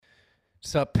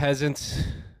Sup, peasants?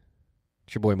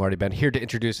 It's your boy Marty Ben here to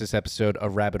introduce this episode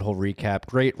of Rabbit Hole Recap.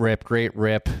 Great rip, great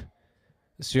rip.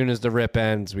 As soon as the rip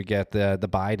ends, we get the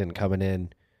Biden coming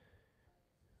in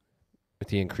with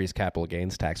the increased capital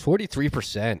gains tax.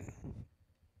 43%. It's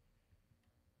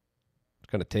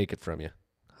going to take it from you.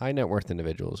 High net worth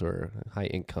individuals or high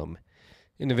income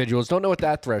individuals don't know what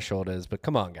that threshold is, but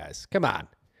come on, guys. Come on.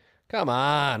 Come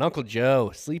on. Uncle Joe,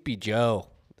 Sleepy Joe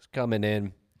is coming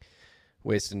in.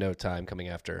 Wasting no time coming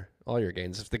after all your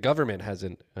gains. If the government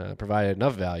hasn't provided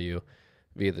enough value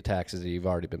via the taxes that you've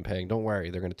already been paying, don't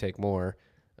worry, they're going to take more.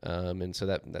 And so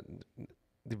that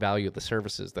the value of the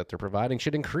services that they're providing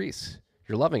should increase.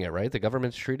 You're loving it, right? The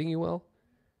government's treating you well.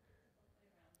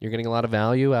 You're getting a lot of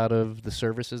value out of the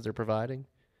services they're providing.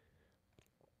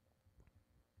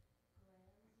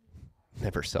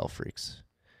 Never sell, freaks.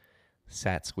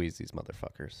 Sat squeeze these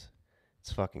motherfuckers.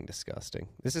 It's fucking disgusting.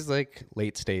 This is like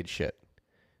late stage shit.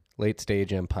 Late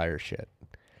stage empire shit.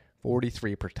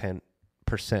 43%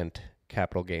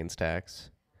 capital gains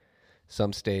tax.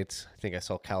 Some states, I think I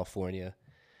saw California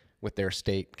with their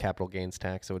state capital gains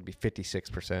tax, it would be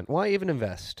 56%. Why even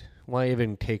invest? Why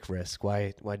even take risk?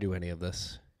 Why do any of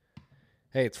this?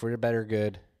 Hey, it's for your better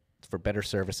good. It's for better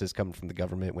services coming from the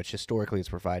government, which historically has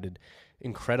provided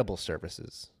incredible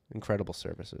services. Incredible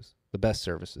services. The best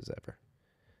services ever.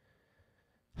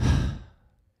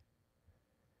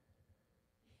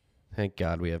 Thank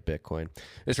God we have Bitcoin.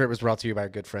 This rip was brought to you by our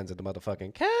good friends at the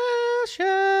motherfucking Cash App.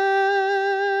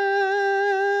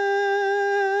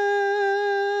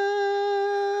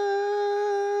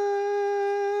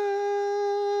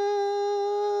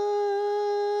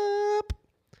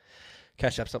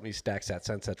 Cash App, something you stack sats,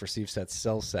 send sats, receive sats,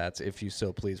 sell sats, if you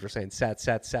so please. We're saying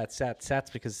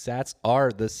sats because sats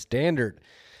are the standard.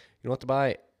 You don't have to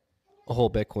buy a whole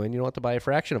Bitcoin. You don't have to buy a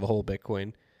fraction of a whole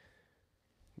Bitcoin.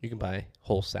 You can buy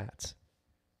whole sats.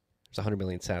 There's 100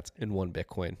 million sats in one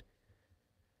Bitcoin.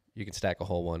 You can stack a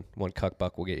whole one. One cuck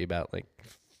buck will get you about like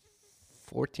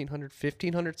 1,400,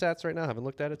 1,500 sats right now. Haven't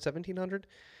looked at it. 1,700.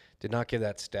 Did not give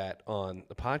that stat on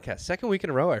the podcast. Second week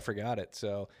in a row, I forgot it.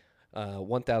 So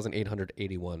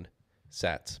 1,881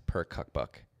 sats per cuck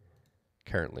buck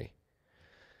currently.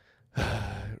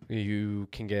 You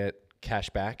can get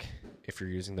cash back if you're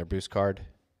using their boost card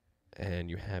and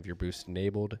you have your boost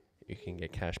enabled. You can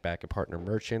get cash back at partner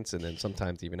merchants, and then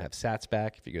sometimes even have sats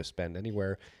back. If you go spend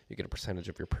anywhere, you get a percentage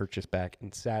of your purchase back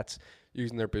in sats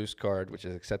using their boost card, which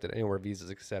is accepted anywhere Visa is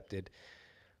accepted.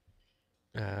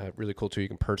 Really cool, too. You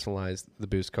can personalize the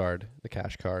boost card, the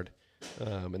cash card.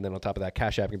 And then on top of that,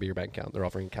 Cash App can be your bank account. They're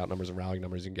offering account numbers and routing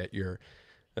numbers. You can get your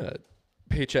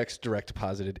paychecks direct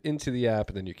deposited into the app,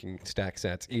 and then you can stack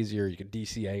sats easier. You can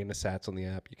DCA into sats on the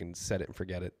app. You can set it and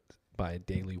forget it by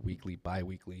daily, weekly,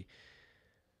 bi-weekly.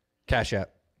 Cash App,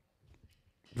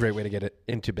 great way to get it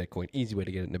into Bitcoin. Easy way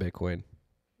to get it into Bitcoin.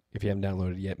 If you haven't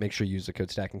downloaded it yet, make sure you use the code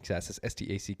STACKINGSATS. That's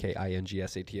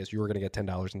STACKINGSATS. You are going to get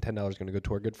 $10, and $10 is going to go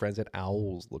to our good friends at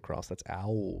Owls Lacrosse. That's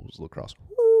Owls Lacrosse.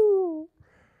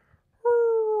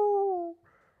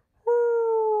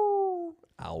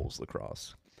 Owls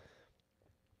Lacrosse.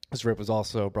 This rip was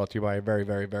also brought to you by our very,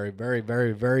 very, very, very,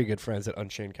 very, very good friends at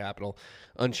Unchained Capital.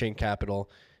 Unchained Capital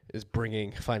is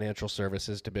bringing financial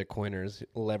services to Bitcoiners,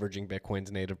 leveraging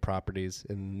Bitcoin's native properties,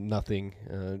 and nothing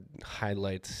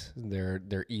highlights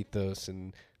their ethos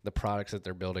and the products that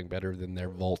they're building better than their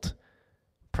Vault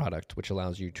product, which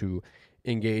allows you to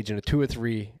engage in a 2 or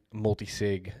 3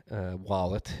 multi-sig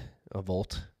wallet, a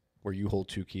Vault, where you hold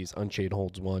 2 keys. Unchained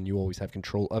holds 1. You always have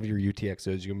control of your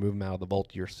UTXOs. You can move them out of the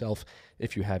vault yourself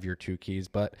if you have your 2 keys,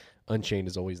 but Unchained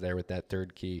is always there with that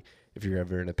 3rd key. If you're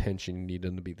ever in a pinch and you need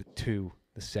them to be the 2,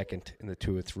 the 2nd, and the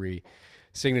 2 or 3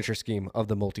 signature scheme of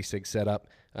the multi-sig setup.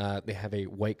 They have a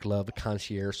white glove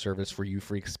concierge service for you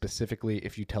freaks specifically.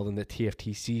 If you tell them that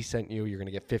TFTC sent you, you're going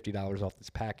to get $50 off this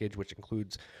package, which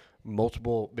includes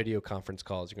multiple video conference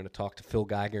calls. You're going to talk to Phil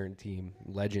Geiger and team,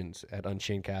 legends at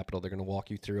Unchained Capital. They're going to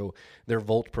walk you through their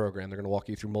Vault program. They're going to walk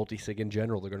you through multi-sig in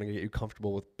general. They're going to get you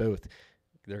comfortable with both.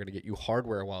 They're going to get you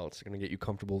hardware wallets. They're going to get you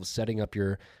comfortable with setting up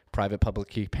your private public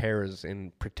key pairs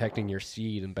and protecting your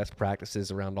seed and best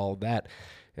practices around all of that.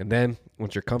 And then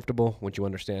once you're comfortable, once you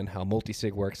understand how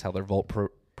multi-sig works, how their Vault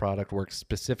product works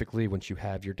specifically, once you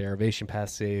have your derivation path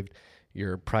saved,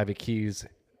 your private keys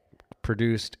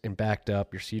produced and backed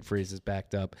up, your seed phrases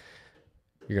backed up,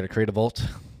 you're going to create a Vault.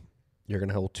 You're going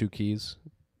to hold 2 keys.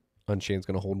 Unchained's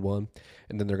going to hold 1.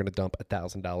 And then they're going to dump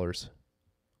 $1,000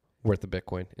 worth of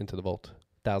Bitcoin into the Vault.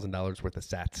 $1,000 worth of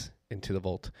sats into the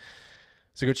Vault.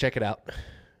 So go check it out.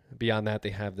 Beyond that, they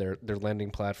have their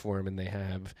lending platform, and they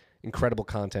have incredible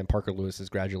content. Parker Lewis is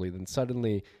gradually, then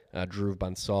suddenly, Drew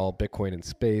Bansal, Bitcoin in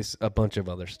Space, a bunch of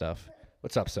other stuff.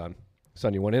 What's up, son?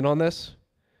 Son, you want in on this?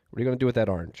 What are you going to do with that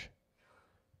orange?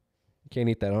 You can't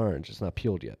eat that orange. It's not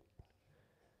peeled yet.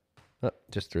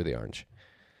 Just threw the orange.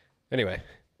 Anyway,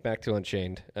 back to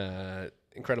Unchained.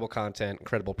 Incredible content,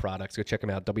 incredible products. Go check them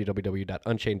out,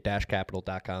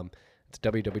 www.unchained-capital.com. It's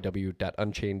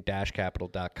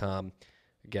www.unchained-capital.com.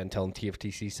 Again, tell them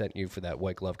TFTC sent you for that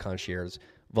white glove concierge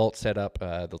vault setup.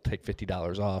 They'll take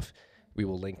 $50 off. We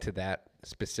will link to that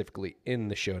specifically in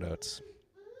the show notes.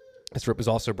 This rip is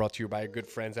also brought to you by our good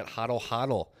friends at Hodl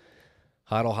Hodl.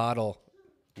 Hodl Hodl.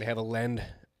 They have a lending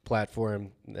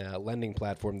platform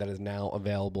that is now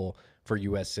available for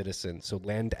U.S. citizens. So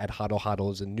Lend at Hodl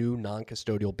Hodl is a new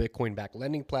non-custodial Bitcoin-backed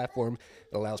lending platform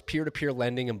that allows peer-to-peer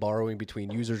lending and borrowing between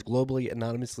users globally,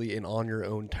 anonymously, and on your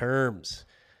own terms.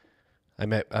 I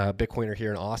met a Bitcoiner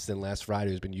here in Austin last Friday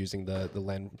who's been using the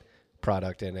Lend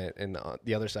product and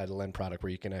the other side of the Lend product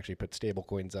where you can actually put stable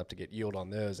coins up to get yield on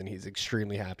those, and he's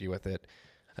extremely happy with it.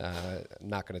 I'm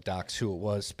not going to dox who it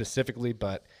was specifically,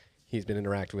 but he's been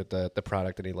interacting with the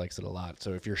product and he likes it a lot.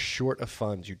 So if you're short of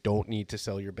funds, you don't need to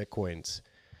sell your Bitcoins.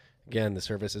 Again, the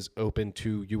service is open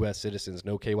to U.S. citizens,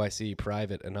 no KYC,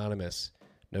 private, anonymous,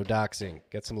 no doxing.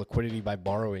 Get some liquidity by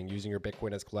borrowing, using your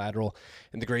Bitcoin as collateral.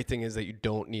 And the great thing is that you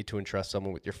don't need to entrust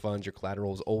someone with your funds. Your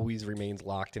collateral always remains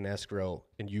locked in escrow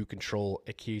and you control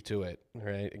a key to it.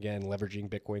 Right? Again, leveraging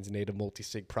Bitcoin's native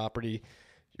multi-sig property,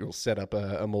 you'll set up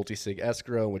a multi-sig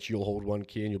escrow in which you'll hold one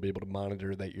key and you'll be able to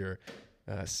monitor that your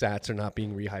sats are not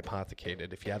being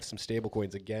rehypothecated. If you have some stable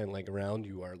coins, again, like around,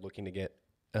 you are looking to get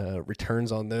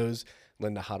returns on those.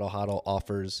 Lend to Hodl Hodl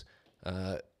offers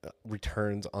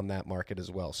returns on that market as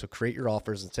well. So create your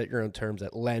offers and set your own terms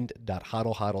at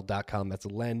lend.hodlhodl.com. That's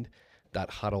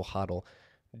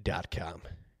lend.hodlhodl.com.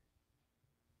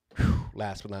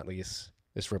 Last but not least,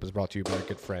 this rip is brought to you by our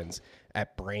good friends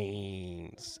at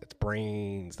Braiins. It's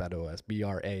Braiins.os.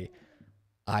 Braiins.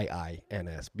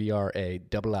 Braiins.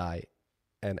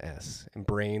 And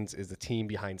Braiins is the team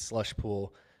behind Slush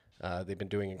Pool. They've been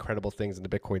doing incredible things in the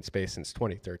Bitcoin space since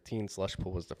 2013. Slush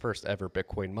Pool was the first ever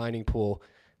Bitcoin mining pool.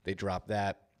 They dropped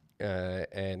that,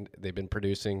 and they've been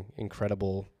producing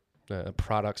incredible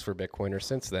products for Bitcoiners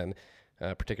since then,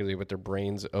 particularly with their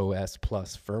Braiins OS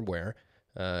Plus firmware.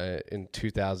 In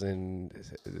 2000,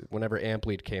 whenever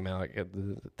Amplead came out, I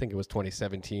think it was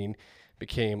 2017,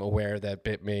 became aware that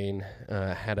Bitmain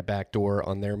had a backdoor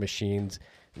on their machines.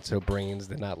 And so Braiins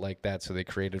did not like that, so they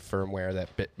created firmware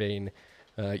that Bitmain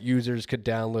users could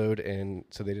download, and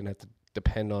so they didn't have to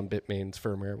depend on Bitmain's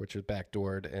firmware, which was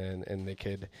backdoored, and they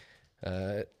could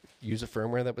use a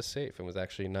firmware that was safe and was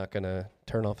actually not going to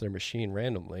turn off their machine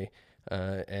randomly.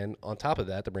 And on top of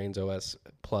that, the Braiins OS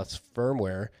Plus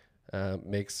firmware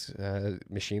makes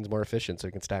machines more efficient, so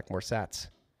you can stack more sats.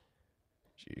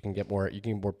 You can get more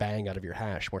bang out of your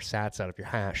hash, more sats out of your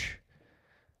hash.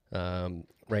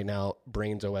 Right now,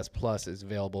 Braiins OS Plus is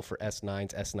available for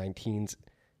S9s, S17s,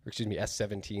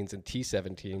 and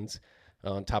T17s.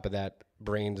 On top of that,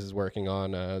 Braiins is working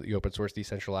on the open source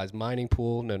decentralized mining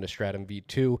pool known as Stratum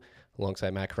V2,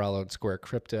 alongside Matt Corallo and Square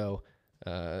Crypto.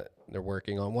 They're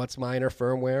working on WhatsMiner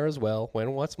firmware as well. When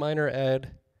WhatsMiner,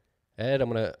 Ed, I'm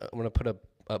gonna put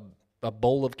a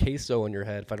bowl of queso on your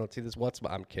head if I don't see this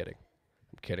I'm kidding.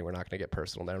 We're not gonna get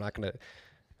personal there.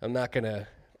 I'm not gonna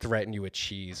threaten you with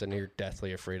cheese. I know you're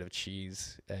deathly afraid of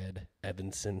cheese, Ed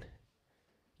Evanson,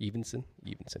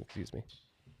 excuse me.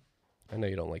 I know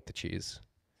you don't like the cheese.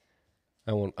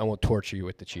 I won't torture you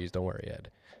with the cheese. Don't worry,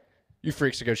 Ed. You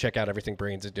freaks to go check out everything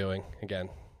Braiins is doing. Again,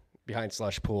 behind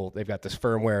Slush Pool, they've got this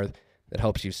firmware that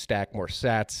helps you stack more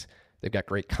sats. They've got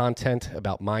great content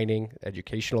about mining,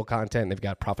 educational content. And they've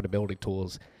got profitability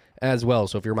tools as well.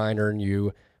 So if you're a miner and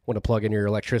you want to plug in your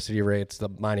electricity rates, the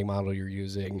mining model you're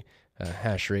using,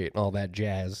 hash rate, and all that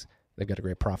jazz, they've got a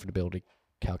great profitability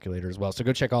calculator as well. So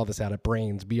go check all this out at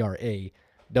Braiins, BRAIINS.com,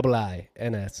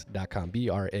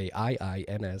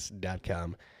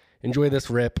 BRAIINS.com. Enjoy this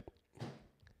rip.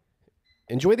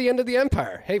 Enjoy the end of the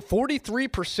empire. Hey,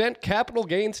 43% capital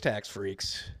gains tax,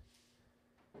 freaks.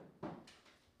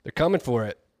 They're coming for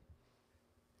it.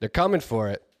 They're coming for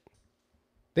it.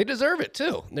 They deserve it,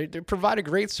 too. They provide a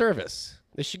great service.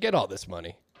 They should get all this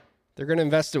money. They're going to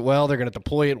invest it well. They're going to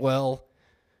deploy it well.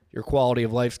 Your quality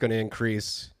of life's going to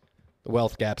increase. The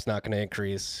wealth gap's not going to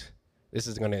increase. This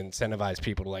is going to incentivize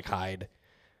people to like hide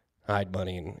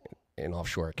money in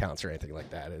offshore accounts or anything like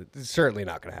that. It's certainly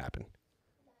not going to happen.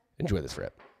 Enjoy this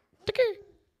rip.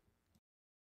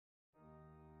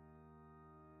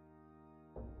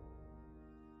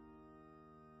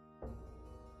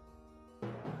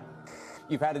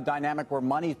 You've had a dynamic where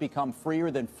money's become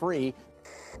freer than free.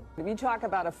 If you talk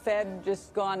about a Fed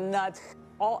just gone nuts,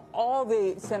 all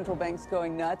the central banks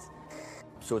going nuts.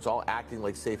 So it's all acting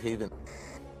like safe haven.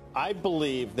 I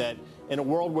believe that in a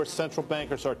world where central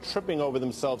bankers are tripping over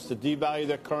themselves to devalue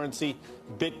their currency,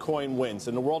 Bitcoin wins.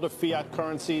 In the world of fiat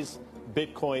currencies,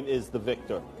 Bitcoin is the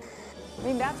victor. I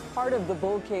mean, that's part of the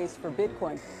bull case for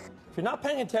Bitcoin. If you're not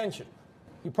paying attention,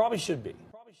 you probably should be.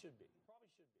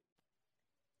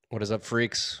 What is up,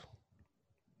 freaks?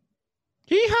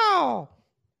 Yeehaw!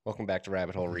 Welcome back to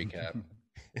Rabbit Hole Recap.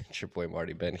 It's your boy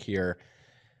Marty Ben here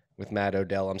with Matt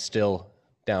Odell. I'm still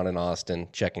down in Austin,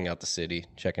 checking out the city,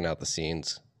 checking out the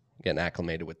scenes, getting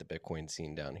acclimated with the Bitcoin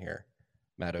scene down here.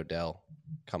 Matt Odell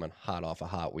coming hot off a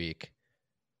hot week.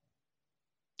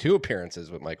 2 appearances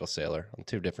with Michael Saylor on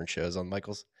 2 different shows. On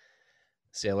Michael's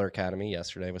Saylor Academy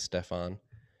yesterday with Stefan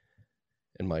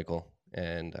and Michael,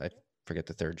 and I forget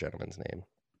the third gentleman's name.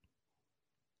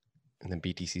 And then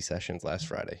BTC Sessions last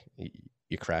Friday.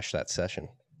 You crashed that session.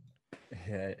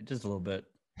 Yeah, just a little bit.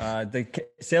 The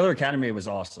Saylor Academy was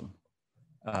awesome.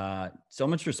 So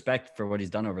much respect for what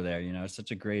he's done over there. You know, it's such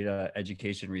a great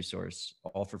education resource,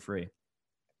 all for free,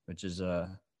 which is I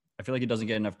feel like he doesn't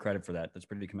get enough credit for that. That's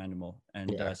pretty commendable.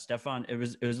 And yeah. Stefan, it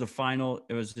was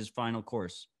his final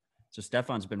course. So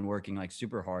Stefan's been working like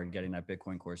super hard getting that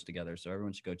Bitcoin course together. So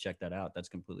everyone should go check that out. That's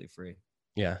completely free.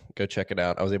 Yeah, go check it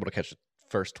out. I was able to catch the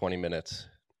first 20 minutes.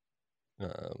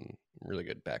 Really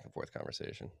good back and forth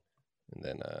conversation. And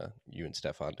then you and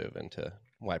Stefan dove into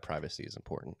why privacy is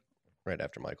important right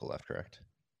after Michael left, correct?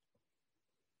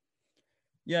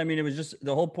 Yeah, I mean, it was just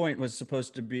the whole point was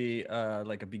supposed to be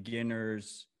like a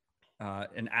beginner's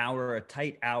an hour, a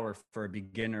tight hour for a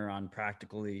beginner on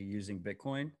practically using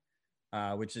Bitcoin,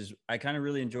 which is I kind of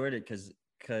really enjoyed it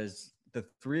because the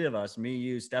 3 of us, me,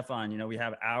 you, Stefan, you know, we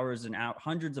have hours and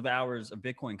hundreds of hours of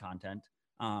Bitcoin content,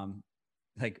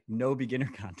 like no beginner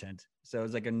content. So it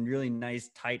was like a really nice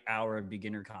tight hour of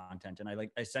beginner content. And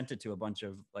I sent it to a bunch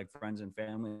of like friends and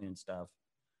family and stuff.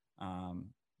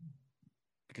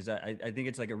 Because I think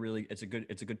it's like it's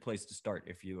a good place to start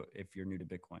if you're new to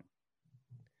Bitcoin.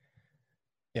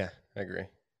 Yeah, I agree.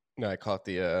 No, I caught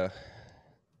the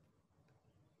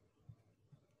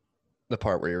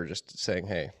part where you were just saying,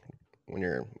 hey, when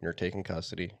you're taking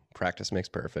custody, practice makes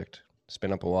perfect.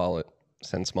 Spin up a wallet,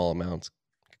 send small amounts,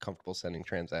 get comfortable sending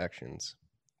transactions,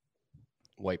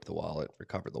 wipe the wallet,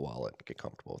 recover the wallet, get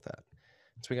comfortable with that.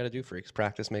 That's what we got to do, freaks.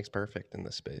 Practice makes perfect in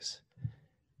this space.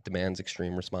 Demands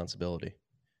extreme responsibility.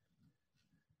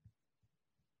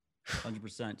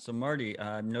 100%. So Marty,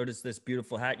 noticed this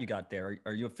beautiful hat you got there.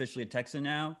 Are you officially a Texan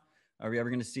now? Are we ever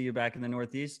going to see you back in the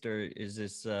Northeast, or is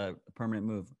this a permanent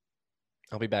move?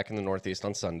 I'll be back in the Northeast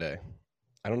on Sunday.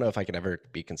 I don't know if I could ever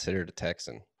be considered a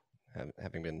Texan,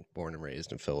 having been born and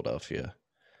raised in Philadelphia.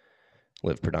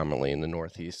 Lived predominantly in the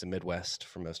Northeast and Midwest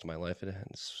for most of my life. It's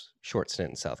a short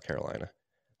stint in South Carolina.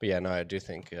 But yeah, no, I do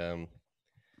think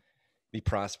the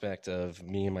prospect of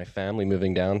me and my family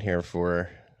moving down here for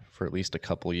at least a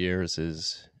couple years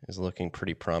is looking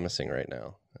pretty promising right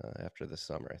now. After this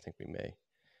summer, I think we may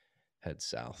head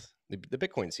south. The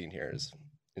Bitcoin scene here is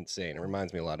insane. It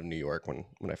reminds me a lot of New York when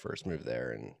I first moved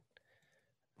there. And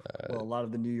well, a lot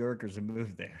of the New Yorkers have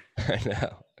moved there. I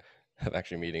know.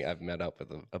 I've met up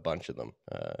with a bunch of them,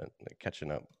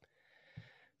 catching up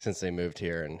since they moved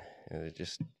here. And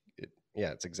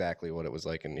it's exactly what it was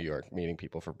like in New York, meeting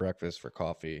people for breakfast, for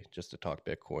coffee, just to talk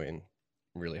Bitcoin,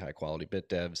 really high quality bit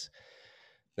devs.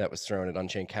 That was thrown at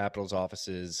Unchained Capital's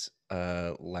offices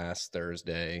last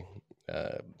Thursday.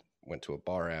 Went to a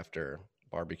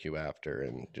barbecue after,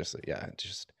 and just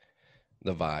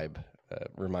the vibe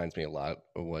reminds me a lot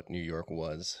of what New York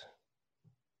was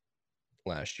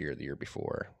last year, the year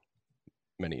before,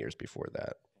 many years before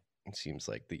that. It seems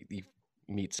like the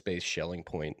meat space shelling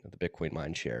point of the Bitcoin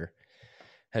mind share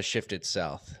has shifted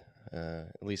south,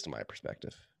 at least in my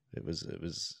perspective. It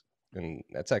was, and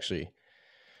that's actually,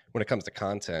 when it comes to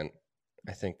content,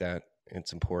 I think that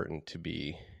it's important to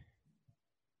be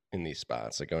in these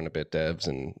spots, like going to BitDevs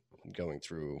and going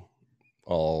through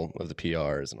all of the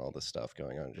PRs and all this stuff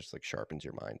going on, just like sharpens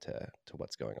your mind to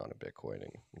what's going on in Bitcoin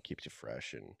and keeps you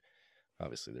fresh. And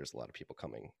obviously there's a lot of people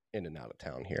coming in and out of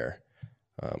town here.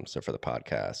 So for the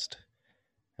podcast,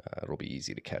 it'll be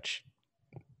easy to catch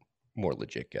more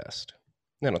legit guests.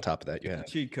 And then on top of that, you have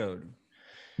cheat code.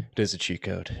 It is a cheat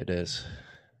code. It is.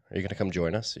 Are you going to come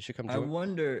join us? You should come join. I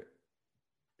wonder.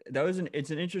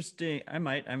 It's an interesting. I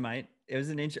might. It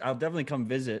was I'll definitely come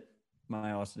visit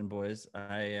my Austin boys.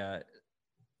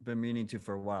 been meaning to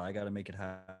for a while. I got to make it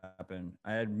happen.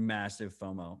 I had massive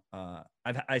FOMO.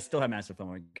 I still have massive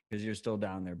FOMO because you're still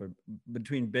down there. But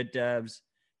between BitDevs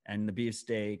and the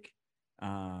beefsteak,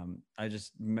 I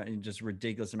just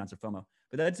ridiculous amounts of FOMO.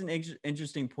 But that's an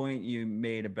interesting point you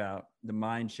made about the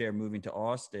mind share moving to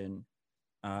Austin.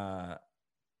 I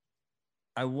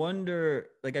wonder,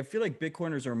 like, I feel like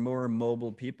Bitcoiners are more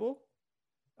mobile people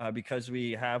because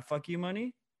we have fuck you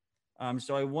money.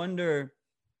 So I wonder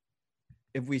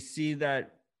if we see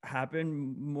that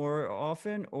happen more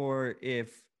often, or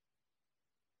if,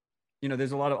 you know,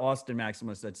 there's a lot of Austin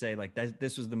maximalists that say like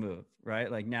this was the move, right?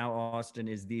 Like now Austin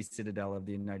is the citadel of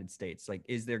the United States. Like,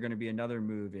 is there going to be another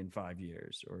move in 5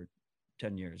 years or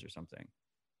 10 years or something?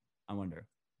 I wonder.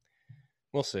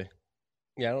 We'll see.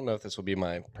 Yeah, I don't know if this will be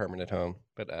my permanent home,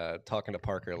 but talking to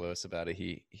Parker Lewis about it,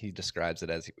 he describes it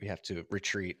as we have to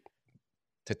retreat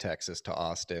to Texas, to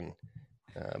Austin,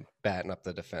 batten up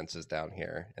the defenses down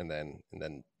here, and then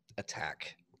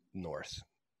attack north,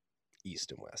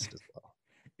 east, and west as well.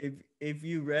 If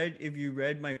you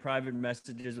read my private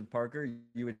messages with Parker,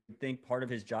 you would think part of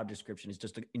his job description is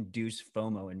just to induce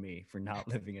FOMO in me for not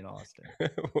living in Austin.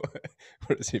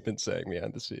 What has he been saying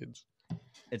behind the scenes?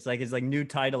 It's like his new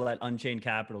title at Unchained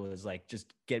Capital is like,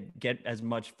 just get as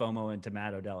much FOMO into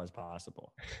Matt Odell as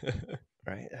possible.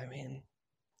 Right. I mean,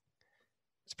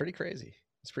 it's pretty crazy.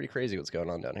 It's pretty crazy what's going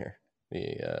on down here.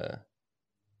 It's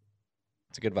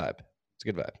a good vibe. It's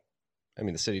a good vibe. I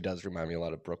mean, the city does remind me a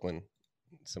lot of Brooklyn,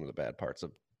 some of the bad parts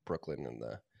of Brooklyn and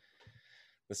the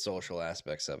social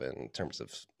aspects of it in terms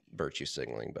of virtue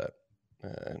signaling. But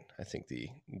I think the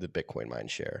Bitcoin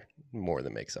mind share more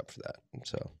than makes up for that. And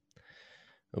so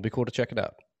it'll be cool to check it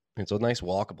out. It's a nice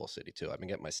walkable city too. I've been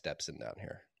getting my steps in down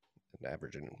here,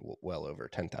 averaging well over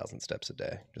 10,000 steps a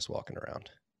day, just walking around.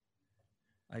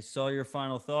 I saw your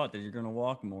final thought that you're going to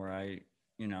walk more.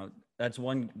 That's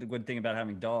the good thing about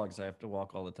having dogs. I have to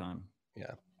walk all the time.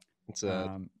 Yeah. It's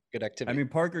a good activity. I mean,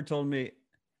 Parker told me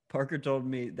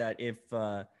that if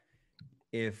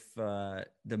the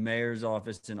mayor's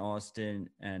office in Austin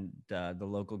and the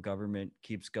local government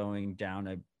keeps going down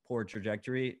a poor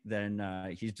trajectory, then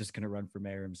he's just going to run for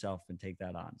mayor himself and take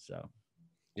that on. So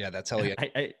yeah, that's how he.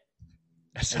 I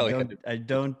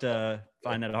don't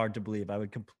find that hard to believe. I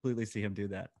would completely see him do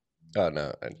that. Oh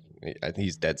no, I think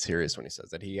he's dead serious when he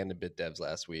says that. He ended BitDevs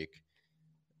last week.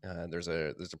 There's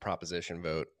a proposition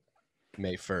vote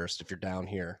May 1st. If you're down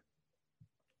here,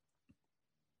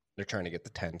 they're trying to get the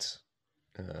tents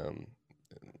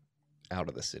out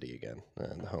of the city again,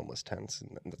 the homeless tents,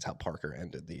 and that's how Parker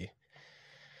ended the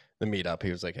meetup.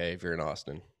 He was like, "Hey, if you're in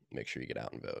Austin, make sure you get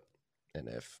out and vote. And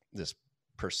if this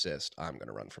persists, I'm going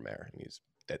to run for mayor." And he's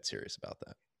dead serious about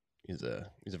that. He's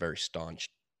a very staunch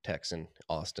Texan,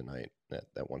 Austinite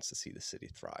that wants to see the city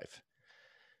thrive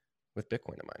with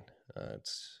Bitcoin in mind.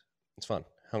 It's fun.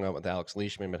 Hung out with Alex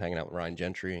Leishman, been hanging out with Ryan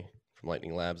Gentry from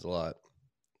Lightning Labs a lot.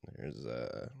 There's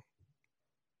a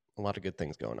lot of good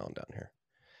things going on down here.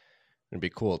 It'd be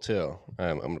cool too.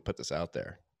 I'm going to put this out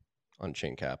there.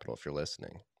 Unchained Capital, if you're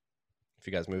listening, if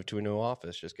you guys move to a new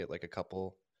office, just get like a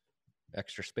couple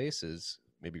extra spaces.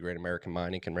 Maybe Great American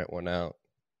Mining can rent one out.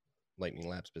 Lightning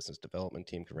Labs business development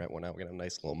team can rent one out. We got a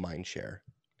nice little mind share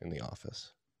in the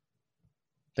office.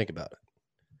 Think about it.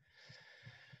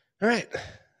 All right.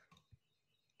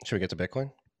 Should we get to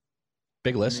Bitcoin?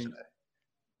 Big list today.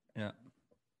 Yeah.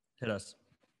 Hit us.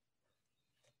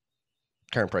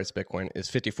 Current price of Bitcoin is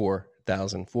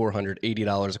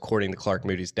 $54,480 according to Clark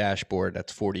Moody's dashboard.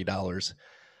 That's $40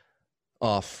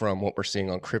 off from what we're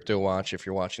seeing on Crypto Watch. If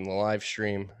you're watching the live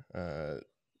stream, we're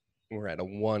at a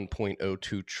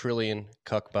 1.02 trillion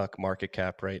cuckbuck market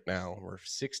cap right now. We're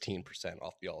 16%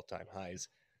 off the all-time highs,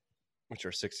 which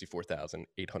are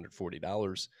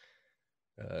 $64,840.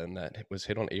 And that was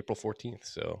hit on April 14th,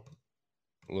 so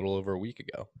a little over a week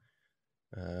ago.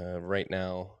 Right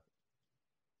now,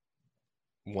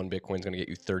 one Bitcoin is going to get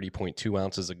you 30.2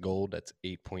 ounces of gold. That's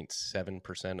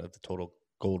 8.7% of the total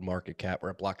gold market cap.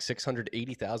 We're at block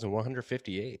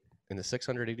 680,158 in the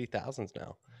 680,000s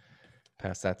now.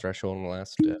 Passed that threshold in the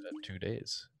last 2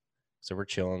 days. So we're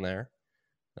chilling there.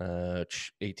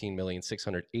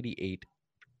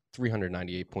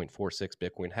 18,688,398.46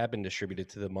 Bitcoin have been distributed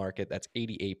to the market. That's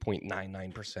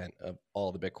 88.99% of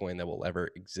all the Bitcoin that will ever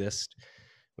exist,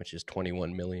 which is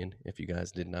 21 million, if you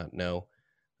guys did not know.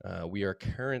 We are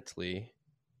currently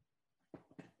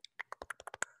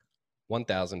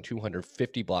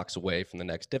 1,250 blocks away from the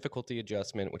next difficulty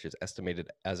adjustment, which is estimated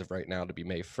as of right now to be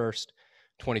May 1st,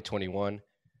 2021.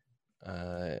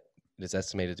 It is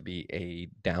estimated to be a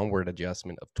downward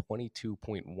adjustment of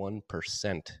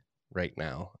 22.1% right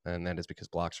now. And that is because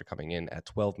blocks are coming in at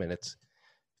 12 minutes,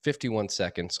 51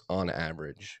 seconds on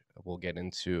average. We'll get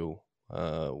into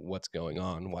what's going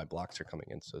on, why blocks are coming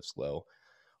in so slow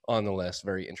on the list.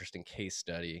 Very interesting case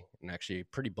study, and actually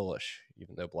pretty bullish,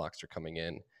 even though blocks are coming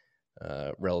in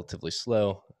relatively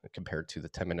slow compared to the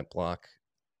 10-minute block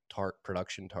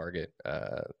production target.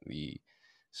 The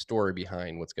story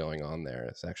behind what's going on there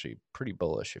is actually pretty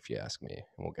bullish, if you ask me, and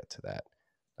we'll get to that.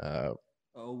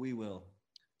 We will.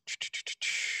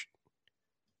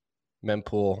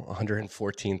 Mempool,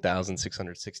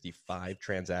 114,665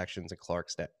 transactions in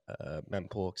Clark's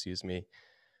mempool, excuse me.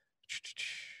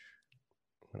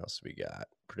 What else we got?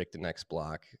 Predict the next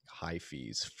block, high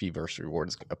fees, fee versus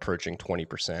rewards approaching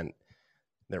 20%.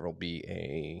 There will be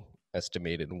a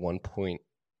estimated 1.5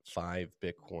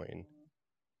 Bitcoin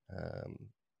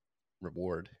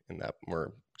reward in that,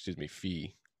 or excuse me,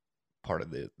 fee part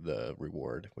of the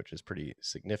reward, which is pretty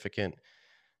significant.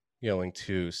 Going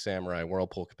to Samurai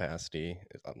Whirlpool capacity.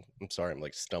 I'm sorry, I'm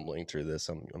like stumbling through this.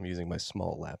 I'm using my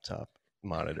small laptop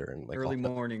monitor and like early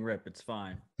morning rip. It's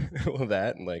fine. Well,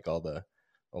 that and like all the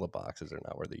boxes are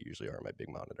not where they usually are on my big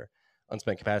monitor.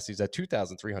 Unspent capacity is at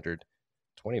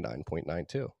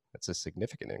 2,329.92. That's a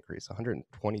significant increase,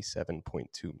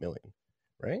 127.2 million,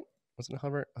 right? Wasn't it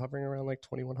hovering around like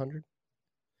 2,100?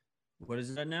 What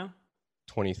is that now?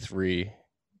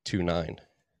 2329.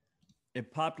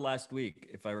 It popped last week,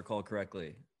 if I recall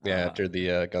correctly. Yeah, after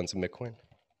the Guns and Bitcoin.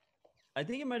 I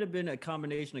think it might have been a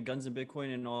combination of Guns and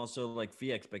Bitcoin and also like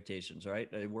fee expectations, right?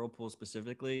 Whirlpool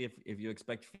specifically, if you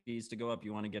expect fees to go up,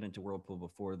 you want to get into Whirlpool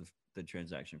before the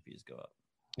transaction fees go up.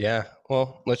 Yeah,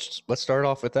 well, let's start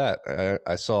off with that.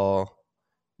 I saw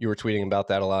you were tweeting about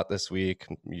that a lot this week.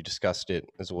 You discussed it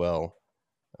as well,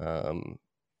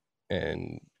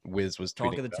 and Wiz was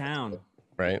talk tweeting of the town,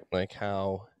 right? Like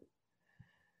how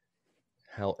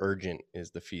urgent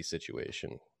is the fee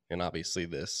situation, and obviously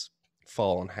this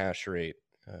fall in hash rate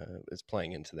is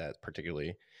playing into that,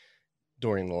 particularly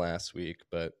during the last week.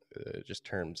 But just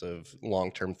terms of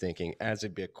long-term thinking as a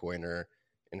Bitcoiner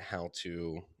and how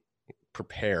to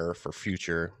prepare for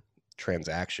future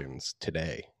transactions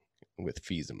today with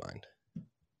fees in mind.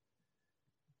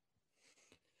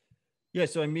 Yeah,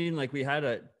 so I mean, like we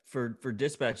had for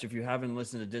Dispatch, if you haven't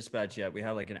listened to Dispatch yet, we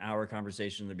had like an hour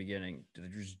conversation in the beginning.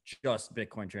 There's just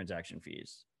Bitcoin transaction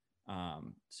fees.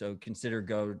 So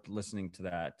consider listening to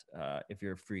that if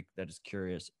you're a freak that is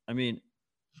curious. I mean,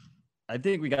 I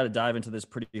think we got to dive into this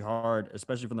pretty hard,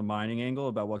 especially from the mining angle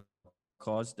about what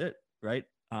caused it, right?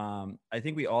 I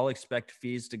think we all expect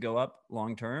fees to go up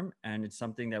long term, and it's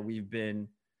something that we've been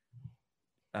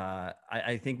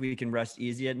I think we can rest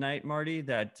easy at night, Marty,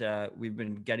 that we've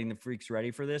been getting the freaks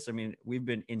ready for this. I mean, we've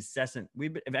been incessant.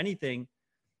 If anything,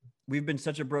 we've been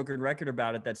such a broken record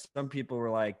about it that some people were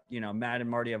like, Matt and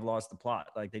Marty have lost the plot.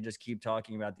 Like they just keep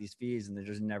talking about these fees and they're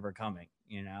just never coming,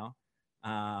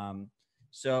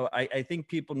 So I think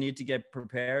people need to get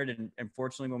prepared. And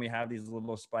fortunately, when we have these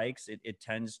little spikes, it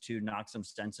tends to knock some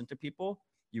sense into people.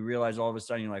 You realize all of a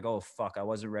sudden you're like, oh, fuck, I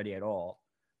wasn't ready at all.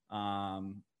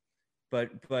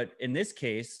 But in this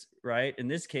case, right? In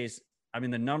this case, I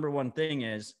mean, the number one thing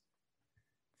is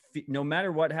no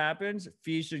matter what happens,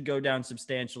 fees should go down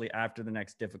substantially after the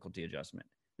next difficulty adjustment.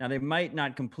 Now, they might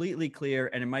not completely clear,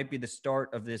 and it might be the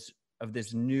start of this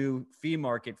new fee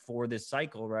market for this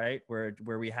cycle, right? Where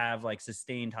we have like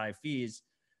sustained high fees,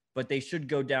 but they should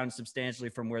go down substantially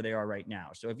from where they are right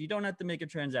now. So if you don't have to make a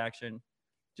transaction,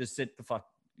 just sit the fuck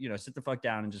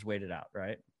down and just wait it out,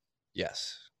 right?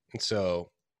 Yes. And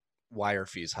so why are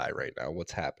fees high right now?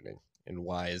 What's happening? And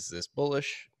why is this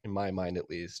bullish? In my mind, at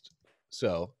least.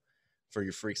 So for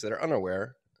you freaks that are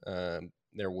unaware,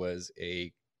 there was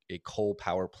a coal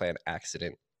power plant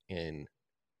accident in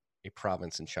a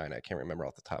province in China. I can't remember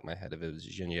off the top of my head if it was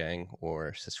Xinjiang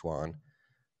or Sichuan.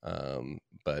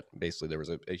 But basically there was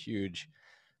a huge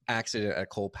accident at a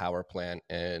coal power plant,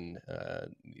 and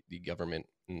the government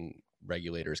and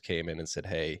regulators came in and said,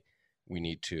 hey, we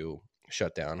need to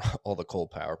shut down all the coal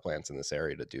power plants in this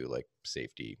area to do like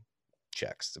safety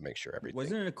checks to make sure everything.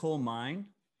 Wasn't it a coal mine?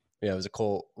 Yeah, it was a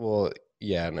coal. Well,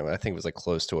 yeah, no, I think it was like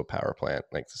close to a power plant.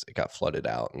 Like it got flooded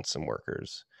out, and some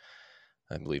workers,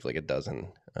 I believe like a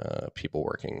dozen people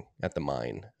working at the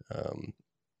mine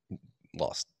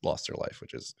lost their life,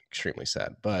 which is extremely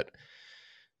sad. But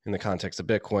in the context of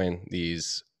Bitcoin,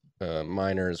 these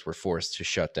miners were forced to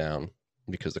shut down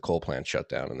because the coal plant shut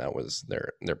down, and that was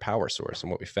their power source.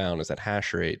 And what we found is that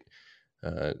hash rate,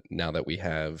 now that we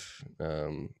have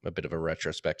a bit of a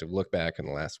retrospective look back in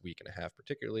the last week and a half,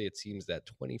 particularly, it seems that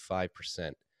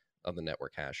 25% of the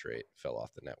network hash rate fell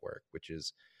off the network, which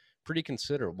is pretty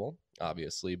considerable,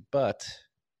 obviously. But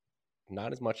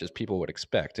not as much as people would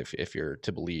expect if you're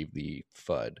to believe the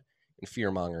FUD and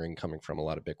fear mongering coming from a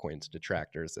lot of Bitcoin's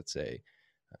detractors that say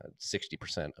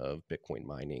 60% of Bitcoin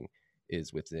mining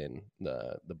is within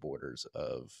the borders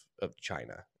of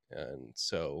China. And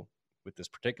so with this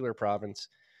particular province,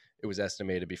 it was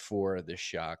estimated before this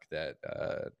shock that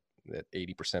that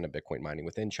 80% of Bitcoin mining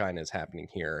within China is happening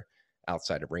here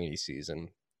outside of rainy season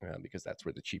because that's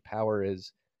where the cheap power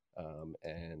is.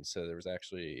 And so there was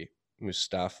actually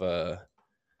Mustafa,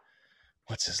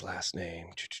 what's his last name?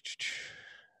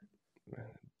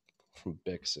 From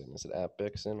Bixen. Is it at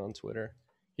Bixen on Twitter?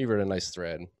 He wrote a nice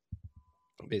thread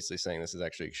basically saying this is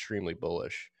actually extremely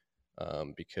bullish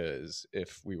because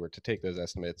if we were to take those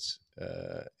estimates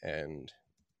and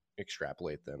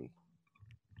extrapolate them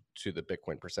to the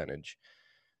Bitcoin percentage,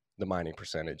 the mining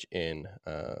percentage in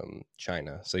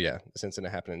China. So yeah, this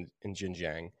incident happened in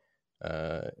Xinjiang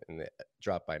and it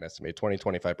dropped by an estimated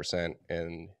 20-25%.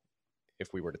 And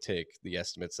if we were to take the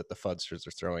estimates that the FUDsters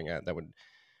are throwing at, that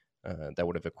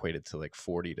would have equated to like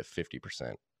 40 to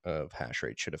 50% of hash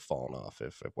rate should have fallen off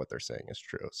if what they're saying is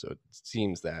true. So it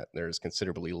seems that there's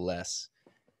considerably less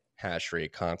hash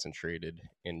rate concentrated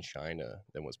in China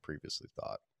than was previously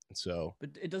thought. And so,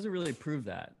 but it doesn't really prove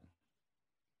that.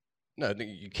 No,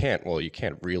 you can't. Well, you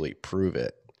can't really prove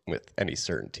it with any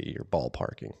certainty. You're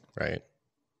ballparking, right?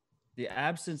 The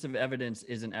absence of evidence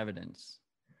isn't evidence.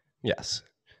 Yes.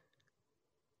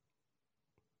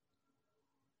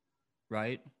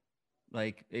 Right?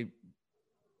 Like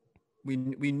we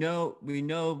know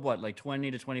what, like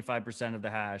 20 to 25% of the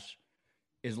hash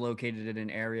is located in an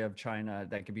area of China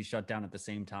that could be shut down at the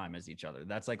same time as each other.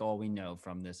 That's like all we know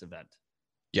from this event.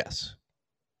 Yes.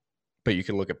 But you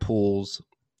can look at pools,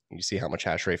 you see how much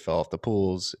hash rate fell off the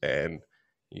pools, and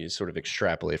you sort of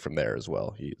extrapolate from there as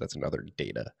well. That's another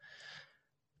data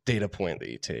point that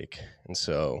you take. And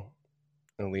so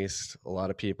at least a lot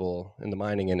of people in the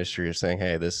mining industry are saying,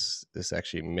 hey, this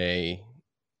actually may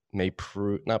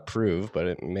not prove, but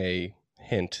it may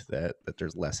hint that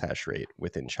there's less hash rate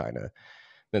within China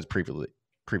than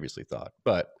previously thought.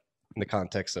 But in the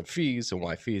context of fees and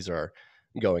why fees are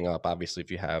going up, obviously, if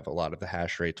you have a lot of the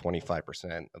hash rate,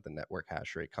 25% of the network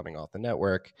hash rate coming off the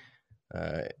network,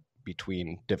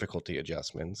 between difficulty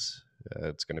adjustments,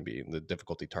 it's going to be the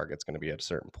difficulty target's going to be at a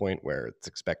certain point where it's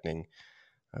expecting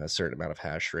a certain amount of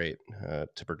hash rate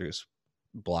to produce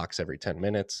blocks every 10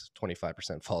 minutes.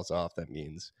 25% falls off. That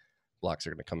means blocks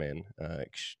are going to come in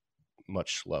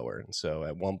much slower. And so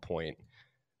at one point,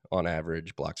 on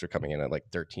average, blocks are coming in at like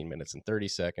 13 minutes and 30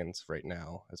 seconds. Right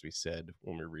now, as we said,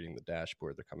 when we were reading the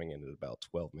dashboard, they're coming in at about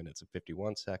 12 minutes and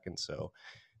 51 seconds. So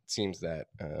it seems that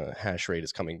hash rate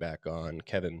is coming back on.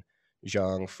 Kevin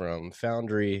Zhang from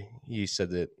Foundry, he said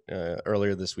that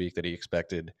earlier this week that he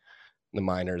expected the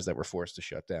miners that were forced to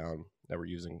shut down, that were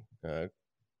using the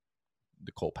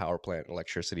coal power plant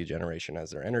electricity generation as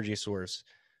their energy source,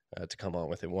 to come on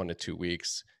within 1 to 2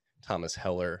 weeks. Thomas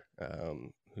Heller,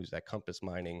 who's at Compass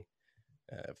Mining,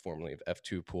 formerly of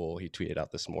F2 Pool, he tweeted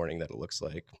out this morning that it looks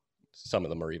like some of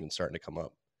them are even starting to come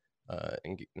up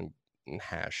in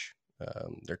hash.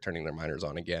 They're turning their miners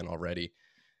on again already,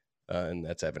 and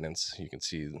that's evidence. You can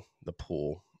see the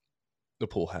pool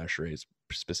hash rates,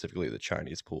 specifically the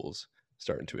Chinese pools,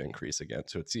 starting to increase again.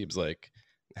 So it seems like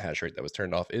the hash rate that was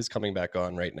turned off is coming back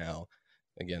on right now.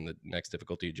 Again, the next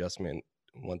difficulty adjustment,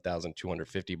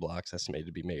 1,250 blocks estimated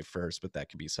to be May 1st, but that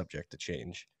could be subject to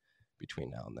change between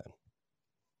now and then.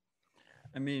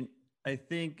 I mean, I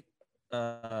think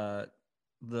the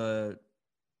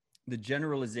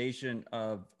generalization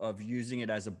of using it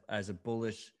as a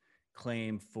bullish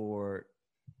claim for,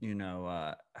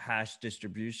 hash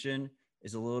distribution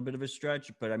is a little bit of a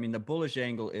stretch. But I mean, the bullish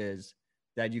angle is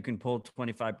that you can pull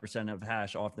 25% of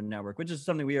hash off the network, which is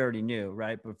something we already knew,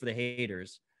 right? But for the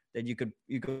haters, that you could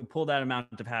pull that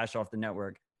amount of hash off the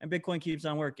network, and Bitcoin keeps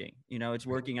on working. It's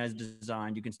working as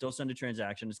designed. You can still send a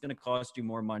transaction. It's going to cost you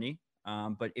more money.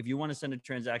 But if you want to send a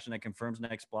transaction that confirms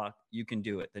next block, you can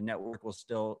do it. The network will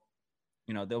still,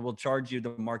 they will charge you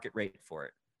the market rate for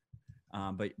it.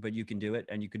 But you can do it,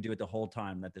 and you could do it the whole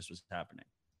time that this was happening.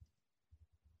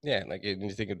 Yeah, like when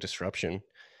you think of disruption,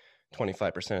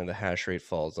 25% of the hash rate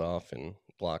falls off, and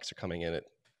blocks are coming in at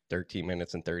 13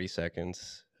 minutes and 30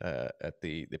 seconds at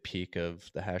the peak of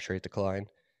the hash rate decline.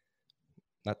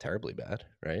 Not terribly bad,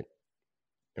 right?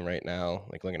 And right now,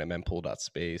 like looking at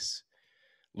mempool.space,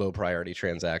 low priority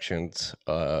transactions.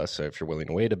 So if you're willing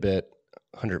to wait a bit,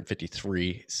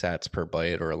 153 sats per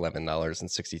byte or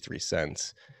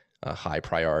 $11.63. High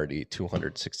priority,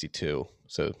 262.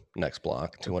 So next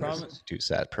block, 262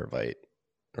 sat per byte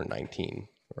or 19,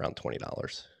 around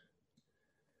 $20.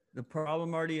 The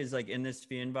problem, Marty, is like in this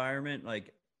fee environment,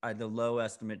 like the low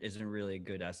estimate isn't really a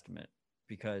good estimate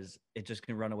because it just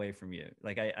can run away from you.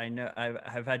 Like I know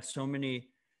I've had so many,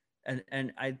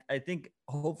 and I think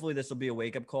hopefully this will be a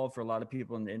wake up call for a lot of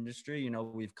people in the industry. You know,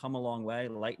 we've come a long way.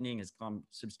 Lightning has come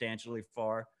substantially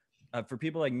far. For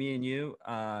people like me and you,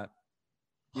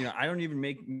 you know, I don't even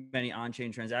make many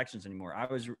on-chain transactions anymore. I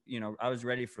was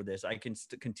ready for this. I can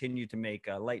continue to make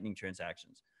Lightning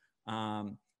transactions,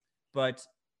 but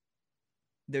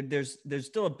there's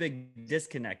still a big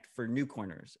disconnect for new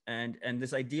coiners, and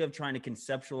this idea of trying to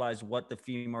conceptualize what the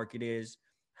fee market is,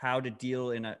 how to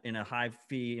deal in a high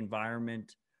fee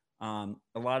environment. A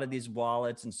lot of these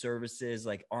wallets and services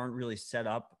like aren't really set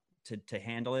up to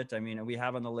handle it. I mean, we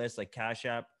have on the list like Cash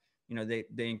App. You know,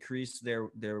 they increase their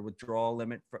withdrawal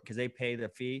limit because they pay the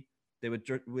fee. They would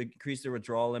increase their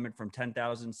withdrawal limit from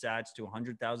 10,000 sats to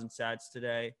 100,000 sats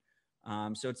today.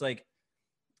 So it's like,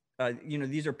 you know,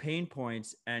 these are pain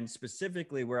points. And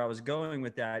specifically where I was going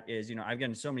with that is, you know, I've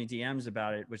gotten so many DMs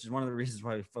about it, which is one of the reasons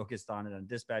why we focused on it on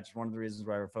Dispatch. One of the reasons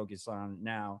why we're focused on it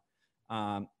now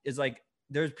is like,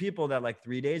 there's people that like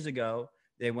 3 days ago,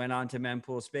 they went on to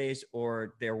Mempool Space,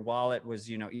 or their wallet was,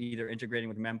 you know, either integrating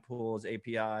with Mempool's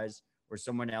APIs or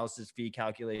someone else's fee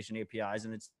calculation APIs.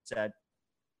 And it said,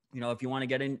 you know, if you want to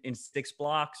get in 6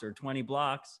 blocks or 20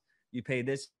 blocks, you pay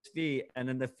this fee, and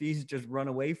then the fees just run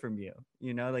away from you.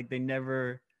 You know, like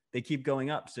they keep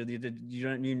going up. So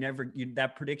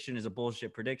that prediction is a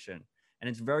bullshit prediction. And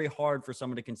it's very hard for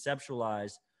someone to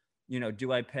conceptualize, you know,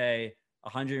 do I pay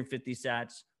 150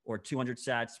 sats or 200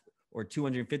 sats or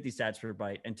 250 sats per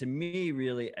byte? And to me,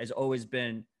 really has always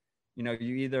been, you know,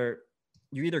 you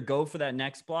either go for that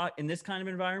next block in this kind of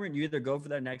environment, you either go for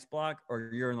that next block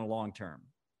or you're in the long term.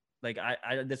 Like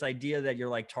this idea that you're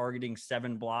like targeting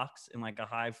 7 blocks in like a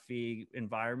high fee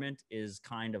environment is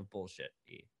kind of bullshit.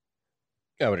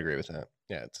 I would agree with that.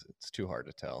 Yeah, it's too hard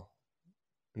to tell.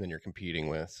 And then you're competing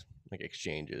with like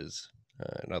exchanges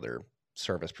and other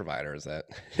service providers that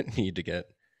need to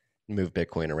move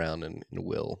Bitcoin around and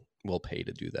will pay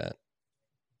to do that.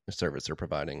 The service they're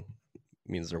providing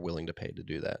means they're willing to pay to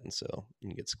do that, and so you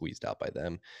can get squeezed out by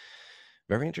them.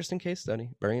 Very interesting case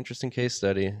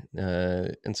study.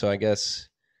 And so I guess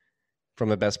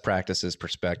from a best practices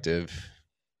perspective,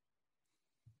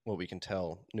 what we can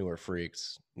tell newer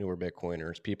freaks, newer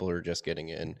Bitcoiners, people who are just getting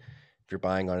in, if you're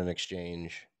buying on an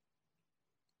exchange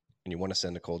and you want to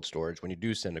send to cold storage, when you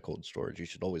do send to cold storage, you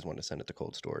should always want to send it to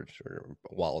cold storage or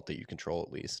a wallet that you control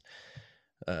at least.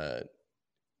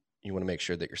 You want to make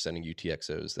sure that you're sending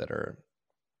UTXOs that are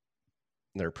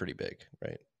pretty big,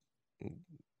 right?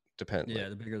 Depends. Yeah,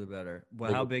 the bigger the better.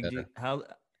 Well, how big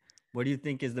what do you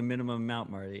think is the minimum amount,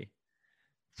 Marty?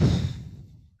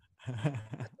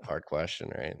 Hard question,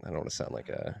 right? I don't want to sound like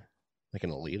an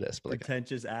elitist, but like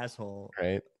pretentious asshole,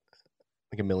 right?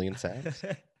 Like 1 million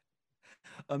sats.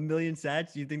 1 million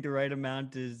sats. You think the right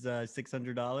amount is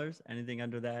 $600? Anything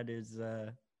under that is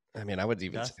I mean, I would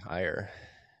even say higher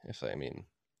if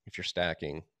you're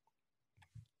stacking.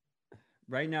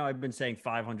 Right now I've been saying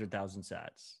 500,000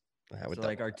 sats. So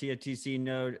like our TFTC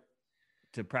node,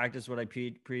 to practice what I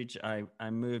preach, I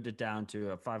moved it down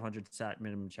to a 500 sat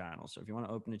minimum channel. So if you want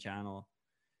to open a channel,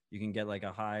 you can get like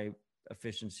a high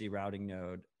efficiency routing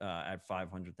node at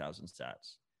 500,000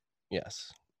 sats.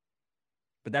 Yes.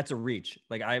 But that's a reach.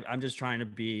 Like I'm just trying to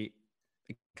be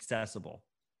accessible.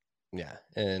 Yeah.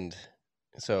 And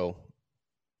so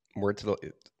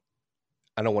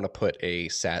I don't want to put a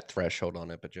sat threshold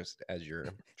on it, but just as you're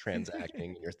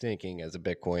transacting, you're thinking as a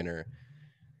Bitcoiner,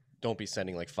 don't be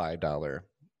sending like $5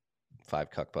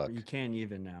 $5 You can't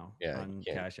even now on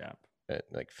Cash App.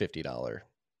 Like $50,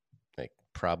 like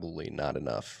probably not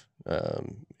enough.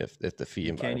 If the fee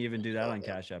you can't even do that on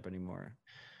Cash App anymore.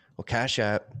 Well, Cash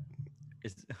App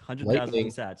is 100,000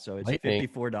 sats, so it's Lightning.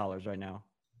 $54 right now.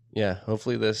 Yeah,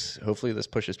 hopefully this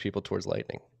pushes people towards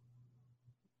Lightning,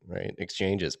 right?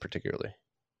 Exchanges particularly.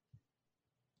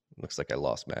 Looks like I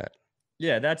lost Matt.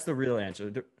 Yeah, that's the real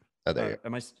answer. Oh, there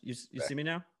am I? You see me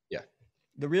now? Yeah.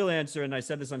 The real answer, and I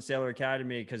said this on Sailor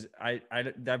Academy because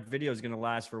that video is going to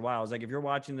last for a while. I was like, if you're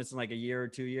watching this in like a year or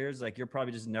 2 years, like you're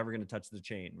probably just never going to touch the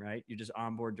chain, right? You just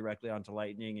onboard directly onto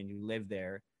Lightning and you live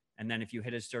there. And then if you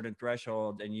hit a certain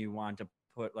threshold and you want to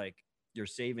put like your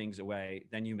savings away,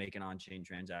 then you make an on-chain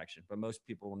transaction. But most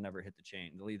people will never hit the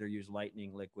chain. They'll either use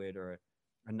Lightning, Liquid, or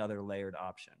another layered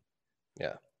option.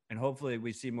 Yeah. And hopefully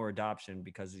we see more adoption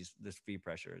because this fee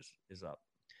pressure is up.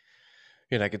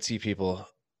 And I could see people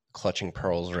clutching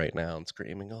pearls right now and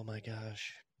screaming, "Oh my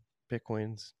gosh,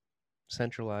 Bitcoin's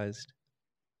centralized.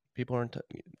 People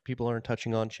aren't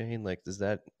touching on chain. Like, is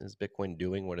Bitcoin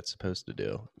doing what it's supposed to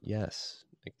do?" Yes,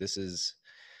 Like, this is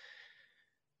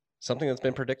something that's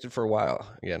been predicted for a while.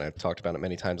 Again, I've talked about it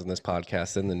many times on this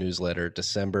podcast, in the newsletter.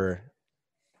 December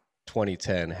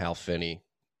 2010, Hal Finney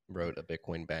wrote a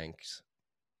Bitcoin Bank's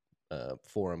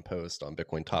forum post on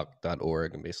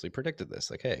bitcointalk.org and basically predicted this.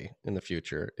 Like, hey, in the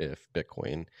future, if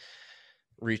Bitcoin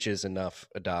reaches enough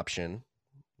adoption,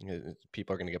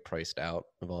 people are going to get priced out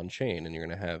of on-chain, and you're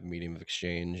going to have medium of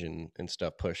exchange and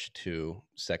stuff pushed to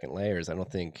second layers. I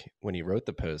don't think when he wrote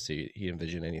the post, he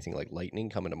envisioned anything like Lightning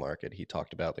coming to market. He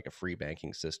talked about like a free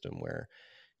banking system where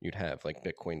you'd have like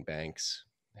Bitcoin banks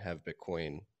have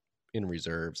Bitcoin in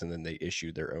reserves, and then they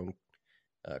issue their own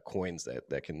coins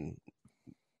that can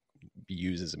be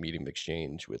used as a medium of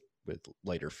exchange with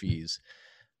lighter fees.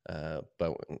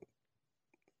 But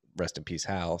rest in peace,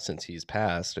 Hal. Since he's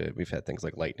passed, we've had things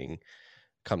like Lightning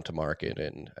come to market,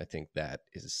 and I think that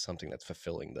is something that's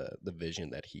fulfilling the vision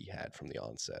that he had from the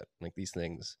onset. Like, these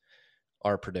things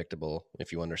are predictable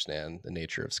if you understand the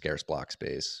nature of scarce block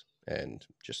space and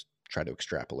just try to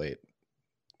extrapolate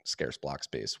scarce block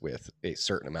space with a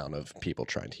certain amount of people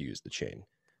trying to use the chain.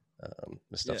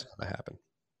 This stuff's going to happen.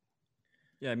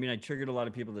 Yeah, I mean, I triggered a lot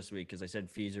of people this week because I said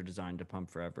fees are designed to pump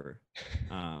forever,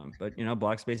 but you know,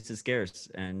 block space is scarce,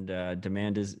 and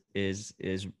demand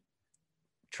is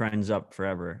trends up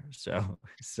forever. So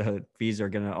fees are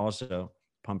going to also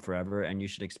pump forever, and you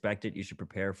should expect it. You should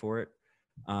prepare for it.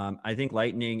 I think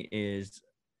Lightning is,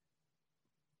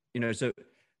 you know,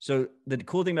 so the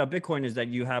cool thing about Bitcoin is that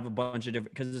you have a bunch of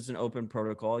different, because it's an open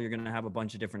protocol, you're going to have a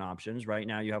bunch of different options. Right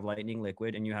now, you have Lightning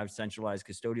Liquid, and you have centralized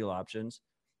custodial options.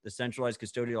 The centralized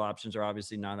custodial options are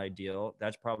obviously not ideal.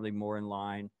 That's probably more in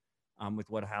line with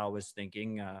what Hal was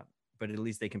thinking, but at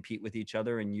least they compete with each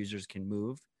other and users can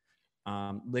move.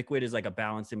 Liquid is like a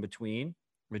balance in between,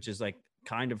 which is like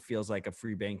kind of feels like a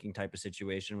free banking type of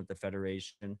situation with the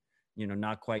federation, you know,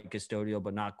 not quite custodial,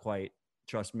 but not quite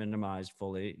trust minimized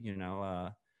fully, you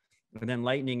know. And then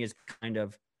Lightning is kind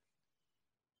of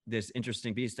this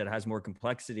interesting beast that has more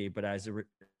complexity, but as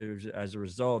a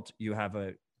result, you have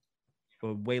a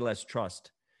way less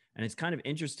trust. And it's kind of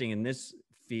interesting in this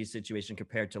fee situation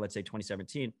compared to, let's say,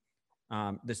 2017.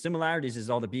 The similarities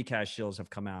is all the Bcash shills have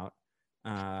come out.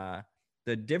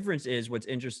 The difference is, what's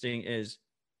interesting is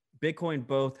Bitcoin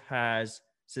both has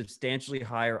substantially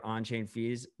higher on-chain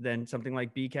fees than something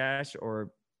like Bcash, or,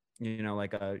 you know,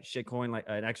 like a shitcoin, like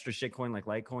an extra shitcoin like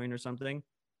Litecoin or something.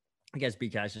 I guess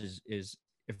Bcash is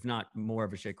if not more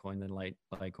of a shitcoin than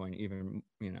Litecoin, even,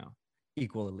 you know,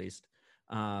 equal at least.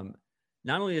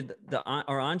 Not only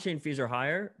our on-chain fees are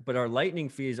higher, but our Lightning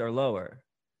fees are lower.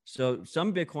 So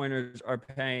some Bitcoiners are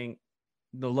paying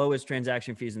the lowest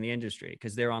transaction fees in the industry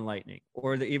because they're on Lightning,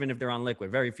 or even if they're on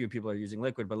Liquid. Very few people are using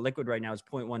Liquid, but Liquid right now is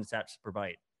 0.1 sats per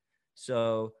byte.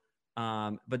 So,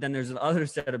 but then there's another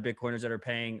set of Bitcoiners that are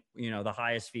paying, you know, the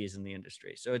highest fees in the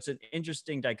industry. So it's an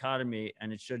interesting dichotomy,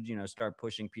 and it should, you know, start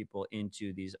pushing people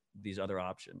into these other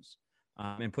options,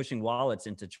 and pushing wallets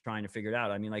into trying to figure it out.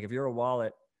 I mean, like, if you're a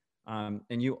wallet, and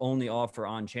you only offer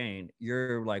on chain,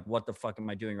 you're like, what the fuck am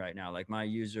I doing right now? Like, my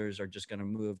users are just going to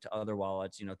move to other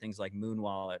wallets, you know, things like Moon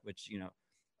Wallet, which, you know,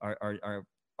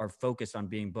 are focused on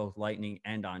being both Lightning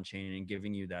and on chain and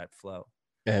giving you that flow.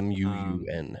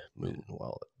 MUUN, Moon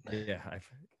Wallet. Yeah,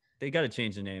 they got to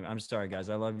change the name. I'm sorry, guys,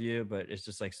 I love you, but it's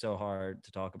just like so hard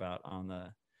to talk about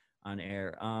on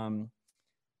air.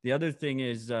 The other thing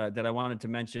is that I wanted to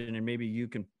mention, and maybe you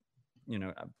can, you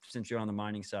know, since you're on the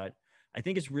mining side, I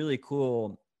think it's really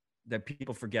cool that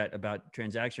people forget about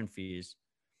transaction fees,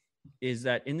 is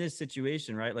that in this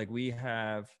situation, right? Like, you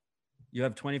have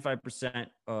 25%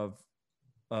 of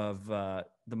the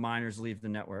miners leave the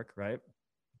network, right?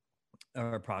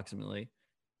 Or approximately.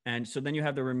 And so then you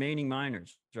have the remaining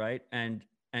miners, right? And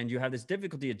you have this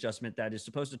difficulty adjustment that is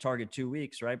supposed to target 2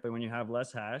 weeks, right? But when you have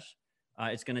less hash,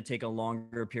 it's going to take a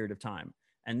longer period of time.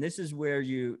 And this is where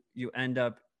you end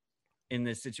up in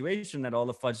this situation that all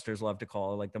the fudsters love to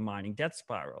call, like, the mining death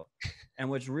spiral. And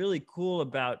what's really cool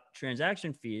about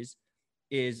transaction fees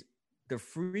is the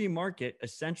free market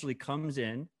essentially comes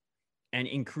in and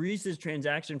increases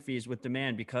transaction fees with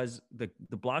demand because the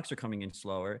blocks are coming in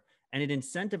slower, and it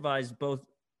incentivizes both.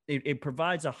 It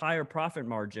provides a higher profit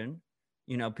margin.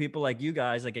 You know, people like you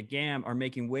guys, like a GAM, are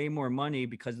making way more money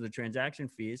because of the transaction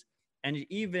fees. And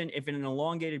even if in an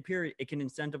elongated period, it can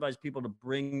incentivize people to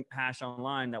bring hash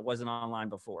online that wasn't online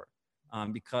before,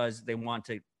 because they want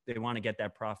to get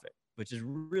that profit, which is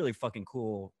really fucking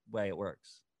cool way it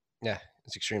works. Yeah,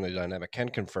 it's extremely dynamic. Can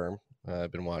confirm.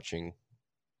 I've been watching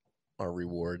our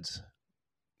rewards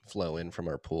flow in from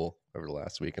our pool over the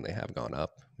last week, and they have gone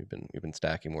up. We've been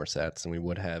stacking more sats than we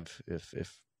would have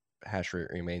if hash rate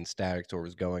remained static or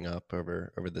was going up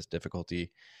over this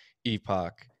difficulty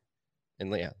epoch.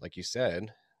 And yeah, like you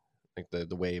said, like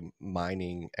the way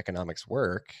mining economics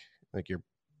work, like you're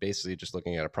basically just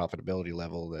looking at a profitability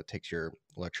level that takes your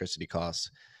electricity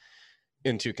costs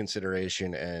into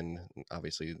consideration, and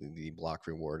obviously the block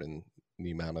reward and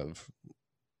the amount of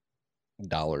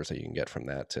dollars that you can get from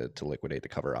that to liquidate to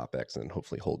cover OPEX and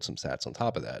hopefully hold some sats on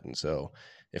top of that. And so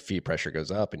if fee pressure goes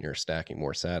up and you're stacking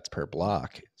more sats per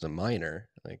block as a miner,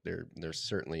 like there's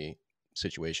certainly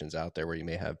situations out there where you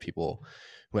may have people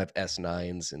who have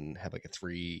S9s and have like a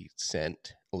 3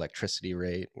 cent electricity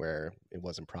rate where it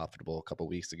wasn't profitable a couple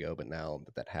of weeks ago, but now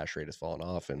that hash rate has fallen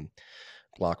off and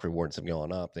block rewards have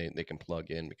gone up, they can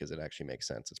plug in because it actually makes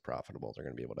sense. It's profitable. They're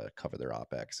going to be able to cover their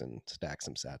OPEX and stack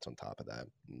some sats on top of that.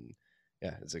 And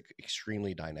yeah, it's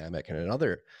extremely dynamic. And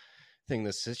another thing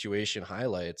this situation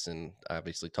highlights, and I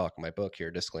obviously talk in my book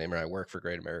here, disclaimer, I work for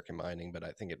Great American Mining, but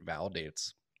I think it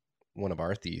validates one of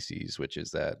our theses, which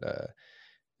is that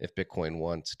if Bitcoin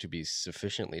wants to be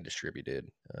sufficiently distributed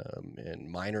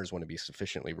and miners want to be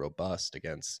sufficiently robust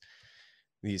against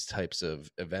these types of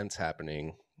events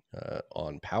happening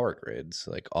on power grids,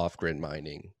 like off-grid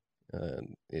mining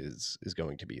is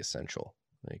going to be essential.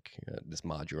 Like this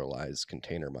modularized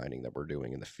container mining that we're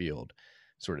doing in the field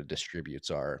sort of distributes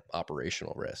our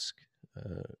operational risk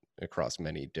across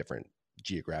many different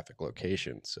geographic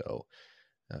locations. So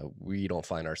we don't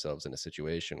find ourselves in a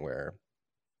situation where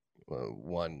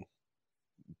one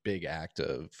big act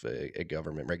of a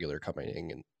government regulator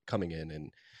coming in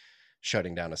and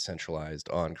shutting down a centralized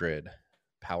on-grid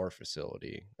power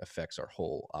facility affects our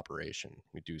whole operation.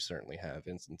 We do certainly have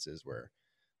instances where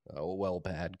a well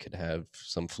pad could have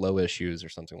some flow issues or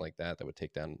something like that would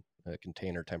take down a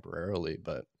container temporarily,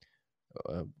 but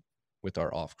with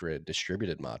our off-grid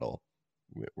distributed model,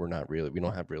 we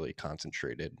don't have really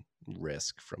concentrated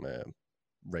risk from a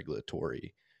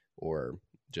regulatory or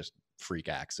just freak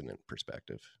accident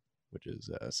perspective, which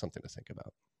is something to think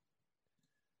about.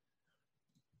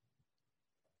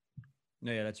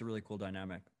 No, yeah, that's a really cool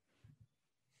dynamic.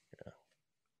 Yeah,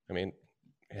 I mean,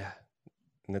 yeah,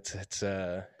 and it's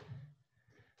I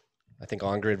think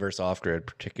on grid versus off grid,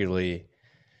 particularly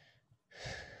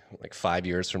like 5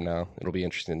 years from now, it'll be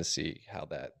interesting to see how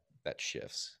that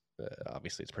shifts.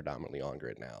 Obviously, it's predominantly on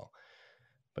grid now,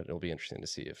 but it'll be interesting to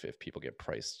see if people get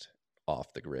priced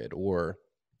off the grid or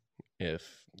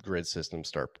if grid systems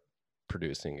start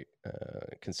producing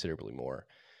considerably more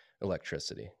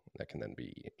electricity that can then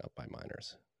be eaten up by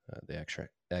miners, the extra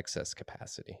excess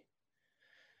capacity.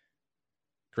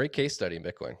 Great case study in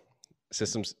Bitcoin.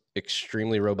 System's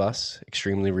extremely robust,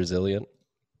 extremely resilient.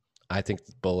 I think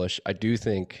it's bullish. I do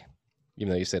think,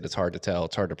 even though you said it's hard to tell,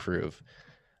 it's hard to prove,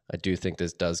 I do think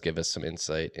this does give us some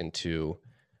insight into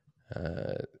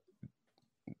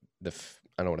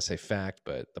I don't want to say fact,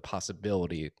 but the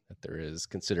possibility that there is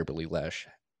considerably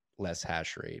less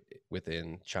hash rate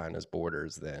within China's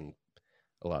borders than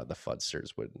a lot of the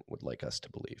FUDsters would like us to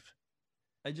believe.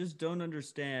 I just don't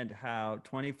understand how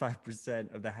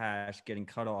 25% of the hash getting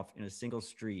cut off in a single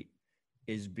street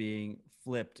is being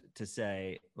flipped to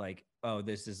say like, oh,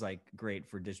 this is like great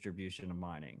for distribution of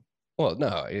mining. Well,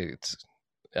 no,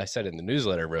 I said in the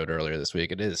newsletter I wrote earlier this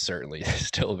week, it is certainly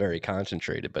still very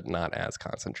concentrated, but not as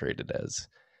concentrated as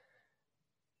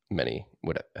many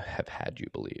would have had you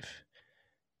believe.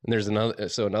 And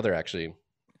there's another actually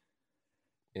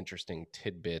interesting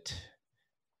tidbit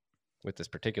with this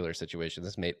particular situation.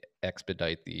 This may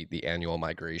expedite the annual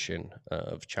migration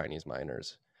of Chinese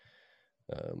miners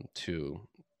to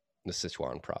the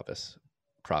Sichuan province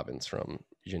from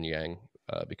Xinjiang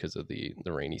because of the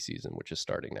rainy season, which is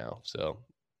starting now. So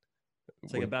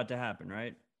it's like about to happen,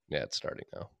 right? Yeah, it's starting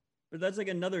now. But that's like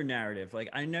another narrative. Like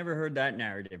I never heard that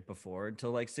narrative before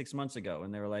until like 6 months ago,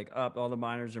 and they were like, "Up, all the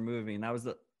miners are moving." And that was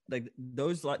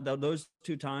those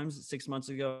 2 times, 6 months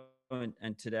ago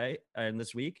and today and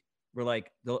this week, were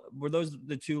those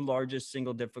the 2 largest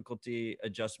single difficulty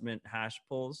adjustment hash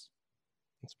pulls?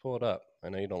 Let's pull it up. I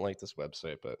know you don't like this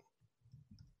website, but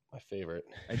my favorite.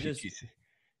 I just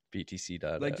BTC.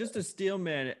 Like just to steel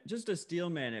man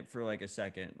it for like a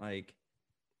second. Like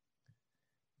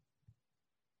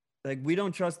we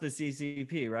don't trust the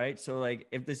CCP, right? So like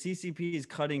if the CCP is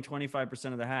cutting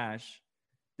 25% of the hash,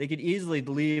 they could easily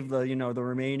leave the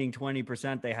remaining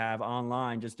 20% they have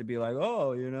online just to be like,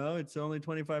 oh, it's only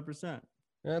 25%. Yeah,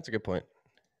 that's a good point.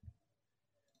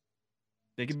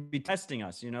 They could be testing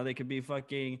us, they could be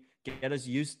fucking get us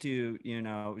used to,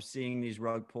 seeing these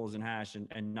rug pulls in hash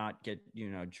and not get,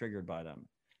 triggered by them.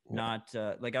 Yeah.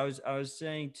 Not like I was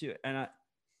saying too, and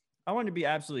I want to be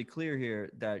absolutely clear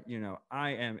here that, I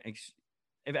am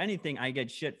if anything, I get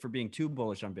shit for being too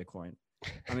bullish on Bitcoin.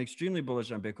 I'm extremely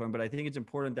bullish on Bitcoin, but I think it's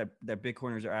important that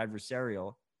Bitcoiners are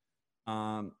adversarial.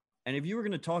 And if you were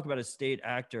going to talk about a state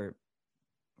actor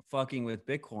fucking with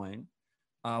Bitcoin,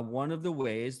 one of the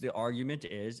ways the argument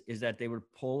is that they would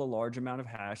pull a large amount of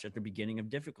hash at the beginning of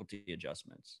difficulty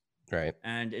adjustments. Right.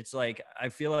 And it's like, I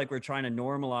feel like we're trying to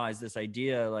normalize this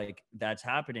idea like that's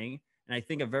happening. And I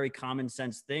think a very common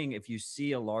sense thing, if you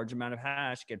see a large amount of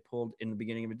hash get pulled in the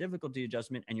beginning of a difficulty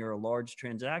adjustment and you're a large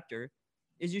transactor,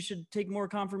 is you should take more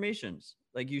confirmations.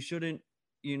 Like you shouldn't,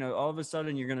 all of a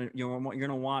sudden you're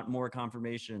gonna want more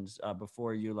confirmations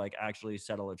before you like actually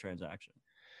settle a transaction.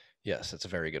 Yes, that's a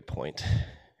very good point.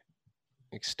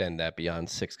 Extend that beyond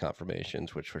 6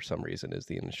 confirmations, which for some reason is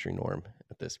the industry norm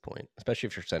at this point, especially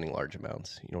if you're sending large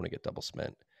amounts. You don't want to get double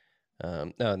spent.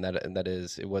 No, and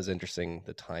it was interesting,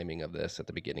 the timing of this at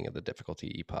the beginning of the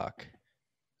difficulty epoch.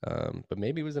 But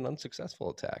maybe it was an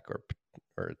unsuccessful attack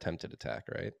or attempted attack,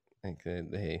 right? I think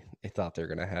they thought they were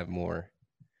going to have more.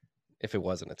 If it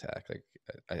was an attack, like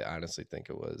I honestly think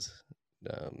it was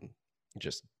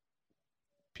just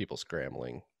people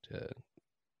scrambling to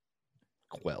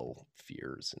quell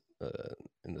fears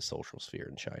in the social sphere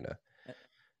in China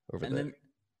over there. Then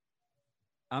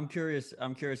I'm curious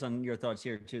on your thoughts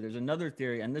here too. There's another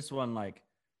theory, and this one, like,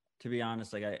 to be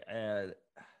honest, like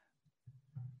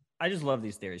I just love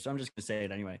these theories, so I'm just gonna say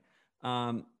it anyway.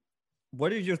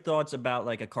 What are your thoughts about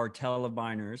like a cartel of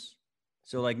miners?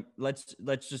 So like let's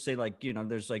just say like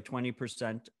there's like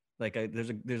 20%, like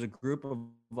there's a group of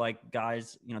like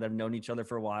guys that have known each other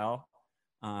for a while.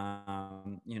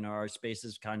 Our space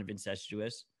is kind of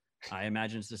incestuous. I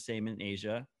imagine it's the same in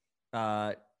Asia.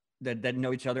 That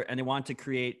know each other, and they want to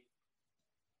create.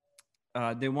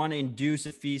 They want to induce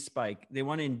a fee spike. They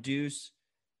want to induce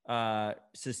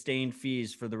sustained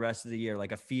fees for the rest of the year,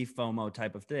 like a fee FOMO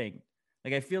type of thing.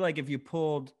 Like I feel like if you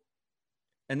pulled,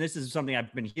 and this is something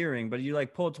I've been hearing, but you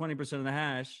like pull 20% of the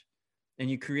hash, and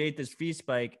you create this fee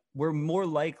spike, we're more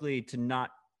likely to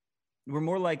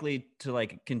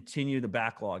like continue the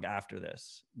backlog after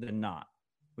this than not.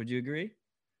 Would you agree?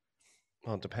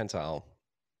 Well, it depends how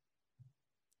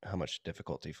much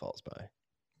difficulty falls by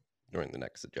during the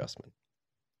next adjustment.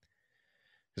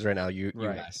 Because right now,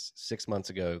 US 6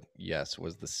 months ago, yes,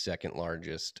 was the second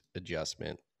largest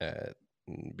adjustment at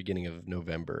beginning of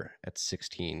November at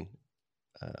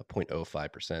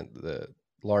 16.05%. The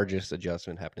largest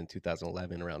adjustment happened in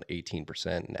 2011, around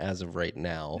 18%. And as of right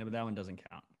now, yeah, but that one doesn't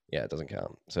count. Yeah, it doesn't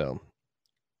count. So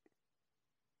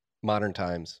modern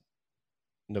times,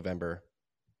 November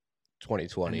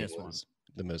 2020 was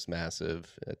the most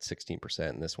massive at 16%.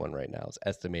 And this one right now is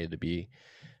estimated to be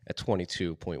at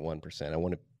 22.1%. I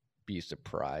wouldn't be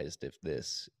surprised if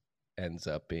this ends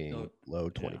up being low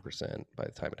 20% by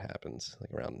the time it happens,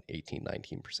 like around 18,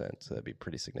 19%. So that'd be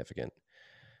pretty significant.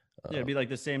 Yeah, it'd be like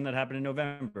the same that happened in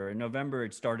November. In November,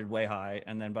 it started way high.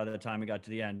 And then by the time it got to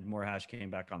the end, more hash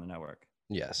came back on the network.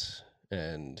 Yes.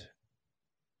 And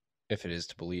if it is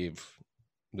to believe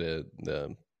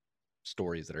the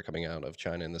stories that are coming out of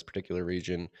China in this particular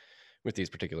region with these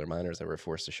particular miners that were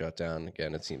forced to shut down,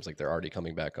 again, it seems like they're already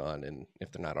coming back on. And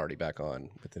if they're not already back on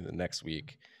within the next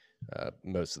week,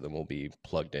 most of them will be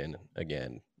plugged in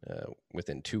again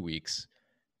within 2 weeks.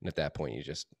 And at that point, you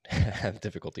just have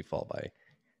difficulty fall by,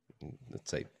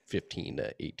 let's say, 15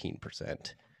 to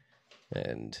 18%.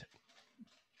 And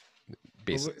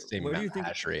basically the same amount of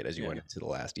hash rate as you went into the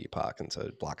last epoch. And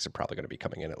so blocks are probably going to be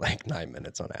coming in at like 9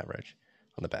 minutes on average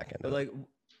on the back end. But like,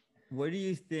 what do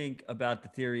you think about the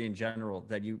theory in general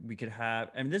that we could have?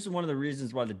 And this is one of the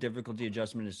reasons why the difficulty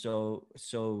adjustment is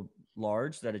so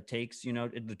large, that it takes,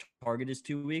 the target is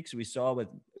 2 weeks. We saw with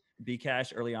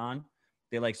Bcash early on,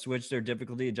 they like switched their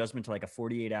difficulty adjustment to like a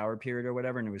 48-hour period or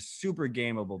whatever. And it was super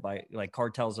gameable by like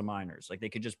cartels of miners. Like they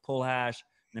could just pull hash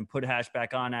and then put hash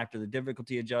back on after the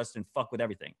difficulty adjust and fuck with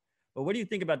everything. But what do you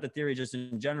think about the theory just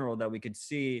in general that we could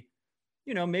see,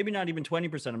 maybe not even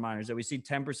 20% of miners, that we see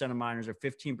 10% of miners or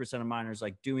 15% of miners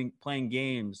like playing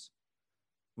games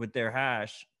with their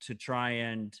hash to try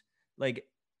and like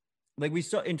we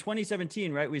saw in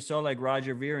 2017, right? We saw like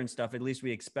Roger Ver and stuff. At least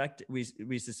we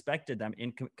suspected them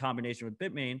in combination with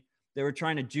Bitmain. They were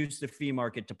trying to juice the fee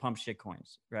market to pump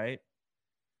shitcoins, right?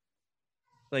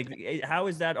 Like, how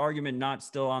is that argument not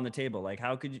still on the table? Like,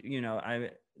 how could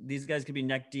these guys could be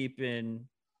neck deep in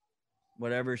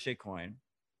whatever shitcoin.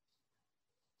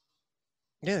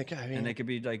 Yeah, and they could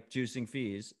be like juicing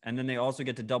fees, and then they also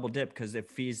get to double dip because if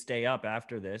fees stay up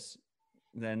after this,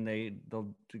 then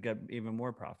they'll get even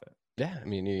more profit. Yeah, I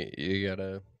mean, you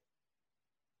gotta.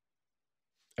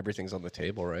 Everything's on the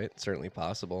table, right? It's certainly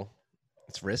possible.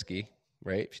 It's risky,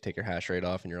 right? If you take your hash rate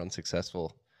off and you're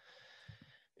unsuccessful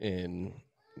in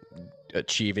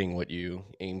achieving what you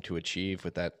aim to achieve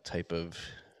with that type of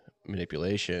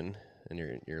manipulation,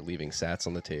 and you're leaving sats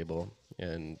on the table,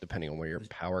 and depending on where your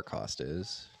power cost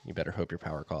is, you better hope your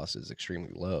power cost is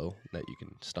extremely low, that you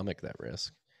can stomach that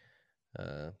risk.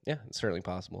 Yeah, it's certainly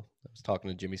possible. I was talking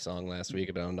to Jimmy Song last week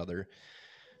about another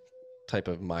type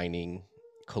of mining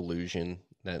collusion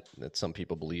that some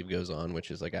people believe goes on,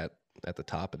 which is like at the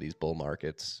top of these bull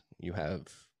markets, you have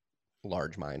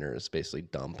large miners basically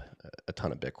dump a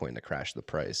ton of Bitcoin to crash the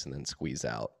price and then squeeze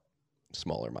out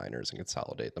smaller miners and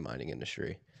consolidate the mining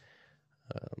industry.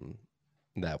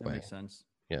 That way makes sense.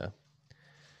 Yeah,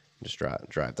 just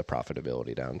drive the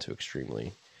profitability down to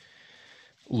extremely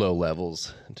low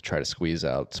levels to try to squeeze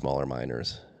out smaller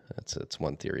miners. It's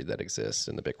one theory that exists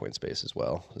in the Bitcoin space as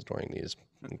well, is during these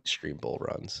extreme bull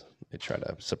runs, they try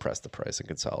to suppress the price and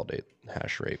consolidate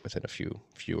hash rate within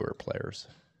fewer players.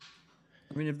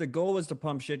 I mean, if the goal was to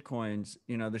pump shitcoins,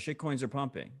 the shitcoins are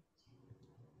pumping,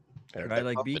 right?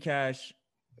 Like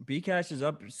Bcash is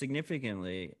up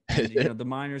significantly. And, the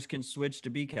miners can switch to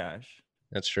Bcash.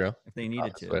 That's true. If they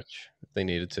needed to. Switch if they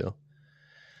needed to.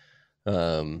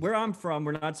 Where I'm from,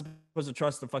 we're not supposed to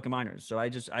trust the fucking miners. So I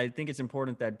think it's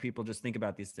important that people just think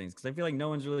about these things, because I feel like no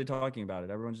one's really talking about it.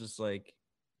 Everyone's just like,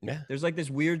 yeah. There's like this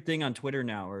weird thing on Twitter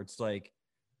now where it's like,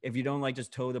 if you don't like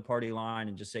just toe the party line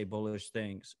and just say bullish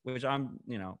things, which I'm,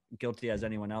 guilty as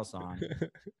anyone else on,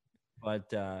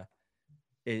 but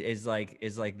is like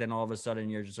then all of a sudden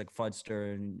you're just like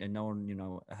fudster and no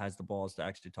one, has the balls to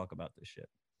actually talk about this shit.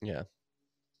 Yeah.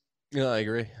 Yeah, I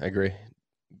agree.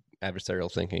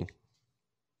 Adversarial thinking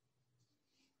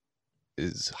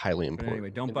is highly important. But anyway,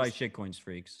 don't buy shitcoins,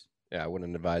 freaks. Yeah, I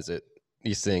wouldn't advise it.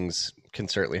 These things can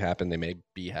certainly happen. They may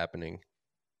be happening.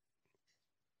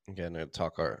 Again, I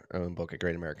talk our own book at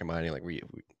Great American Mining. Like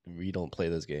we don't play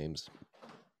those games.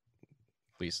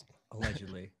 At least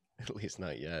allegedly. At least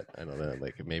not yet. I don't know.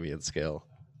 Like maybe at scale.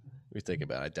 We think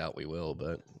about it. I doubt we will,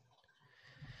 but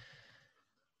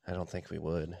I don't think we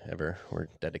would ever. We're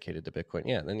dedicated to Bitcoin.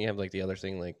 Yeah. Then you have like the other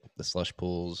thing, like the slush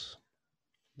pools,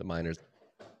 the miners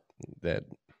that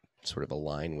sort of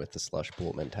align with the slush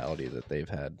pool mentality that they've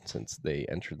had since they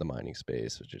entered the mining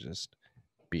space, which is just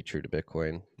be true to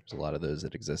Bitcoin. There's a lot of those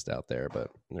that exist out there,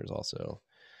 but there's also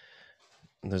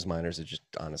those miners that just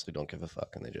honestly don't give a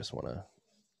fuck, and they just want to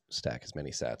stack as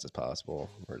many sats as possible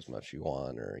or as much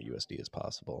yuan or USD as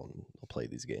possible, and they'll play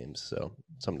these games. So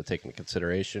something to take into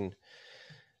consideration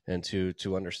and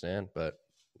to understand. But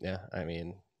yeah, I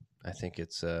mean, I think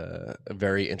it's a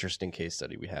very interesting case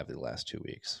study we have the last 2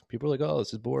 weeks. People are like, "Oh,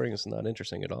 this is boring. It's not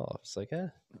interesting at all." It's like,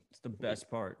 it's the best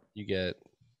part. You get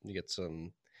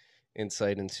some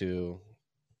insight into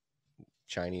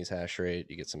Chinese hash rate.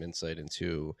 You get some insight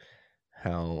into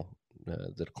how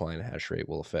the decline in hash rate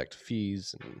will affect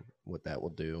fees and what that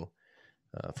will do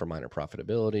for miner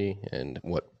profitability, and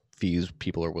what fees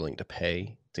people are willing to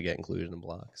pay to get included in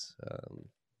blocks.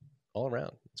 All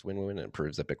around, it's win-win. It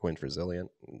proves that Bitcoin's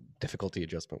resilient, difficulty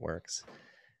adjustment works,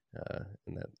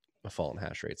 and that a fall in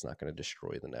hash rate is not going to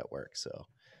destroy the network. So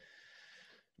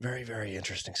very, very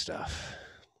interesting stuff.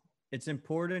 It's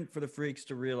important for the freaks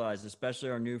to realize, especially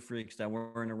our new freaks that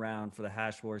weren't around for the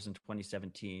hash wars in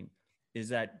 2017, is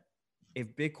that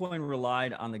if Bitcoin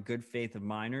relied on the good faith of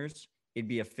miners, it'd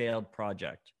be a failed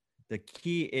project. The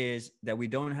key is that we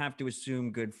don't have to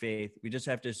assume good faith. We just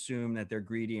have to assume that they're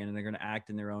greedy and they're going to act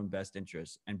in their own best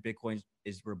interests. And Bitcoin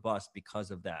is robust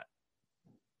because of that.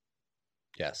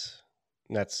 Yes.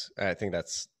 I think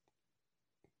that's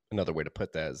another way to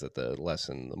put that, is that the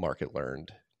lesson the market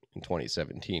learned in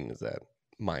 2017 is that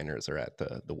miners are at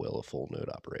the will of full node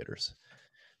operators.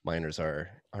 Miners are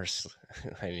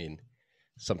I mean,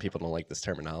 some people don't like this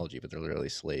terminology, but they're literally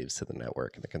slaves to the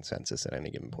network and the consensus at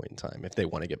any given point in time. If they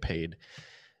want to get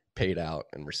paid out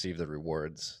and receive the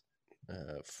rewards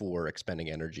for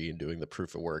expending energy and doing the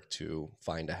proof of work to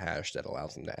find a hash that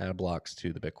allows them to add blocks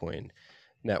to the Bitcoin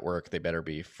network, they better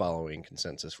be following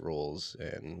consensus rules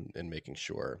and making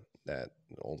sure that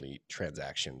only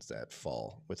transactions that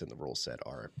fall within the rule set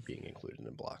are being included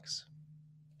in blocks.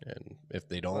 And if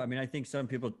they don't, I mean, I think some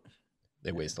people,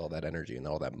 they waste all that energy and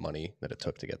all that money that it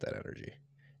took to get that energy.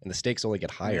 And the stakes only get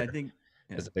higher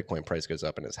as the Bitcoin price goes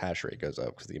up and as hash rate goes up,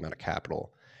 because the amount of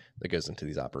capital that goes into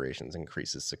these operations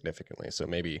increases significantly. So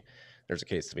maybe there's a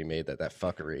case to be made that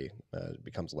fuckery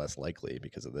becomes less likely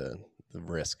because of the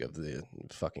risk of the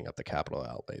fucking up the capital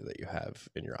outlay that you have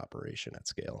in your operation at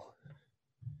scale.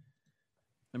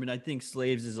 I mean, I think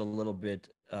slaves is a little bit,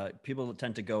 people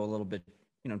tend to go a little bit,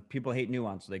 people hate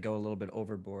nuance, so they go a little bit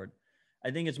overboard.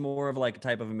 I think it's more of like a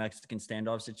type of a Mexican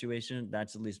standoff situation.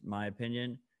 That's at least my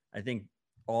opinion. I think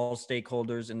all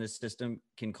stakeholders in this system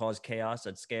can cause chaos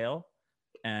at scale,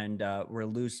 and we're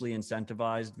loosely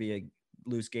incentivized via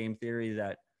loose game theory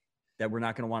that we're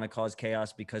not going to want to cause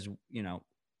chaos because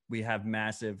we have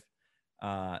massive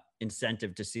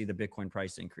incentive to see the Bitcoin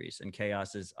price increase, and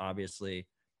chaos is obviously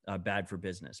bad for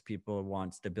business. People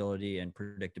want stability and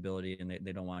predictability, and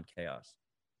they don't want chaos.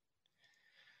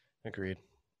 Agreed.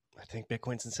 I think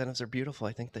Bitcoin's incentives are beautiful.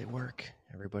 I think they work.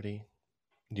 Everybody,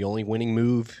 the only winning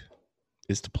move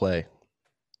is to play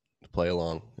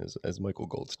along, as Michael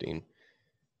Goldstein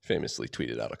famously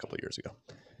tweeted out a couple of years ago.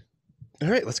 All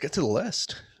right, let's get to the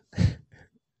list.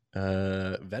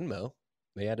 Venmo,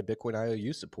 they added Bitcoin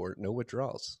IOU support, no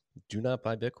withdrawals. Do not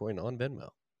buy Bitcoin on Venmo.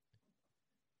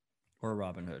 Or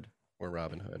Robinhood.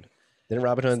 Didn't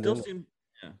Robinhood, Still seem,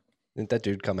 yeah. didn't that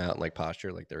dude come out and like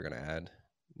posture like they were going to add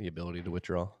the ability to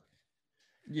withdraw?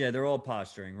 Yeah, they're all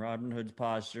posturing. Robinhood's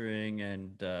posturing,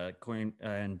 and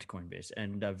Coinbase,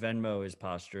 and Venmo is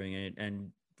posturing,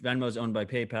 and Venmo's owned by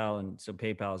PayPal, and so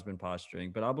PayPal has been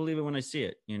posturing. But I'll believe it when I see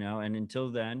it, And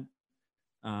until then,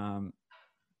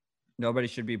 nobody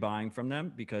should be buying from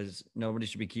them because nobody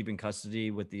should be keeping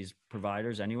custody with these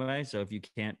providers anyway. So if you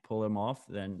can't pull them off,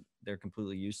 then they're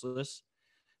completely useless.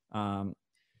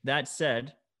 That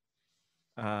said,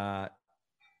 as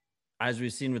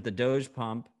we've seen with the Doge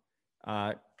pump,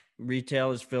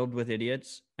 retail is filled with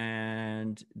idiots,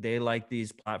 and they like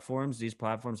these platforms. These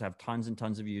platforms have tons and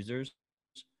tons of users.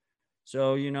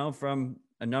 So, from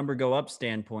a number go up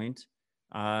standpoint,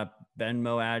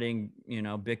 Venmo adding,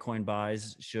 Bitcoin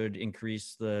buys should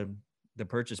increase the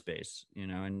purchase base,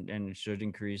 and it should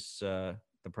increase the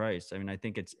price. I mean, I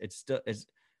think it's still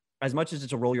as much as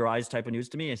it's a roll your eyes type of news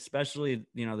to me, especially,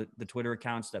 the Twitter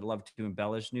accounts that love to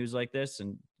embellish news like this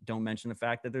and don't mention the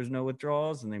fact that there's no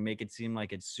withdrawals, and they make it seem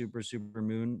like it's super, super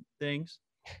moon things.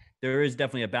 There is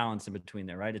definitely a balance in between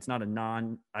there, right? It's not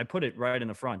I put it right in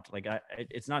the front. Like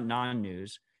it's not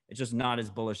non-news. It's just not as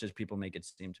bullish as people make it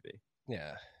seem to be.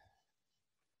 Yeah.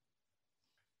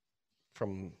 I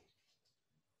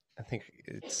think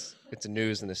it's a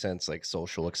news in the sense like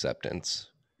social acceptance,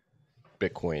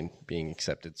 Bitcoin being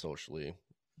accepted socially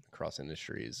across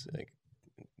industries, like,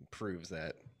 proves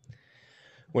that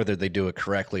whether they do it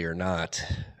correctly or not,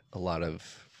 a lot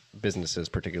of businesses,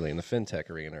 particularly in the fintech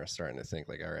arena, are starting to think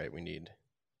like, all right, we need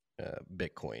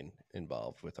Bitcoin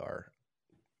involved with our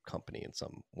company in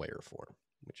some way or form,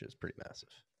 which is pretty massive.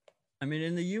 I mean,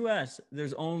 in the US,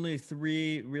 there's only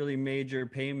 3 really major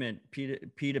payment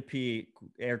P2P,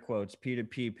 air quotes,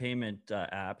 P2P payment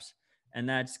apps. And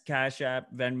that's Cash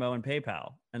App, Venmo, and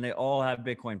PayPal. And they all have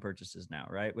Bitcoin purchases now,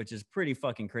 right? Which is pretty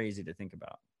fucking crazy to think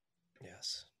about.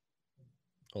 Yes.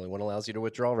 Only one allows you to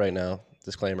withdraw right now.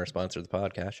 Disclaimer, sponsor the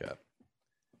pod, Cash App.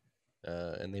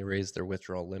 And they raised their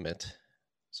withdrawal limit.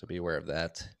 So be aware of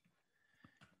that.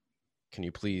 Can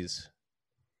you please,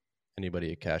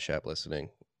 anybody at Cash App listening,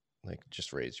 like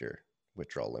just raise your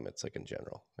withdrawal limits, like in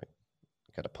general. Like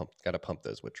gotta pump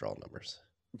those withdrawal numbers.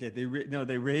 Yeah, they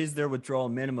raised their withdrawal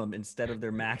minimum instead of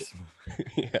their maximum.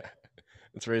 Yeah,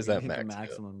 let's raise that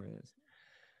maximum raise.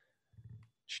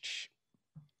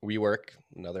 WeWork,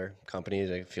 another company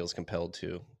that feels compelled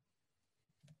to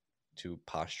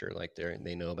posture like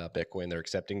they know about Bitcoin. They're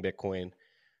accepting Bitcoin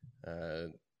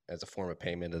as a form of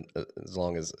payment, as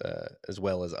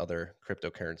well as other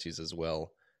cryptocurrencies as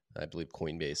well. I believe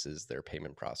Coinbase is their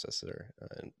payment processor,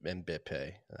 and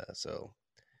BitPay. So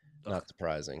not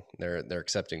surprising. They're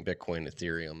accepting Bitcoin,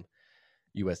 Ethereum,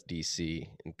 USDC,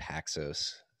 and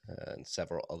Paxos, and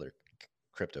several other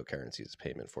cryptocurrencies as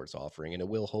payment for its offering, and it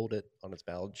will hold it on its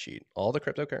balance sheet. All the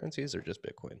cryptocurrencies or just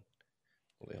Bitcoin?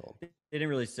 They didn't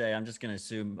really say. I'm just going to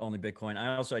assume only Bitcoin.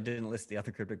 I didn't list the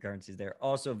other cryptocurrencies there.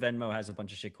 Also, Venmo has a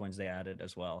bunch of shit coins they added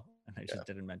as well, and I just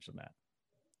didn't mention that.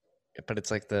 Yeah, but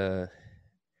it's like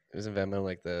isn't Venmo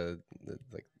like the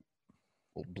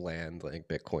bland like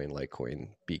Bitcoin, Litecoin,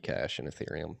 Bcash, and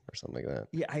Ethereum or something like that?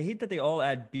 Yeah, I hate that they all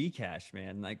add Bcash,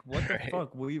 man. Like, what the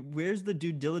fuck? Where's the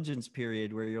due diligence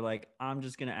period where you're like, I'm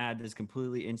just gonna add this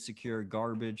completely insecure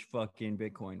garbage fucking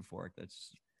Bitcoin fork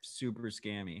that's super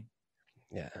scammy?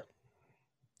 Yeah,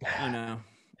 I know.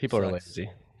 People are lazy,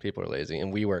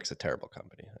 and WeWork's a terrible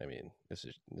company. I mean, this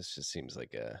just seems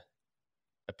like a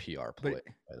PR ploy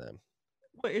by them.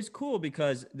 Well, it's cool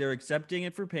because they're accepting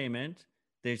it for payment.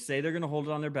 They say they're going to hold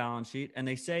it on their balance sheet, and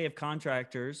they say if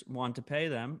contractors want to pay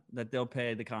them, that they'll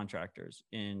pay the contractors.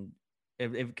 And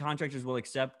if contractors will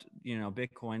accept,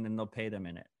 Bitcoin, then they'll pay them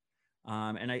in it.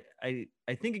 And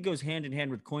I think it goes hand in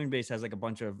hand with Coinbase has like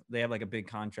they have like a big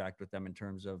contract with them in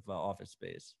terms of office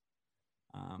space.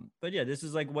 But yeah, this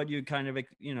is like what you kind of,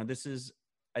 this is,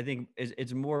 I think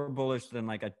it's more bullish than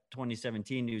like a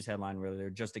 2017 news headline where they're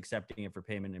just accepting it for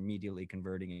payment and immediately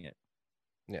converting it.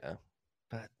 Yeah.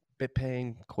 But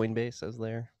BitPay, Coinbase as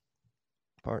their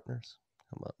partners.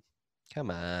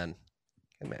 Come on.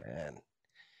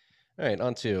 All right,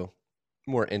 on to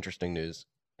more interesting news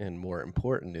and more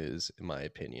important news, in my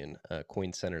opinion.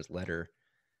 Coin Center's letter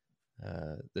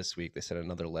this week. They sent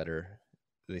another letter.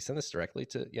 They sent this directly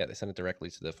to, they sent it directly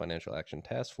to the Financial Action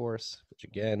Task Force, which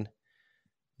again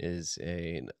is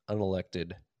an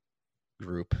unelected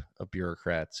group of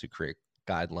bureaucrats who create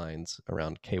guidelines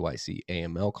around KYC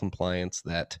AML compliance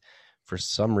that for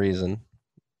some reason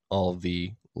all of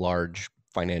the large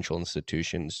financial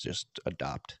institutions just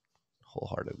adopt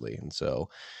wholeheartedly. And so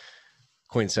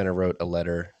Coin Center wrote a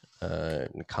letter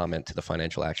and comment to the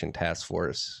Financial Action Task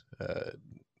Force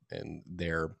and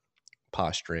their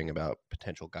posturing about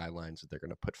potential guidelines that they're going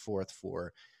to put forth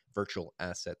for virtual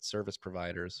asset service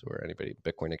providers or anybody,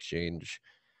 Bitcoin exchange,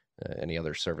 any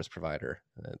other service provider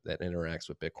that interacts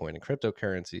with Bitcoin and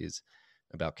cryptocurrencies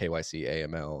about KYC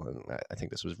AML. And I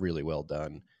think this was really well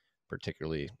done,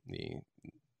 particularly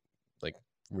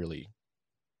really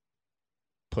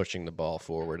pushing the ball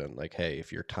forward and like, hey,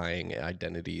 if you're tying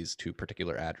identities to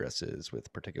particular addresses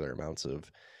with particular amounts of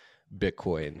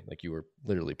Bitcoin, like you were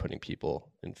literally putting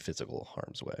people in physical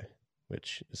harm's way,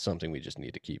 which is something we just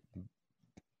need to keep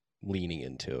leaning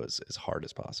into as hard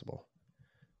as possible.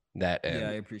 That and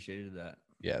I appreciated that.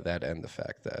 Yeah, that and the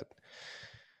fact that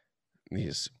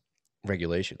these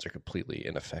regulations are completely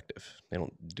ineffective. They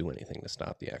don't do anything to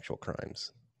stop the actual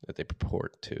crimes that they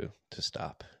purport to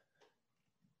stop.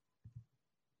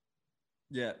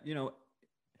 Yeah,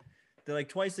 they're like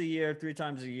twice a year, 3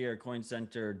 times a year, Coin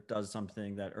Center does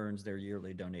something that earns their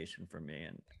yearly donation from me,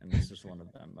 and this is one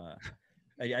of them.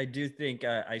 I do think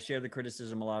I share the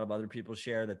criticism a lot of other people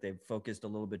share that they've focused a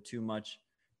little bit too much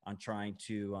on trying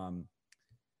to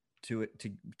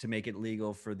make it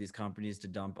legal for these companies to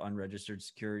dump unregistered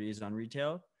securities on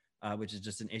retail, which is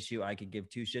just an issue I could give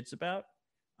 2 shits about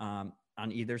on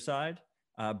either side.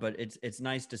 But it's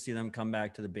nice to see them come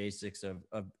back to the basics of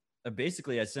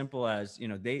basically as simple as,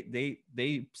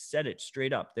 they said it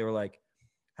straight up. They were like,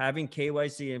 having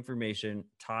KYC information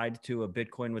tied to a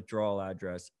Bitcoin withdrawal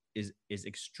address is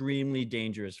extremely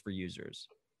dangerous for users,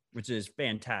 which is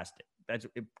fantastic. That's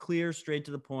clear, straight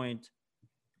to the point.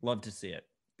 Love to see it.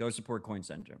 Go support Coin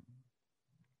Center.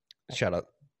 Shout out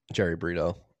Jerry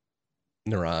Brito,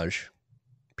 Niraj,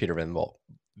 Peter Van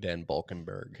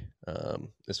Valkenburg.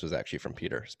 This was actually from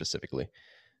Peter specifically.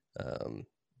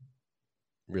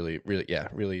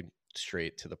 Really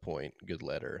straight to the point. Good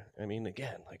letter. I mean,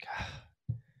 again, like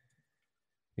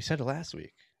we said it last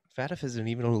week, FATF isn't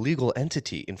even a legal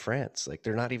entity in France. Like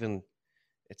they're not even.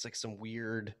 It's like some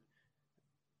weird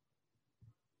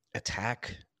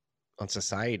attack on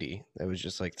society that was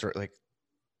just like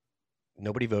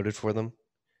nobody voted for them,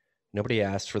 nobody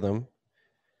asked for them.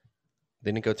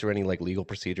 They didn't go through any like legal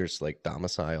procedures to, like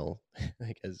domicile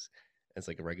like as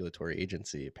like a regulatory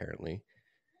agency apparently,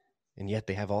 and yet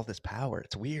they have all this power.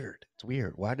 It's weird.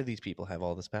 Why do these people have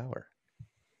all this power?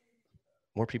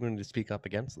 More people need to speak up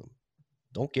against them.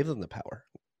 Don't give them the power.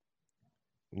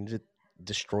 We need to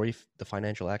destroy the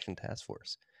Financial Action Task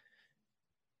Force.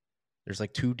 There's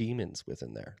like 2 demons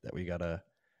within there that we gotta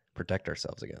protect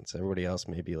ourselves against. Everybody else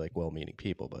may be like well-meaning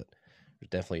people, but there's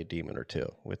definitely a demon or 2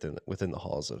 within the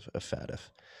halls of FATF.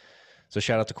 So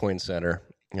shout out to Coin Center.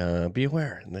 Be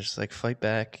aware and just like fight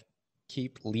back.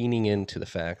 Keep leaning into the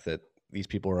fact that these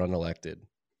people are unelected.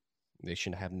 They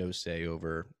should have no say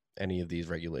over any of these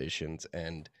regulations,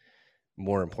 and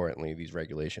more importantly, these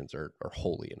regulations are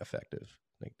wholly ineffective.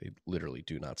 Like they literally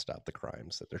do not stop the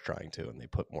crimes that they're trying to, and they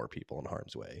put more people in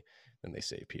harm's way than they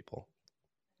save people.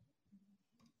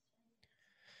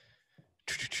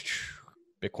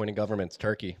 Bitcoin and governments,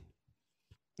 Turkey.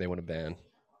 They want to ban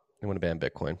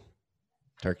Bitcoin.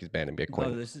 Turkey's banning Bitcoin.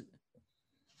 Oh,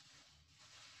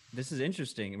 this is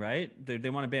interesting, right? They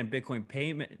want to ban Bitcoin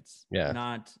payments. Yeah.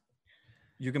 Not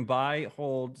you can buy,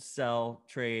 hold, sell,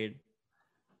 trade.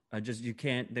 You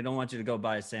can't. They don't want you to go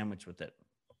buy a sandwich with it.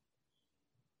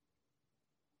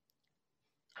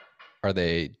 Are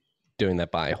they doing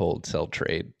that buy, hold, sell,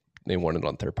 trade? They want it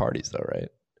on third parties, though, right?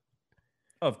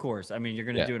 Of course. I mean, you're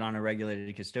going to do it on a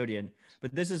regulated custodian.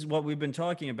 But this is what we've been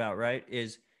talking about, right?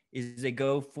 Is they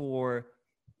go for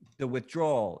the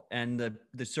withdrawal and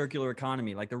the circular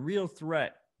economy. Like the real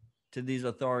threat to these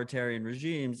authoritarian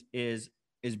regimes is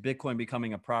Bitcoin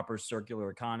becoming a proper circular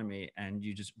economy, and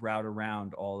you just route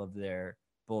around all of their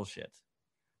bullshit.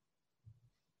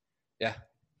 Yeah.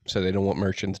 So they don't want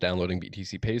merchants downloading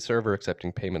BTC Pay Server,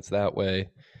 accepting payments that way.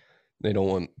 They don't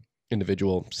want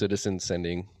individual citizens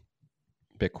sending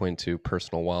Bitcoin to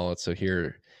personal wallets. So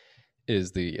here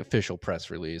is the official press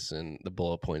release and the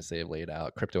bullet points they have laid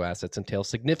out. Crypto assets entail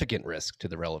significant risk to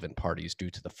the relevant parties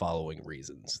due to the following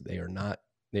reasons. They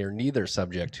are neither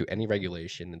subject to any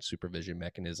regulation and supervision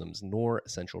mechanisms nor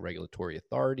essential regulatory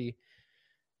authority.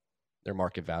 Their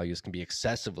market values can be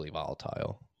excessively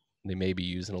volatile. They may be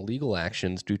used in illegal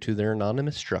actions due to their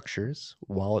anonymous structures.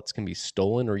 Wallets can be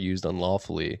stolen or used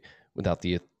unlawfully without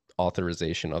the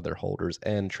authorization of their holders,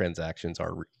 and transactions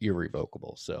are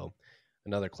irrevocable. So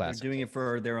another classic. They're doing it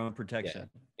for their own protection.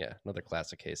 Yeah, another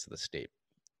classic case of the state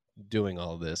doing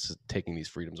all this, taking these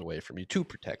freedoms away from you to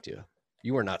protect you.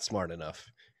 You are not smart enough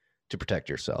to protect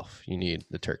yourself. You need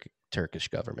the Turkish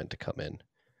government to come in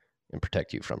and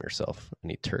protect you from yourself. I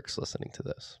need Turks listening to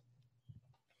this.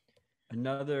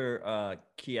 Another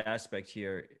key aspect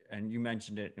here, and you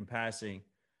mentioned it in passing,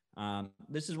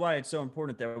 this is why it's so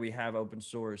important that we have open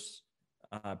source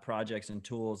projects and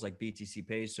tools like BTC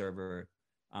Pay Server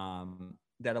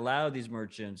that allow these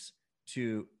merchants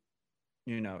to,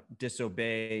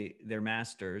 disobey their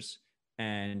masters,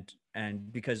 and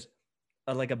because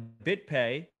like a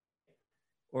BitPay,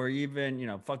 or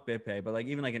even fuck BitPay, but like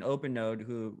even like an OpenNode,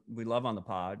 who we love on the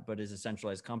pod, but is a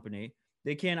centralized company,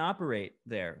 they can't operate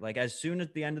there. Like as soon as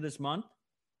the end of this month,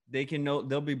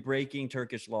 they'll be breaking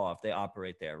Turkish law if they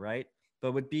operate there, right?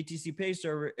 But with BTC Pay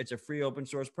Server, it's a free open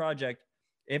source project.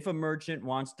 If a merchant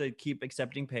wants to keep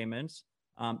accepting payments,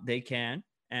 they can,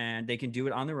 and they can do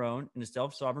it on their own in a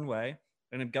self-sovereign way.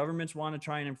 And if governments want to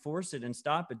try and enforce it and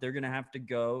stop it, they're going to have to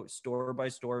go store by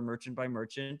store, merchant by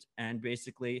merchant, and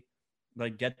basically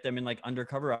like get them in like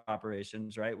undercover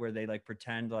operations, right? Where they like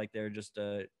pretend like they're just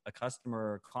a customer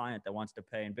or a client that wants to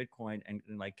pay in Bitcoin, and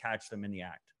like catch them in the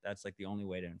act. That's like the only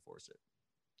way to enforce it.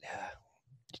 Yeah.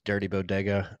 Dirty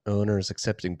bodega owners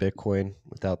accepting Bitcoin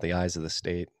without the eyes of the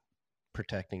state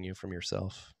protecting you from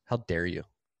yourself. How dare you?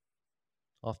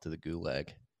 Off to the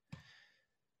gulag.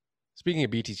 Speaking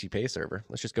of BTC Pay Server,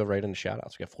 let's just go right into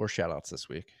shoutouts. We got 4 shoutouts this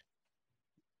week.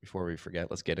 Before we forget,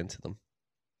 let's get into them.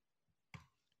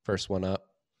 First one up.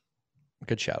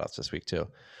 Good shoutouts this week too.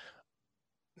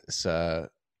 This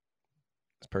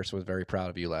person was very proud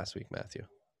of you last week, Matthew.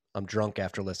 I'm drunk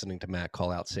after listening to Matt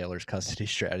call out Sailor's custody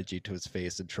strategy to his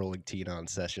face and trolling Tina on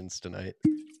sessions tonight.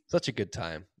 Such a good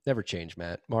time. Never change,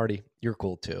 Matt. Marty, you're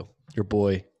cool too. Your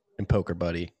boy and poker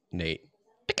buddy, Nate.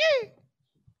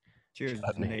 Cheers,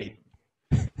 Nate.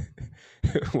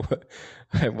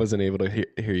 I wasn't able to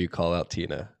hear you call out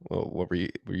Tina. Well, what were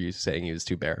you saying? He was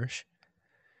too bearish?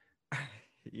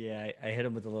 Yeah, I hit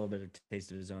him with a little bit of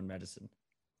taste of his own medicine.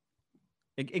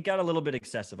 It got a little bit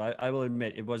excessive. I will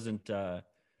admit it wasn't.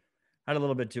 Had a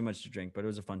little bit too much to drink, but it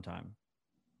was a fun time.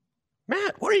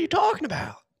 Matt, what are you talking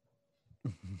about?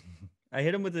 I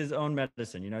hit him with his own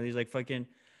medicine. He's like fucking.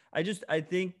 I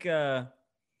think.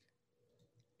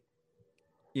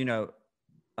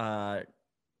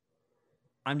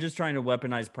 I'm just trying to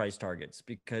weaponize price targets,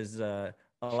 because a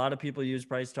lot of people use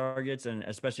price targets, and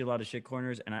especially a lot of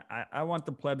shitcoiners. And I want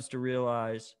the plebs to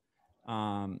realize,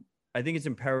 I think it's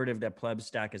imperative that plebs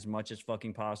stack as much as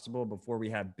fucking possible before we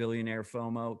have billionaire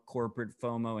FOMO, corporate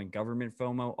FOMO, and government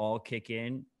FOMO all kick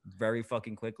in very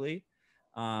fucking quickly.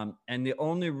 And the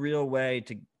only real way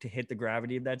to hit the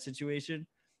gravity of that situation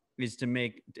is to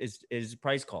make is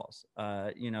price calls.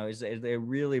 It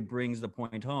really brings the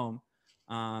point home.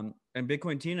 And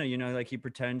Bitcoin Tina, like he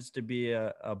pretends to be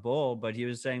a bull, but he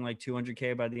was saying like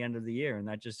 200K by the end of the year, and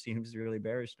that just seems really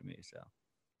bearish to me. So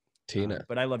Tina,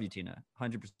 but I love you, Tina,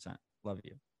 100%. Love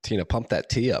you, Tina. Pump that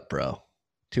T up, bro.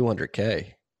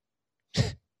 200K.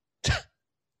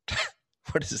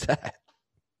 What is that?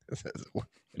 We're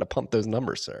gonna pump those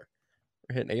numbers, sir.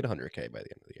 We're hitting 800K by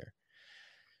the end of the year.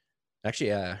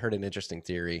 Actually, I heard an interesting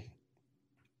theory.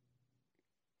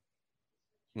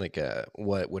 Like,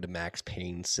 what would a Max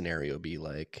Payne scenario be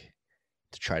like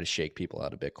to try to shake people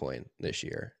out of Bitcoin this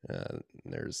year?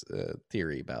 There's a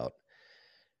theory about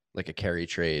like a carry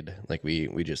trade. Like we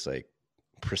just like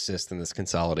persist in this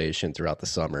consolidation throughout the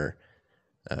summer.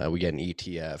 We get an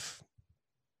ETF.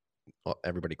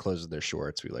 Everybody closes their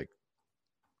shorts. We like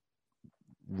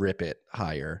rip it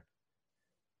higher.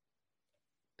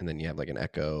 And then you have like an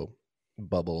echo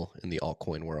bubble in the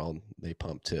altcoin world. They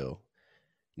pump too.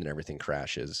 And then everything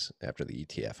crashes after the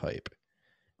ETF hype.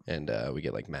 And we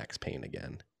get like Max Payne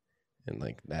again. And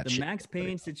like that. The Max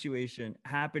Payne situation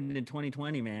happened in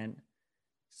 2020, man.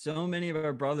 So many of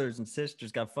our brothers and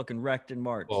sisters got fucking wrecked in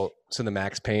March. Well, so the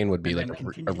Max Payne would be like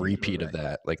a repeat of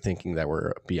that, like thinking that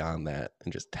we're beyond that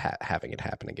and just having it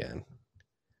happen again.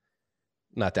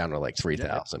 Not down to like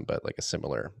 3,000, but like a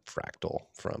similar fractal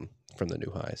from the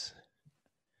new highs.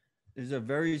 There's a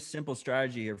very simple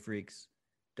strategy here, freaks.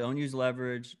 Don't use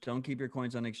leverage. Don't keep your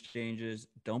coins on exchanges.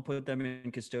 Don't put them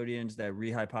in custodians that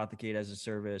rehypothecate as a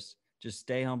service. Just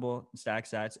stay humble, stack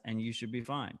sats, and you should be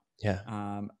fine. Yeah.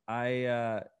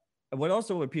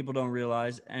 What people don't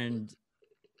realize and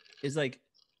is like,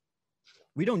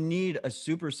 we don't need a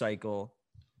super cycle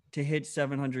to hit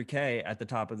 700K at the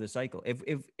top of the cycle.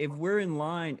 If we're in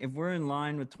line,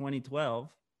 with 2012,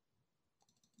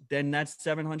 then that's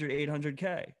 700,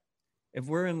 800K. If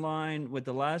we're in line with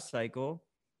the last cycle,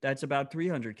 that's about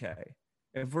 300K.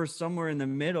 If we're somewhere in the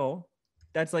middle,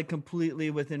 that's like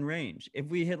completely within range. If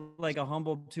we hit like a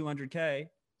humble 200K,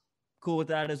 cool with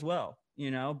that as well,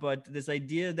 but this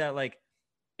idea that like,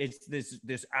 it's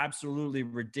this absolutely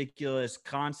ridiculous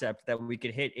concept that we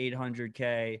could hit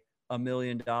 800K, $1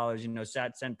 million,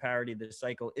 sat cent parity this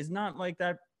cycle is not like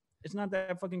that. It's not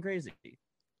that fucking crazy.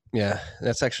 Yeah,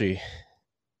 that's actually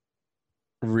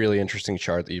a really interesting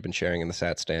chart that you've been sharing in the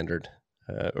Sat Standard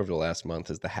over the last month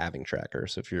is the halving tracker.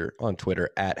 So if you're on Twitter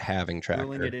at halving tracker,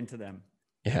 drilling it into them.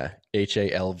 Yeah,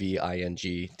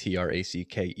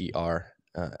 HALVINGTRACKER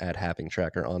at halving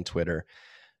tracker on Twitter.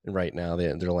 And right now,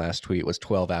 their last tweet was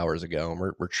 12 hours ago, and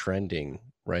we're trending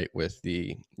right with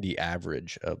the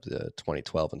average of the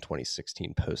 2012 and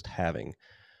 2016 post halving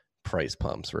price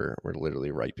pumps. We're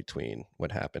literally right between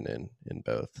what happened in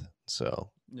both. So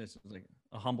this is like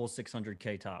a humble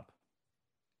 600K top.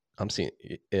 I'm seeing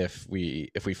if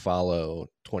we follow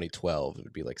 2012, it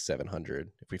would be like 700.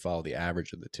 If we follow the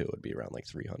average of the two, it would be around like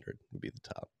 300. Would be the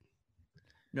top.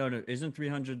 No, isn't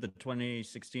 300 the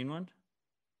 2016 one?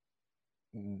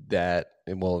 And that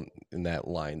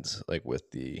lines like with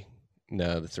the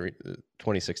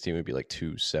 2016 would be like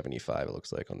 275. It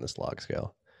looks like on this log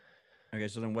scale. Okay,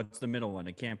 so then what's the middle one?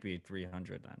 It can't be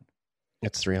 300 then.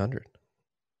 It's 300.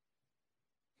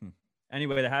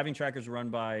 Anyway, the halving tracker is run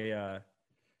by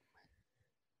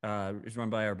our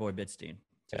boy Bitstein.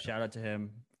 So shout out to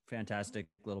him. Fantastic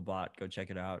little bot. Go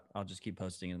check it out. I'll just keep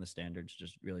posting it in the standards.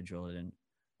 Just really drill it in.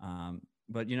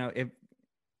 But if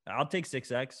I'll take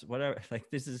 6x, whatever. Like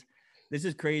this is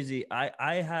crazy.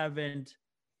 I haven't.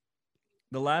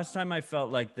 The last time I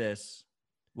felt like this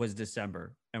was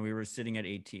December, and we were sitting at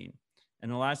 18.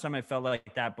 And the last time I felt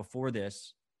like that before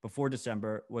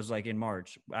December, was like in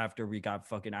March after we got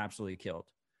fucking absolutely killed.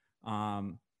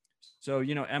 So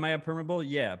am I a perma bull?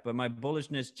 Yeah, but my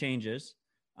bullishness changes.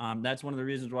 That's one of the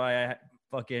reasons why I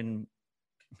fucking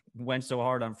went so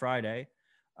hard on Friday.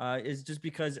 Is just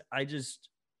because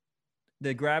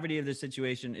the gravity of the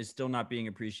situation is still not being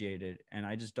appreciated. And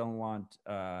I just don't want,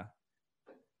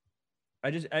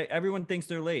 everyone thinks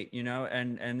they're late,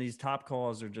 and these top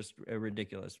calls are just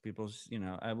ridiculous. People,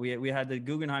 we had the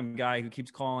Guggenheim guy who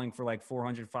keeps calling for like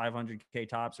 400, 500K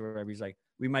tops or whatever. He's like,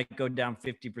 we might go down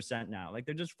 50% now. Like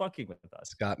they're just fucking with us.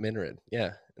 Scott Minred.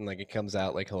 Yeah. And like it comes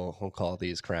out like he'll call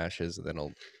these crashes and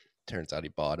then turns out he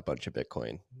bought a bunch of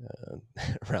Bitcoin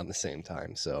around the same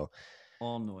time. So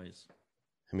all noise.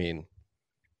 I mean,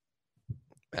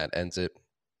 Matt ends it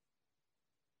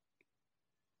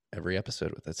every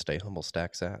episode with that stay humble,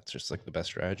 stack sat. It's just like the best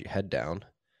strategy. Head down.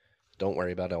 Don't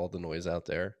worry about all the noise out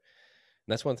there.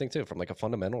 And that's one thing too, from like a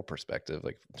fundamental perspective,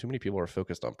 like too many people are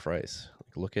focused on price.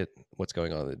 Like look at what's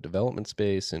going on in the development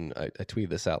space. And I tweeted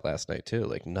this out last night too,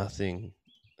 like nothing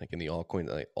like in the altcoin,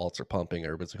 like alts are pumping.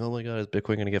 Everybody's like, oh my God, is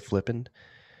Bitcoin going to get flipping?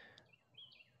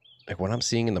 Like what I'm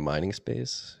seeing in the mining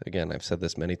space, again, I've said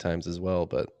this many times as well,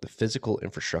 but the physical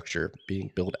infrastructure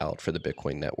being built out for the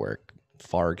Bitcoin network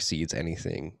far exceeds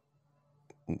anything.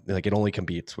 Like it only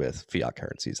competes with fiat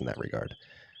currencies in that regard.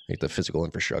 Like the physical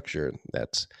infrastructure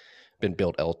that's been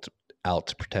built out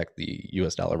to protect the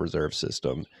US dollar reserve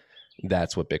system.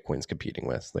 That's what Bitcoin's competing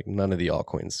with. Like none of the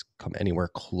altcoins come anywhere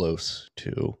close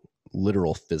to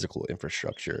literal physical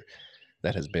infrastructure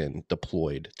that has been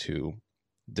deployed to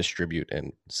distribute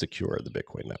and secure the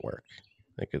Bitcoin network.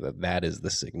 Like that is the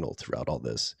signal throughout all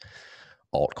this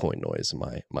altcoin noise, in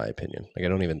my opinion. Like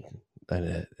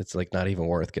it's like not even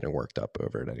worth getting worked up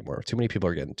over it anymore. Too many people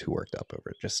are getting too worked up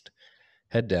over it. Just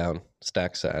head down,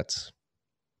 stack sats,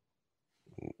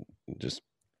 just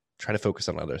try to focus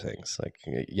on other things. Like,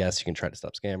 yes, you can try to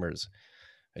stop scammers.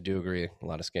 I do agree. A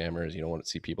lot of scammers, you don't want to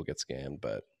see people get scammed,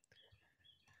 but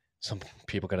some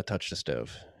people got to touch the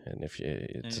stove. And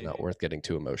it's not worth getting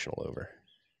too emotional over.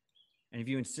 And if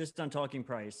you insist on talking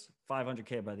price,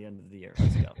 500K by the end of the year.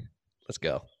 Let's go. Let's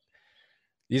go.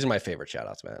 These are my favorite shout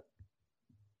outs, Matt.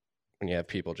 When you have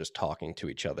people just talking to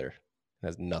each other, it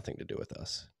has nothing to do with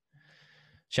us.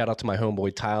 Shout out to my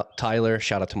homeboy Tyler.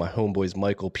 Shout out to my homeboys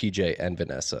Michael, PJ, and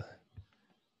Vanessa.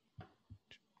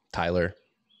 Tyler,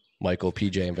 Michael,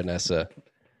 PJ, and Vanessa,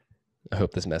 I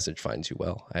hope this message finds you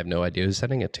well. I have no idea who's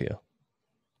sending it to you.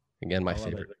 Again,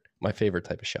 my favorite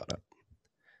type of shout out.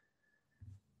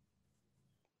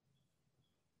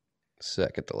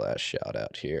 Second to last shout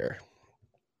out here.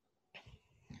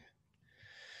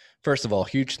 First of all,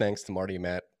 huge thanks to Marty and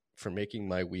Matt for making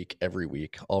my week every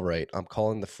week. All right, I'm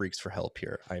calling the freaks for help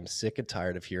here. I am sick and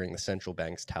tired of hearing the central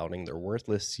banks touting their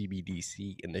worthless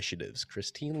CBDC initiatives.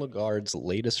 Christine Lagarde's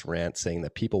latest rant saying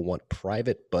that people want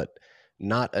private but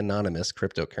not anonymous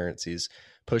cryptocurrencies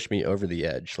push me over the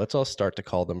edge. Let's all start to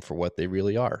call them for what they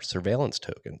really are, surveillance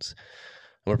tokens.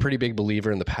 I'm a pretty big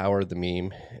believer in the power of the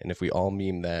meme, and if we all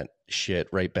meme that shit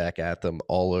right back at them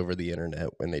all over the internet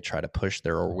when they try to push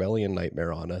their Orwellian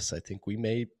nightmare on us, I think we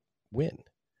may win.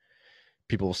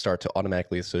 People will start to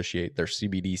automatically associate their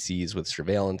CBDCs with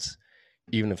surveillance,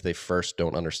 even if they first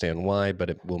don't understand why, but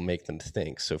it will make them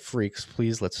think. So freaks,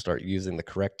 please let's start using the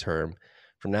correct term.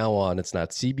 From now on, it's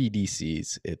not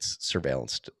CBDCs, it's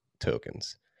surveillance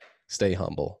tokens. Stay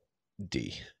humble,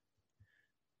 D.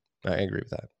 I agree with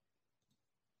that.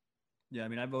 Yeah, I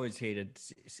mean, I've always hated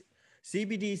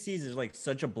CBDCs is like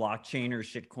such a blockchain or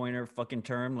shitcoiner fucking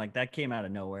term. Like that came out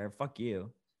of nowhere. Fuck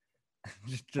you.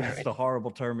 just a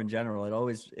horrible term in general. It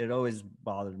always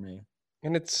bothered me.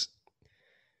 And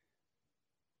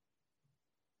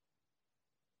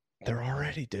they're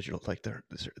already digital. Like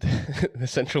the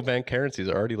central bank currencies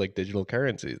are already like digital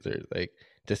currencies. They're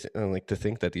like to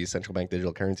think that these central bank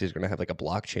digital currencies are going to have like a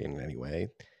blockchain in any way,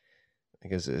 I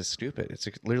guess, is stupid. It's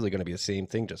literally going to be the same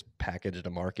thing, just packaged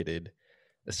and marketed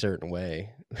a certain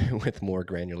way with more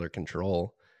granular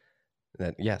control.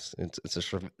 That yes, it's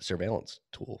a surveillance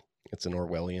tool. It's an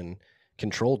Orwellian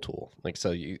control tool. Like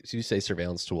so you say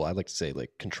surveillance tool. I'd like to say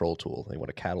like control tool. They want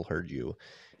to cattle herd you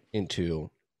into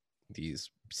these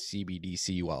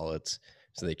CBDC wallets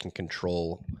so they can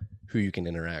control who you can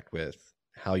interact with,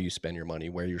 how you spend your money,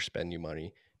 where you're spending your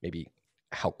money, maybe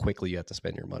how quickly you have to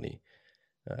spend your money.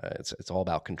 It's all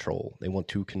about control. They want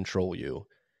to control you,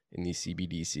 and these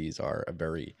CBDCs are a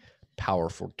very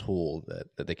powerful tool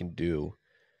that they can do,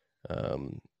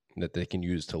 that they can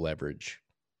use to leverage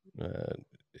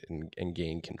and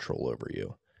gain control over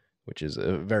you, which is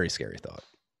a very scary thought.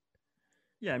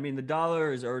 Yeah, I mean the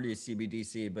dollar is already a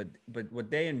CBDC, but what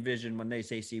they envision when they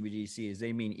say CBDC is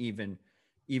they mean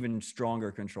even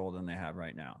stronger control than they have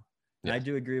right now. And yeah. I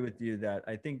do agree with you that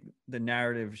I think the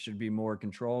narrative should be more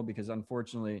control because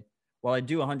unfortunately, while I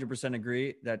do 100%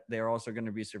 agree that they are also going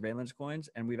to be surveillance coins,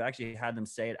 and we've actually had them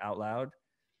say it out loud,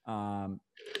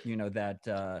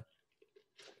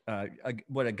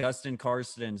 what Augustin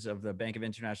Carstens of the Bank of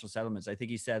International Settlements, I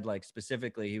think he said like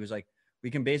specifically, he was like, we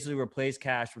can basically replace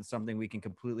cash with something we can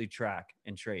completely track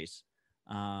and trace.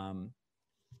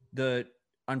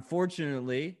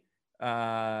 Unfortunately,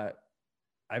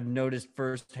 I've noticed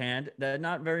firsthand that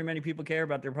not very many people care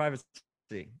about their privacy.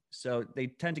 So they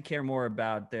tend to care more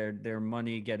about their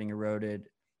money getting eroded,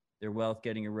 their wealth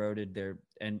getting eroded,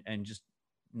 and just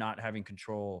not having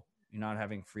control, not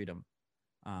having freedom.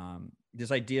 This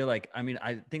idea, like, I mean,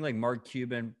 I think like Mark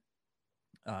Cuban,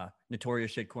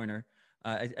 notorious shitcoiner,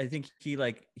 I think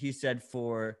he said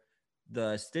for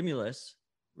the stimulus,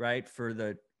 right, for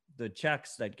the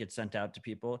checks that get sent out to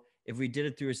people, if we did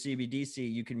it through a CBDC,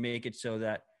 you can make it so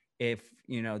that if,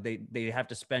 they have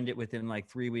to spend it within like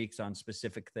 3 weeks on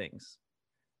specific things,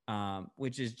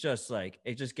 which is just like,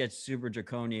 it just gets super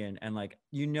draconian. And like,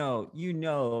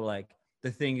 like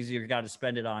the things you got to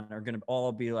spend it on are going to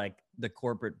all be like the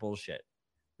corporate bullshit,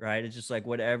 right? It's just like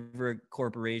whatever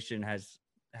corporation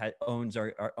owns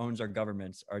our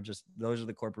governments are just, those are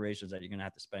the corporations that you're going to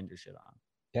have to spend your shit on.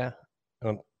 Yeah.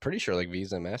 I'm pretty sure like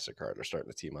Visa and MasterCard are starting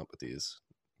to team up with these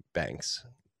banks,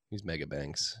 these mega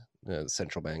banks,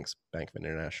 central banks, Bank of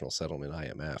International Settlement,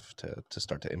 IMF, to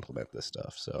start to implement this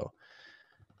stuff. So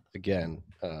again,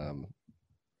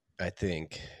 I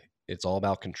think it's all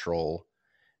about control.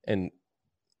 And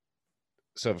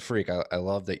so Freak, I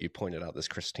love that you pointed out this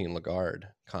Christine Lagarde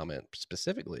comment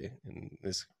specifically, and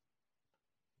this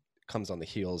comes on the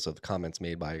heels of the comments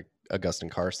made by Augustin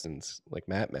Carstens, like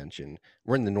Matt mentioned.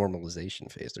 We're in the normalization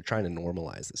phase. They're trying to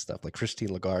normalize this stuff. Like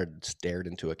Christine Lagarde stared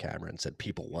into a camera and said,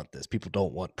 people want this. People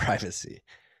don't want privacy.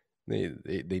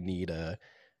 They need a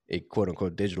quote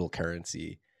unquote digital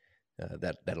currency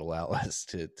that allow us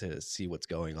to see what's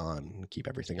going on and keep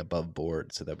everything above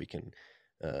board so that we can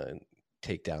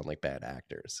take down like bad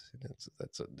actors.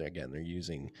 Again, they're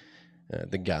using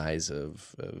the guise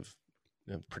of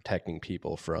protecting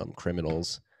people from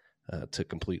criminals to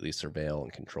completely surveil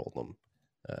and control them.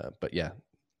 But yeah,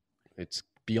 it's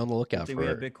be on the lookout for we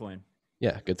have Bitcoin.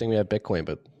 Yeah, good thing we have Bitcoin,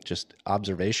 but just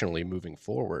observationally moving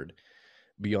forward,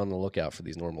 be on the lookout for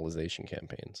these normalization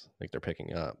campaigns. Like they're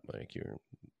picking up. Like you're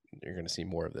going to see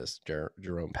more of this.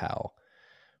 Jerome Powell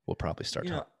will probably start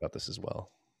talking about this as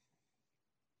well.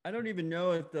 I don't even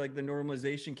know if the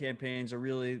normalization campaigns are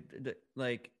really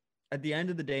like at the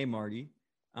end of the day, Marty,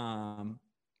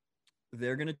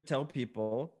 they're going to tell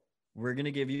people we're going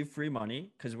to give you free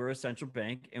money because we're a central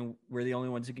bank and we're the only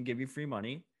ones who can give you free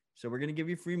money. So we're going to give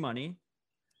you free money.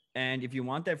 And if you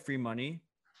want that free money,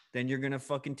 then you're going to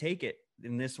fucking take it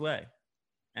in this way.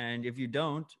 And if you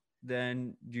don't,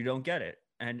 then you don't get it.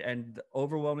 And the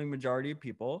overwhelming majority of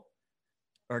people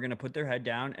are going to put their head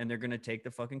down and they're going to take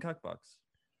the fucking cuck bucks.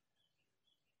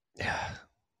 Yeah.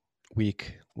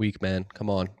 Weak, man. Come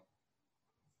on.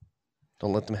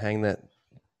 Don't let them hang that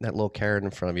little carrot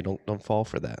in front of you. Don't fall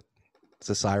for that. It's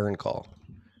a siren call.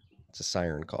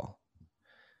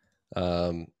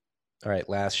 All right,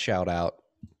 last shout out.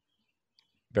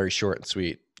 Very short and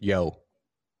sweet. Yo,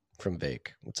 from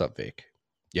Vake. What's up, Vake?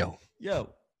 Yo. Love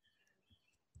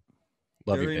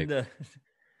during you,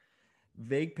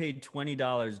 Vake paid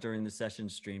 $20 during the session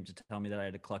stream to tell me that I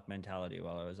had a cluck mentality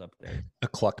while I was up there. A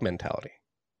cluck mentality.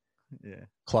 Yeah.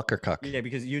 Cluck or cuck? Yeah,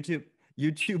 because YouTube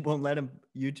won't let him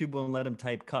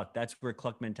type cuck. That's where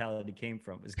cluck mentality came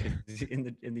from. Is because in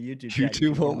the YouTube chat,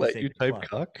 YouTube won't let you type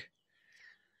cuck?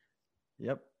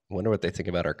 Yep. I wonder what they think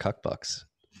about our cuck bucks.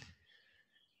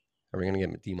 Are we going to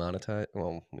get demonetized?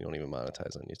 Well, we don't even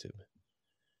monetize on YouTube.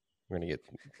 We're going to get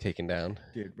taken down.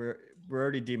 Dude, we're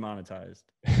already demonetized.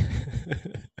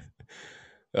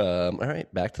 All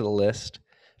right, back to the list.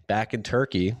 Back in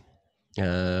Turkey.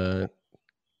 This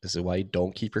is why you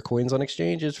don't keep your coins on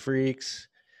exchanges, freaks.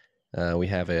 We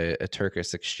have a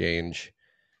Turkish exchange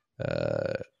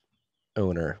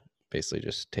owner basically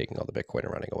just taking all the Bitcoin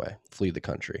and running away. Flee the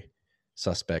country.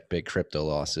 Suspect big crypto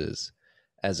losses.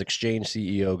 As exchange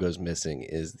CEO goes missing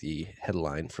is the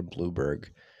headline from Bloomberg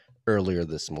earlier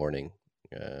this morning.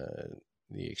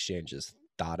 The exchange is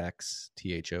THODEX,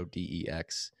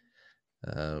 THODEX.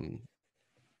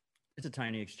 It's a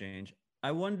tiny exchange.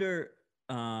 I wonder,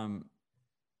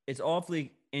 it's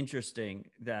awfully interesting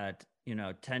that,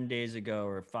 10 days ago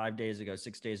or 5 days ago,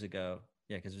 6 days ago,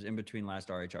 yeah, because it was in between last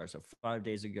RHR. So 5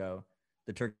 days ago,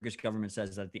 the Turkish government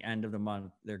says that at the end of the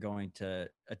month, they're going to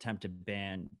attempt to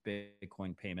ban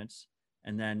Bitcoin payments.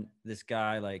 And then this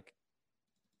guy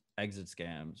exit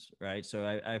scams, right?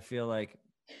 So I feel like,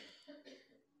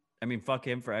 fuck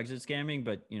him for exit scamming,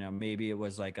 but maybe it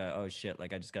was oh shit, I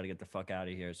just got to get the fuck out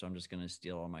of here. So I'm just going to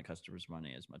steal all my customers'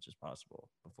 money as much as possible.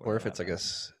 Or if it's a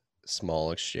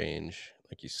small exchange,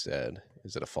 like you said,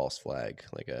 is it a false flag?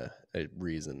 Like a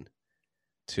reason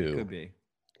to? Could be.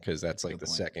 Because that's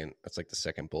the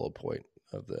second bullet point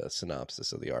of the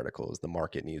synopsis of the article is the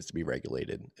market needs to be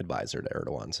regulated, advisor to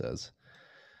Erdogan says.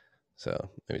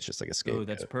 So maybe it's just like a scapegoat. Oh,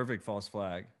 that's perfect false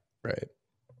flag. Right.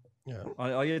 Yeah.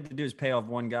 All you have to do is pay off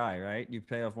one guy, right? You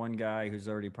pay off one guy who's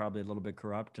already probably a little bit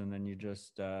corrupt, and then you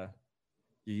just you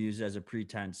use it as a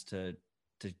pretense to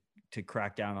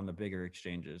crack down on the bigger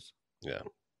exchanges. Yeah.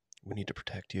 We need to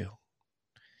protect you.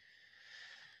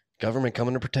 Government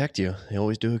coming to protect you. They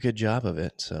always do a good job of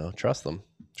it. So trust them.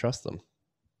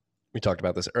 We talked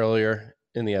about this earlier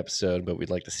in the episode, but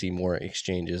we'd like to see more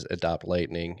exchanges adopt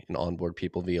Lightning and onboard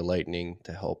people via Lightning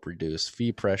to help reduce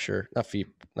fee pressure.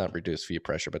 Not reduce fee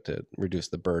pressure, but to reduce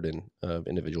the burden of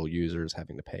individual users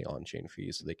having to pay on-chain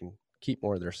fees so they can keep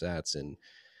more of their sats. And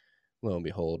lo and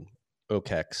behold,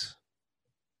 OKEX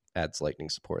adds Lightning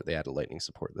support. They added Lightning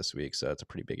support this week, so it's a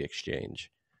pretty big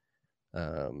exchange.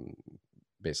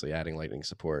 Basically adding Lightning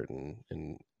support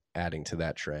and adding to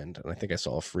that trend. And I think I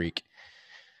saw a freak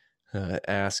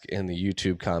ask in the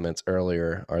YouTube comments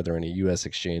earlier, are there any U.S.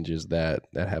 exchanges that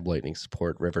have Lightning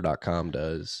support? River.com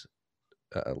does.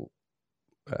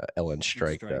 LN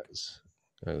Strike does.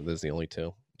 Those are the only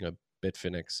two.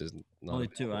 Bitfinex is not only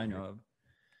two I know of.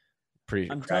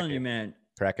 I'm telling you, man.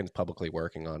 Kraken's publicly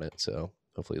working on it, so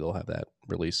hopefully they'll have that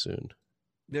released soon.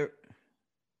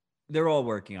 They're all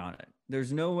working on it.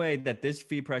 There's no way that this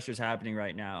fee pressure is happening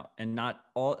right now, and not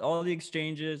all the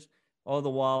exchanges, all the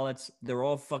wallets, they're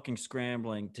all fucking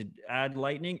scrambling to add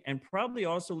Lightning and probably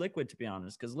also Liquid, to be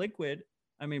honest. Because Liquid,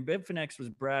 Bitfinex was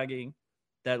bragging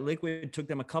that Liquid took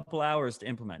them a couple hours to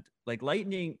implement.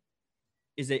 Lightning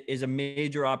is a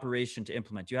major operation to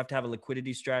implement. You have to have a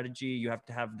liquidity strategy. You have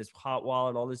to have this hot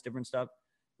wallet, all this different stuff.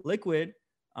 Liquid,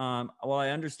 while I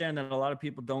understand that a lot of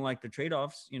people don't like the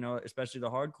trade-offs, especially the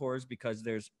hardcores, because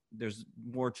there's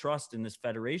more trust in this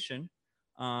federation,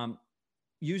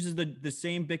 uses the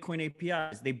same Bitcoin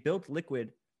APIs. They built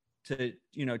Liquid to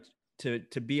to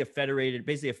be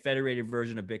basically a federated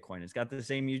version of Bitcoin. It's got the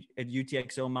same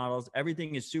UTXO models.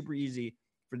 Everything is super easy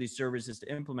for these services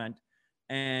to implement.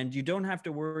 And you don't have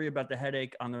to worry about the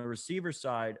headache on the receiver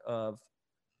side of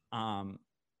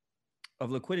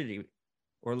liquidity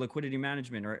or liquidity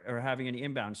management or having any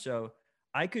inbound. So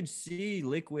I could see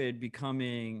Liquid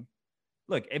becoming,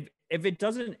 look,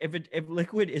 if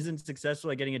Liquid isn't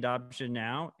successful at getting adoption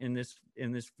now in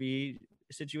this fee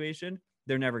situation,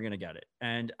 they're never going to get it.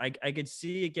 And I could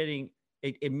see it getting,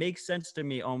 it makes sense to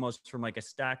me almost from like a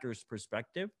stacker's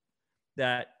perspective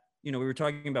that, we were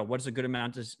talking about what's a good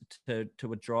amount to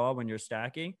withdraw when you're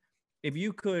stacking. If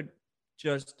you could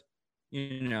just,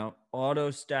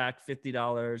 auto stack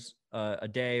 $50 a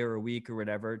day or a week or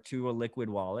whatever to a Liquid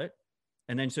wallet.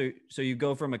 And then so you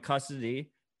go from a custody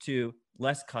to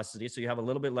less custody. So you have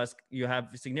you have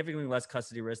significantly less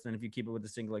custody risk than if you keep it with a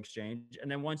single exchange. And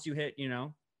then once you hit,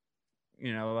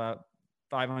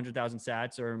 500,000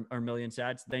 sats or a million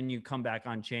sats, then you come back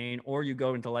on chain or you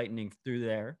go into Lightning through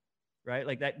there, right?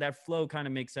 Like that flow kind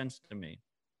of makes sense to me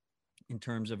in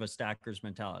terms of a stacker's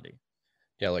mentality.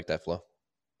 Yeah, I like that flow.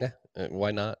 Yeah,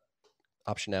 why not?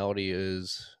 Optionality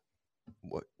is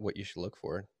what you should look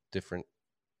for. Different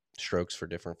strokes for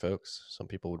different folks. Some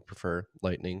people would prefer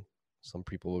Lightning. Some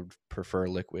people would prefer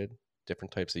Liquid.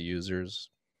 Different types of users,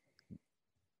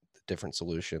 different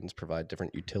solutions provide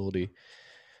different utility.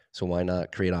 So why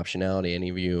not create optionality? Any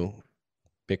of you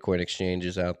Bitcoin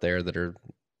exchanges out there that are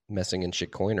messing in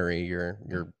shitcoinery,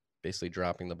 you're basically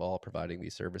dropping the ball providing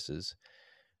these services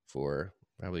for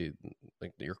probably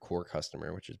like your core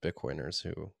customer, which is Bitcoiners,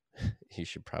 who you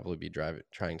should probably be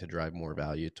trying to drive more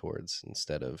value towards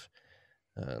instead of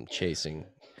chasing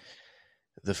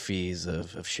the fees of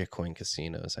shitcoin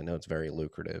casinos. I know it's very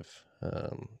lucrative.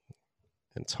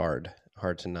 It's hard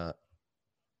to not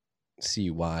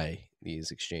see why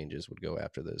these exchanges would go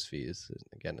after those fees.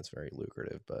 Again, it's very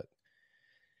lucrative, but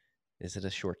is it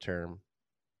a short-term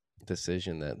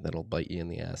decision that'll bite you in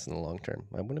the ass in the long term?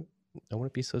 I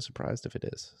wouldn't be so surprised if it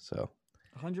is. So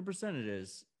 100% it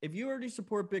is. If you already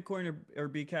support Bitcoin or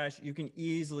Bcash, you can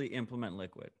easily implement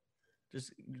Liquid.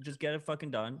 Just get it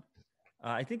fucking done.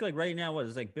 I think like right now,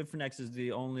 it's like Bitfinex is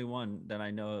the only one that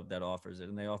I know of that offers it,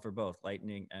 and they offer both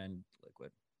Lightning and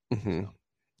Liquid. Mm-hmm. So.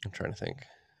 I'm trying to think.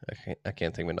 I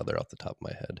can't think of another off the top of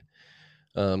my head.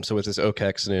 So with this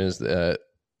OKEX news,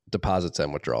 deposits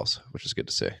and withdrawals, which is good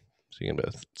to see. So you can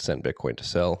both send Bitcoin to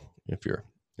sell if you're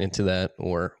into that,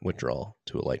 or withdraw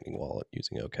to a Lightning wallet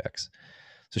using OKEX.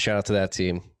 So shout out to that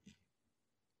team.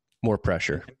 More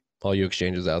pressure. All you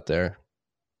exchanges out there,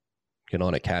 get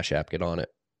on it. Cash App, get on it.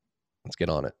 Let's get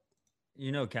on it.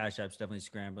 Cash App's definitely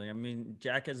scrambling. I mean,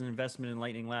 Jack has an investment in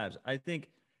Lightning Labs. I think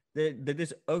that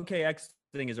this OKEX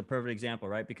thing is a perfect example,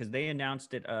 right? Because they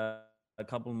announced it a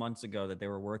couple months ago that they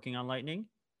were working on Lightning,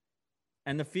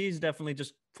 and the fees definitely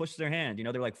just pushed their hand.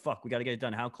 They're like, fuck, we got to get it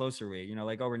done. How close are we?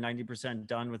 Like over 90%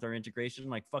 done with our integration.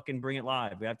 Like, fucking bring it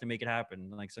live. We have to make it happen.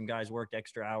 Like, some guys worked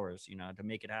extra hours, to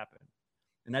make it happen.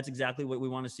 And that's exactly what we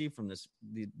want to see from the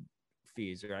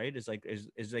fees, right? It's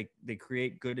like they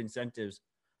create good incentives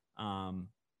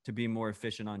to be more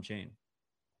efficient on chain.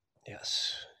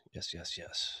 Yes.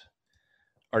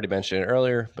 Already mentioned it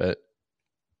earlier, but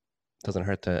doesn't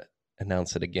hurt to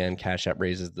announce it again. Cash App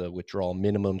raises the withdrawal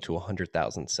minimum to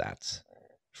 100,000 sats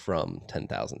from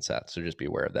 10,000 sats. So just be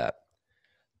aware of that.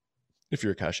 If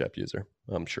you're a Cash App user,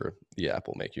 I'm sure the app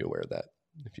will make you aware of that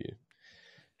if you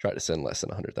try to send less than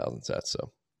 100,000 sats.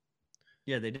 So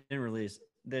yeah, they didn't release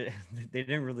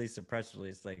a press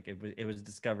release. Like it was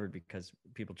discovered because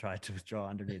people tried to withdraw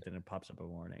underneath and it pops up a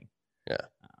warning. Yeah.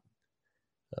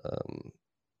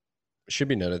 Should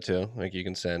be noted too. Like you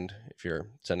can send, if you're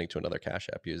sending to another Cash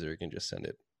App user, you can just send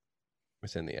it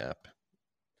within the app.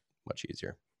 Much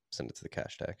easier. Send it to the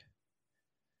cash tag.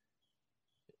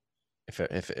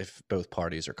 If both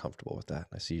parties are comfortable with that.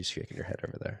 I see you shaking your head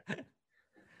over there.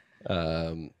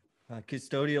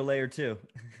 Custodial layer 2.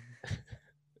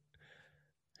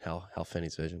 Hal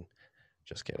Finney's vision.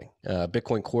 Just kidding.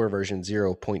 Bitcoin Core version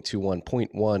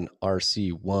 0.21.1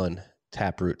 RC1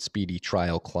 Taproot speedy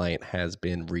trial client has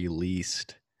been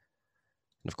released.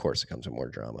 And of course, it comes with more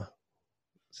drama.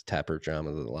 It's Taproot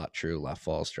drama. There's a lot true, a lot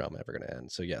false drama ever going to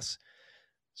end. So yes,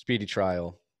 speedy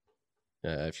trial.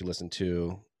 If you listen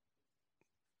to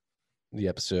the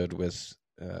episode with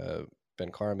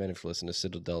Ben Carmen, if you listen to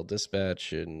Citadel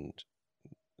Dispatch, and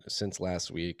since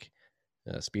last week,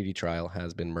 speedy trial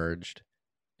has been merged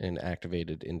and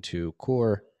activated into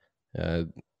Core.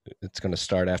 It's going to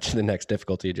start after the next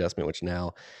difficulty adjustment, which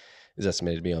now is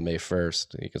estimated to be on May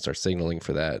 1st. You can start signaling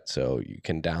for that. So you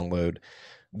can download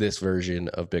this version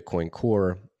of Bitcoin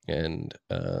Core and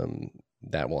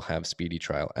that will have speedy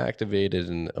trial activated.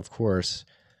 And of course,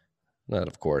 not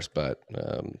of course, but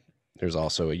there's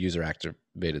also a user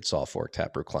activated soft fork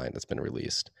Taproot client that's been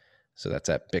released. So that's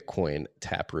at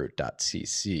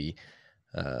bitcointaproot.cc.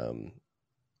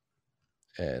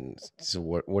 And so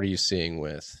what are you seeing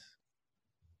with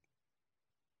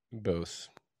both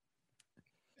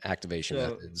activation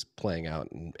methods playing out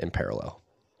in parallel?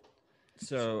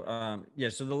 So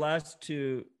so the last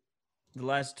two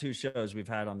shows we've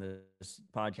had on this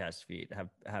podcast feed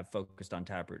have focused on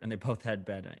Taproot, and they both had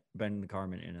Ben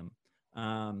Carman in them.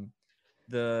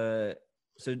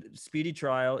 So speedy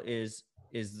trial is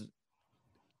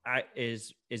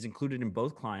included in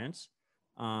both clients.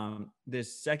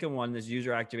 This second one, this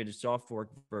user activated soft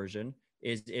fork version,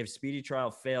 is if speedy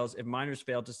trial fails, if miners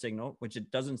fail to signal, which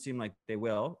it doesn't seem like they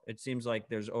will. It seems like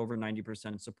there's over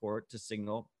 90% support to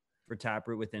signal for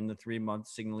Taproot within the 3-month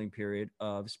signaling period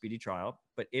of speedy trial.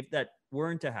 But if that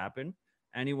weren't to happen,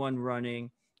 anyone running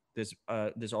this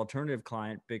alternative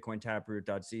client,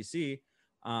 bitcointaproot.cc,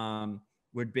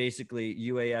 would basically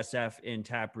UASF in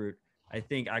Taproot, I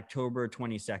think October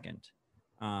 22nd.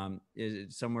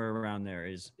 Is somewhere around there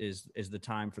is the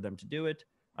time for them to do it.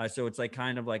 So it's like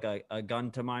kind of like a gun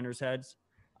to miners' heads.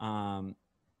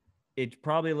 It's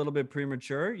probably a little bit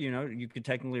premature. You could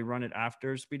technically run it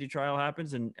after speedy trial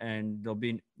happens, and there'll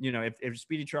be, if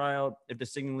speedy trial, if the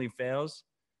signaling fails,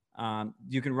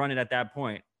 you can run it at that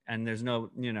point, and there's no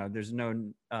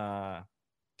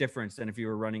difference than if you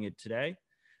were running it today.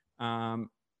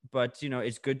 But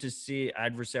it's good to see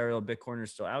adversarial Bitcoiners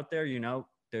still out there.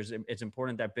 It's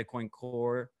important that Bitcoin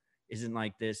Core isn't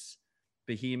like this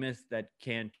behemoth that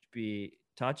can't be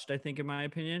touched, I think, in my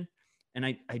opinion. And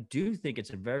I do think it's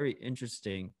a very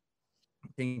interesting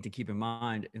thing to keep in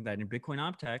mind, in that in Bitcoin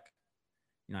OpTech,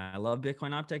 I love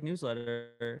Bitcoin OpTech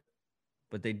newsletter,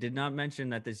 but they did not mention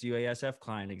that this UASF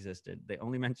client existed. They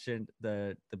only mentioned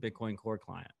the Bitcoin Core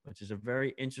client, which is a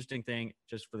very interesting thing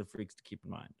just for the freaks to keep in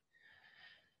mind.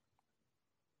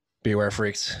 Beware,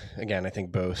 freaks. Again, I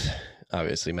think both,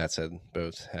 obviously Matt said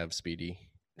both have speedy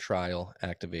trial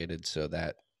activated, so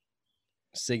that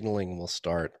signaling will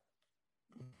start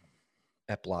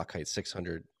at block height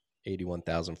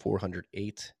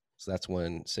 681,408. So that's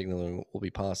when signaling will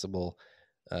be possible.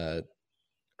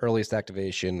 Earliest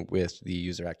activation with the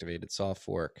user activated soft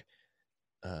fork,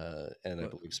 and I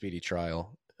believe speedy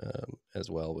trial as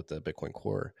well with the Bitcoin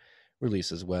Core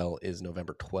release as well, is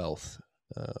November 12th.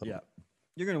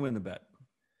 You're going to win the bet.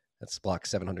 That's block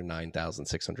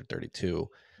 709,632.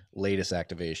 Latest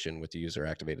activation with the user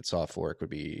activated soft fork would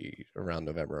be around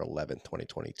November 11th,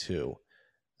 2022.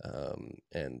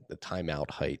 And the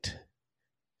timeout height,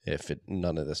 if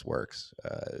none of this works,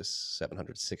 is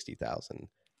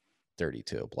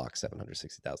 760,032, block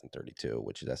 760,032,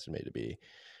 which is estimated to be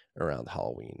around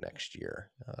Halloween next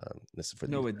year. This is for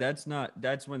that's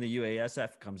when the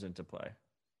UASF comes into play.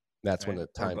 That's when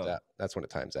it times out. That's when it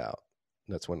times out.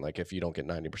 That's when, like, if you don't get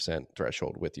 90%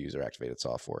 threshold with the user activated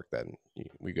soft fork, then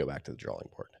we go back to the drawing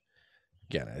board.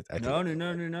 Again, I think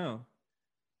No.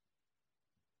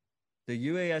 The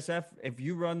UASF, if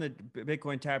you run the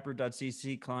Bitcoin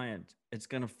Taproot.cc client, it's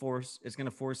gonna force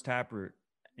Taproot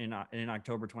in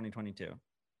October 2022.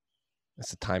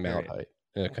 That's the timeout height.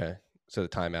 Okay, so the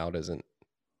timeout isn't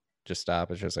just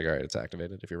stop. It's just like, all right, it's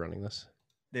activated if you're running this.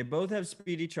 They both have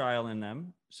speedy trial in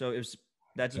them, so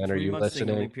that's a 3-month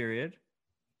signaling period.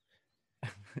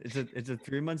 It's a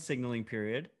 3-month signaling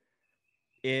period.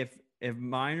 If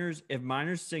miners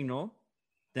signal,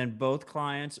 then both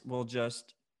clients will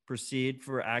just proceed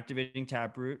for activating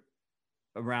Taproot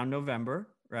around November,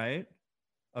 right,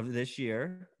 of this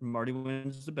year. Marty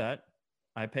wins the bet.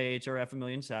 I pay HRF 1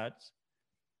 million sats.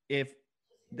 If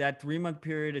that 3-month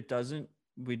period,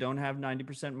 we don't have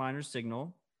 90% miner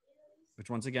signal, which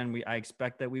once again, I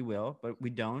expect that we will, but we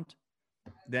don't.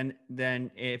 Then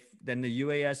the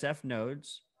UASF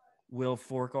nodes will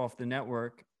fork off the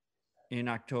network in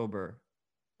October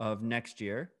of next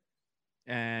year.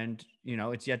 And,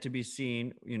 it's yet to be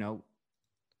seen,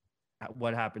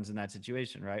 what happens in that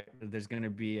situation, right? There's going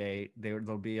to be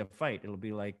there'll be a fight. It'll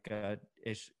be like,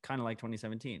 kind of like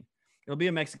 2017. It'll be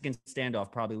a Mexican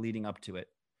standoff probably leading up to it.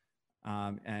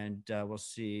 And we'll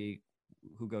see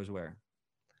who goes where.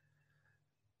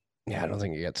 Yeah, I don't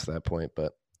think it gets to that point,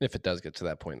 but if it does get to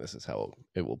that point, this is how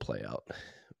it will play out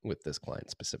with this client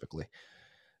specifically.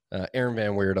 Aaron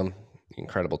Van Weerdum,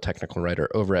 incredible technical writer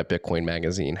over at Bitcoin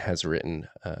Magazine, has written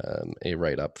a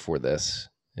write-up for this.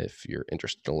 If you're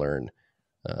interested to learn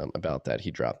about that,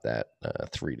 he dropped that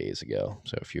 3 days ago.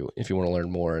 So if you want to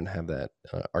learn more and have that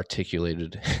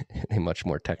articulated in a much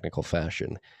more technical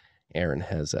fashion, Aaron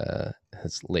has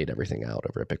laid everything out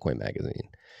over at Bitcoin Magazine.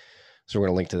 So we're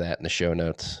going to link to that in the show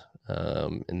notes.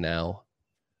 And now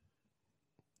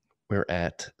we're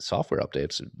at software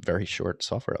updates. Very short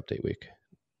software update week.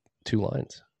 2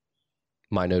 lines.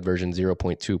 MyNode version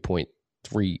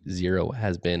 0.2.30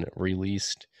 has been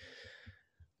released.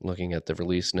 Looking at the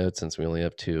release notes, since we only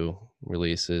have 2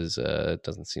 releases, it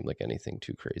doesn't seem like anything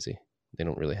too crazy. They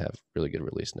don't really have really good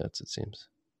release notes, it seems.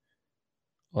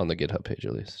 On the GitHub page,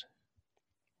 at least.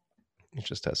 It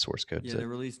just has source code. Yeah, the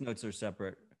release notes are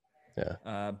separate.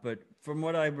 Yeah. But from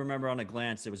what I remember on a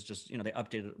glance, it was just, they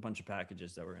updated a bunch of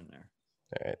packages that were in there.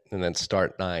 All right. And then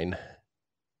Start 9,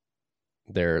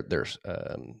 there's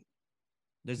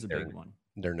This is a big one.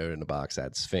 Their node in the box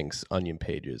adds Sphinx, Onion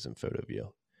Pages, and Photo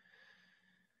View.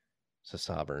 So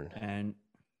Sovereign. And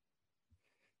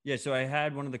yeah, so I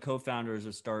had one of the co-founders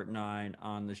of Start 9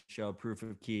 on the show, Proof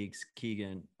of Keeks,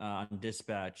 Keegan, on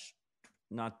Dispatch,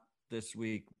 not this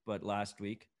week, but last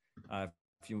week.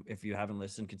 If you haven't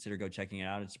listened, consider go checking it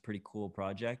out. It's a pretty cool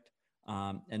project.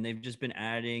 And they've just been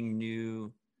adding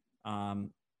new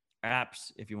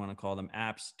apps, if you want to call them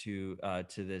apps, to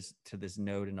this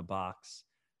node in a box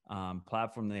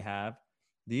platform they have.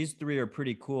 These 3 are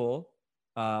pretty cool.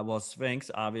 Well,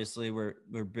 Sphinx, obviously,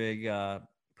 we're big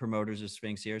promoters of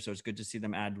Sphinx here, so it's good to see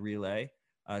them add Relay.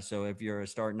 So if you're a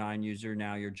Start 9 user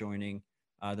now, you're joining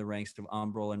the ranks of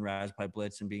Umbrel and Raspberry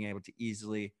Blitz and being able to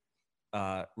easily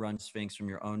run Sphinx from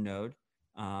your own node.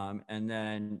 And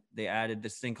then they added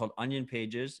this thing called Onion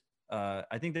Pages.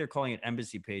 I think they're calling it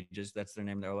Embassy Pages. That's their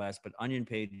name of their OS, but Onion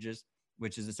Pages,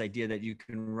 which is this idea that you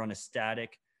can run a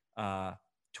static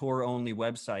Tor-only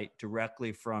website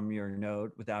directly from your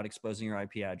node without exposing your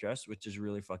IP address, which is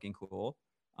really fucking cool.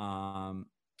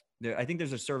 I think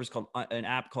there's a service called an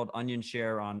app called Onion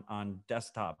Share on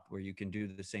desktop where you can do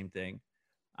the same thing.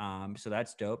 So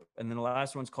that's dope. And then the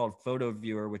last one's called Photo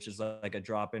Viewer, which is like a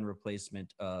drop-in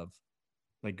replacement of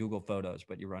like Google Photos,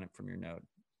 but you run it from your node.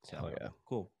 So yeah.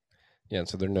 Cool. Yeah, and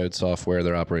so their node software,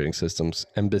 their operating systems,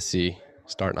 Embassy,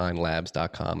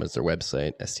 start9labs.com is their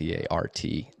website,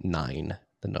 START9,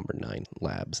 the number 9,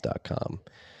 labs.com.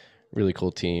 Really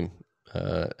cool team.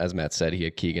 As Matt said, he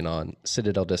had Keegan on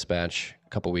Citadel Dispatch a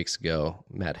couple weeks ago.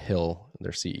 Matt Hill,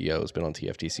 their CEO, has been on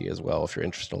TFTC as well. If you're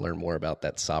interested to learn more about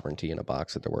that sovereignty in a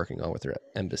box that they're working on with their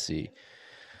Embassy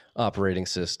operating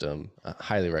system, I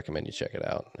highly recommend you check it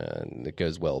out. And it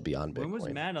goes well beyond Bitcoin. When was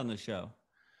Matt on the show?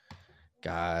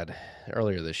 God,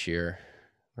 earlier this year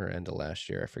or end of last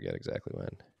year. I forget exactly when.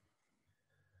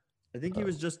 I think he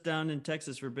was just down in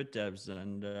Texas for BitDevs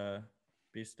and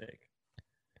Beefsteak.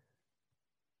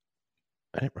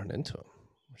 I didn't run into him,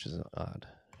 which is odd.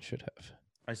 I should have.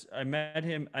 I met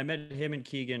him and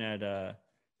Keegan at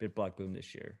BitBlock Boom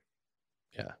this year.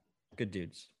 Yeah. Good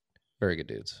dudes. Very good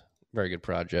dudes. Very good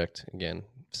project. Again,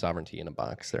 sovereignty in a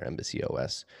box, their Embassy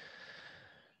OS.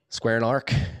 Square and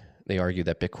Arc, they argue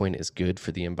that Bitcoin is good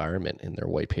for the environment in their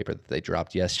white paper that they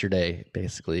dropped yesterday,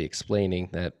 basically explaining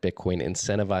that Bitcoin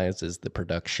incentivizes the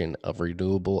production of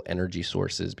renewable energy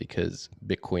sources because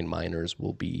Bitcoin miners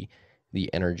will be the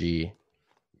energy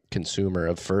consumer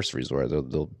of first resort.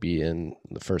 They'll be in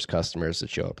the first customers that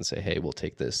show up and say, hey, we'll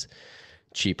take this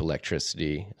cheap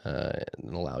electricity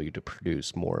and allow you to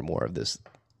produce more and more of this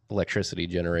electricity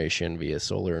generation via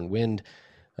solar and wind.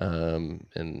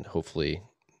 And hopefully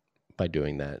by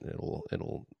doing that,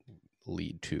 it'll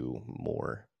lead to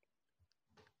more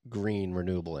green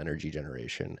renewable energy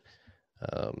generation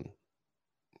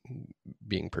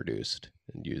being produced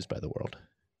and used by the world.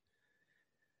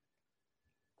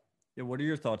 Yeah, what are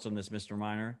your thoughts on this, Mr.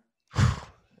 Miner? I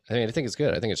mean, I think it's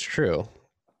good. I think it's true.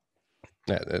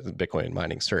 Bitcoin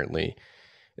mining certainly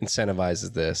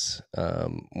incentivizes this.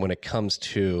 When it comes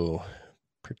to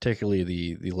particularly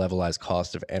the levelized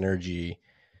cost of energy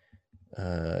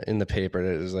in the paper,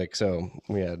 it was like, so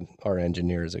we had our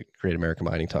engineers at Great American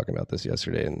Mining talking about this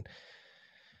yesterday, and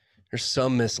there's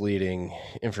some misleading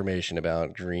information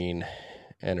about green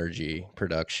energy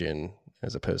production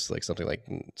as opposed to like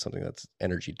something that's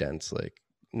energy dense, like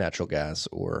natural gas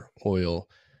or oil.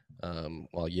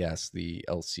 While yes, the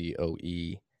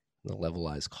LCOE, the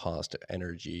levelized cost of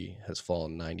energy, has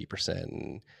fallen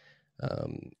 90%,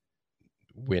 and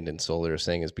wind and solar are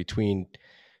saying is between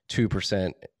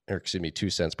 2%, or excuse me, 2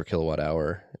 cents per kilowatt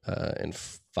hour and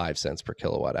 5 cents per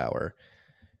kilowatt hour.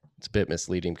 It's a bit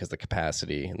misleading because the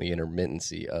capacity and the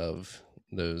intermittency of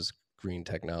those green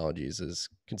technologies is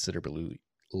considerably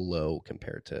low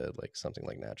compared to like something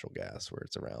like natural gas, where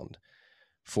it's around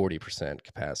 40%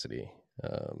 capacity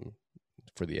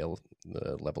for the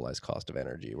levelized cost of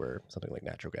energy, where something like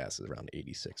natural gas is around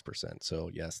 86%. So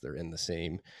yes, they're in the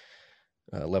same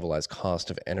levelized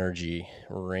cost of energy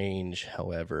range.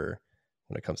 However,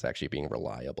 when it comes to actually being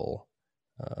reliable,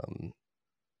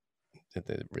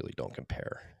 they really don't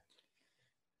compare.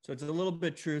 So it's a little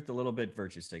bit truth, a little bit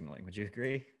virtue signaling. Would you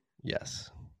agree? Yes.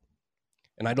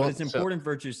 And I don't. But it's important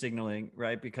virtue signaling,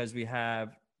 right? Because we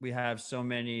have so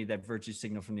many that virtue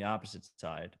signal from the opposite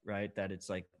side, right? That it's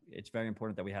like it's very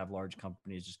important that we have large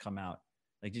companies just come out.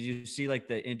 Like, did you see like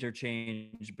the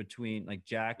interchange between like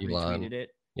Jack Elon, retweeted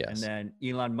it, yes, and then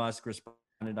Elon Musk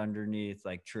responded underneath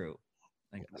like true.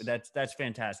 Like yes. that's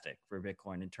fantastic for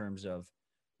Bitcoin in terms of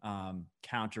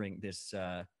countering this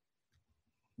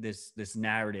this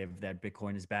narrative that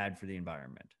Bitcoin is bad for the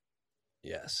environment.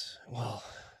 Yes. Well,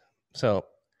 so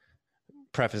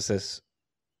preface this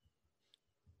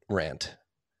rant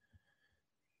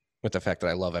with the fact that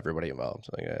I love everybody involved,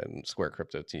 like Square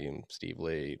Crypto team, Steve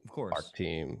Lee, of course, Arc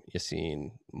team,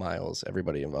 Yassine, Miles,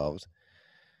 everybody involved.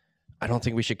 I don't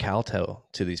think we should kowtow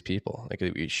to these people. Like,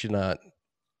 we should not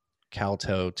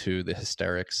kowtow to the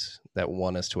hysterics that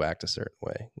want us to act a certain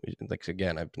way. Like,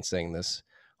 again, I've been saying this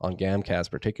on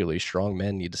Gamcast, particularly strong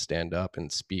men need to stand up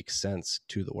and speak sense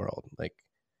to the world. Like,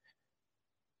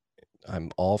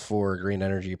 I'm all for green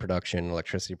energy production,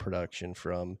 electricity production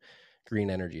from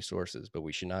green energy sources, but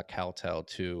we should not kowtow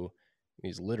to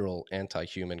these literal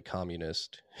anti-human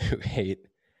communists who hate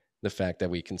the fact that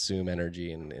we consume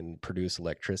energy and produce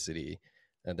electricity,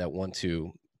 and that want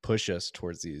to push us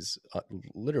towards these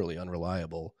literally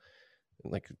unreliable,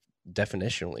 like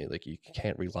definitionally, like you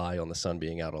can't rely on the sun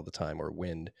being out all the time or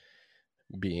wind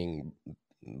being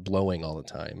blowing all the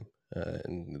time.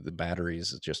 And the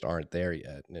batteries just aren't there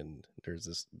yet. And there's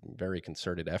this very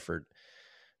concerted effort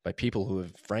by people who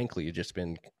have frankly just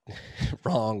been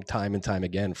wrong time and time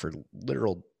again for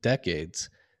literal decades,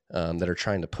 that are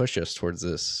trying to push us towards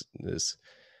this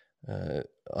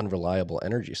unreliable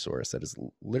energy source that is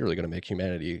literally going to make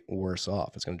humanity worse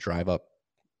off. It's going to drive up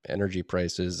energy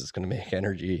prices. It's going to make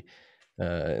energy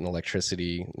and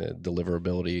electricity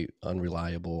deliverability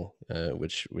unreliable,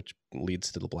 which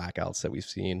leads to the blackouts that we've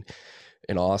seen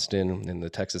in Austin, in the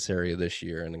Texas area this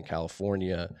year, and in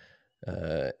California.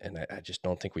 And I just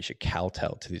don't think we should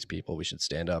kowtow to these people. We should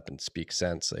stand up and speak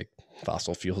sense. Like,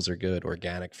 fossil fuels are good,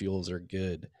 organic fuels are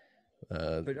good.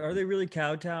 But are they really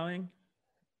kowtowing?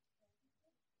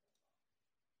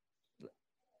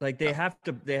 Like, they have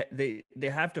to they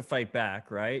have to fight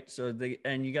back, right? So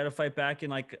and you got to fight back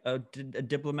in like a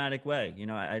diplomatic way. You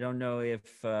know, I don't know if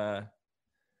they're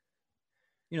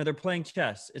playing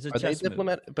chess. It's a chess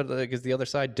diplomatic, but like, is the other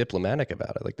side diplomatic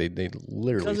about it? Like, they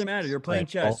literally, it doesn't matter. You're playing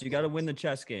chess. You got to win the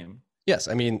chess game. Yes,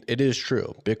 I mean, it is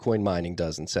true. Bitcoin mining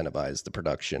does incentivize the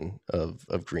production of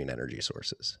green energy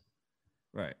sources,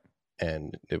 right?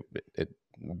 And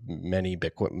many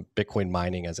Bitcoin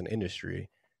mining as an industry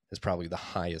is probably the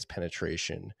highest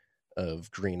penetration of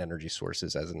green energy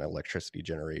sources as an electricity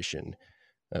generation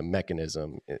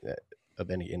mechanism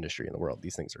of any industry in the world.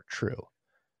 These things are true.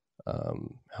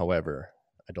 However,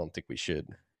 I don't think we should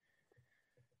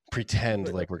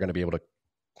pretend like we're going to be able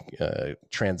to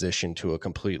transition to a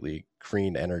completely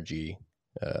green energy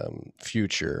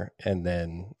future, and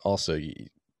then also it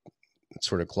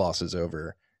sort of glosses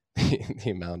over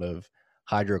the amount of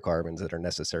hydrocarbons that are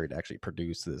necessary to actually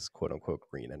produce this quote unquote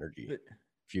green energy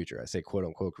future. I say quote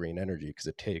unquote green energy because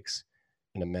it takes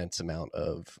an immense amount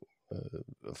of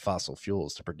fossil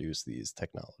fuels to produce these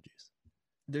technologies.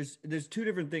 There's two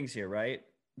different things here, right?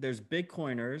 There's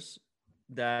Bitcoiners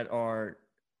that are,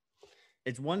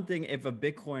 it's one thing if a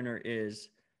Bitcoiner is,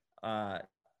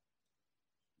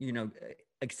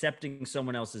 accepting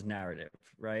someone else's narrative,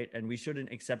 right? And we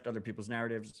shouldn't accept other people's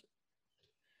narratives.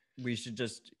 We should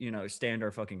just, stand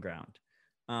our fucking ground.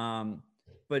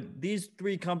 But these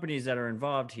three companies that are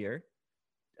involved here,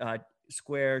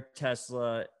 Square,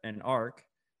 Tesla, and Arc,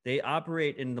 they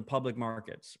operate in the public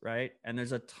markets, right? And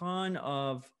there's a ton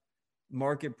of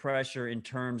market pressure in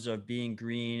terms of being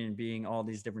green and being all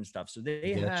these different stuff. So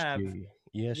they have,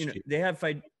 they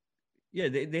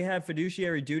have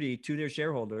fiduciary duty to their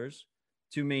shareholders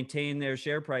to maintain their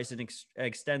share price and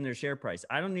extend their share price.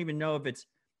 I don't even know if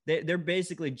they're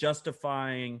basically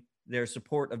justifying their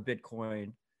support of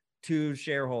Bitcoin to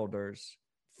shareholders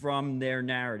from their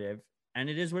narrative.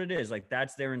 And it is what it is. Like,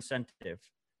 that's their incentive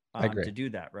to do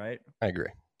that, right? I agree.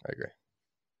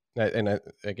 And I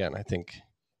think,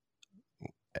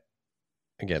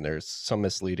 again, there's some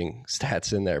misleading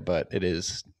stats in there, but it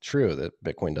is true that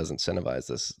Bitcoin does incentivize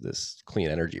this clean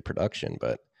energy production.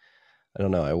 But I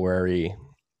don't know. I worry.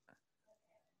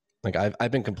 Like,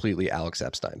 I've been completely Alex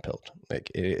Epstein pilled.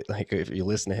 Like if you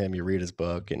listen to him, you read his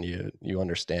book, and you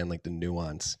understand like the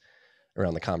nuance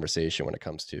around the conversation when it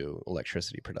comes to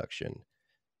electricity production.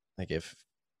 like if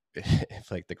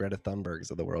like the Greta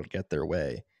Thunbergs of the world get their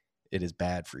way, it is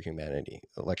bad for humanity.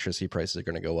 Electricity prices are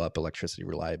going to go up, electricity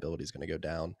reliability is going to go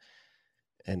down,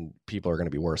 and people are going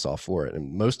to be worse off for it.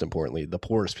 And most importantly, the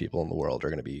poorest people in the world are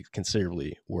going to be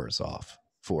considerably worse off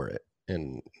for it.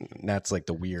 And that's like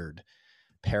the weird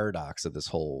paradox of this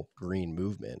whole green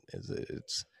movement,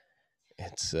 is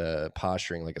it's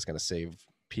posturing like it's going to save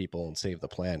people and save the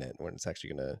planet, when it's actually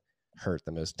going to hurt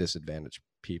the most disadvantaged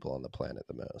people on the planet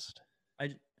the most.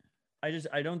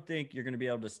 I don't think you're going to be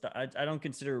able to stop. I don't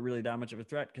consider it really that much of a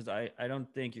threat, because I don't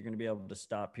think you're going to be able to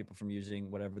stop people from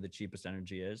using whatever the cheapest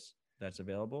energy is that's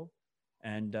available.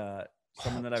 And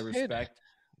someone that I respect,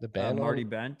 the ban Marty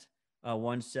Bent,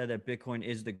 once said that Bitcoin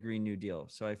is the Green New Deal.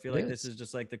 So I feel like this is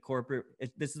just like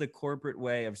this is the corporate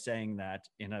way of saying that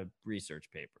in a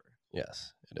research paper.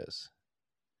 Yes, it is.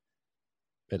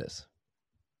 It is.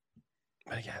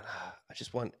 But again, I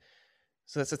just want,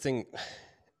 so that's the thing.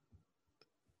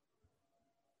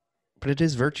 But it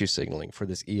is virtue signaling for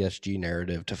this ESG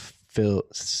narrative to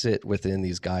sit within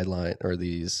these guidelines, or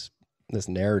this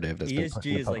narrative that's been put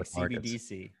in the ESG is public like markets.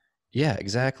 CBDC. Yeah,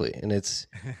 exactly. And it's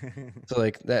so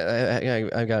like that.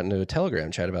 I got into a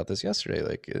Telegram chat about this yesterday.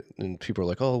 Like, and people are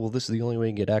like, "Oh, well, this is the only way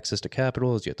you can get access to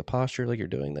capital is you have to posture like you're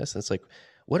doing this." And it's like,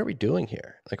 what are we doing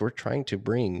here? Like, we're trying to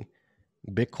bring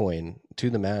Bitcoin to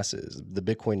the masses, the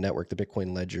Bitcoin network, the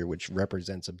Bitcoin ledger, which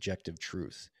represents objective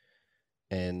truth,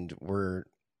 and we're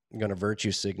going to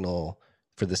virtue signal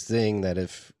for this thing that,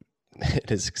 if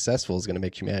it is successful, is going to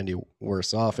make humanity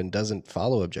worse off and doesn't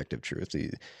follow objective truth.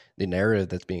 The narrative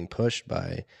that's being pushed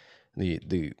by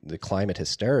the climate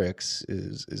hysterics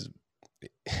is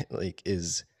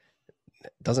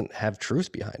doesn't have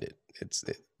truth behind it.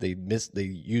 They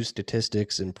use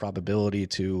statistics and probability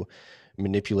to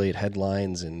manipulate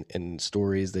headlines and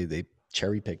stories. They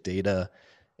cherry pick data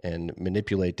and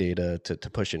manipulate data to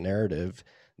push a narrative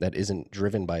that isn't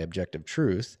driven by objective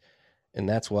truth. And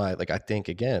that's why, like, I think,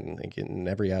 again, like in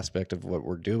every aspect of what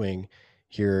we're doing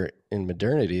here in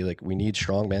modernity, like, we need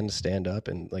strong men to stand up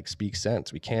and like speak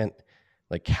sense. We can't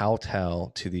like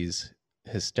kowtow to these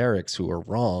hysterics who are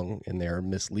wrong and they're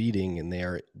misleading and they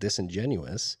are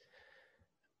disingenuous,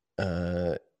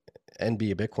 and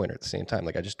be a Bitcoiner at the same time.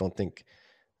 Like, I just don't think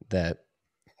that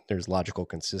there's logical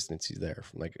consistency there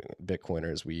from like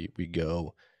Bitcoiners. We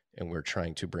go and we're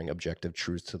trying to bring objective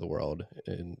truth to the world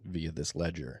via this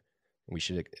ledger. We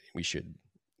should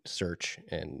search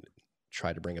and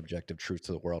try to bring objective truth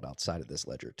to the world outside of this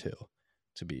ledger too,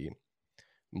 to be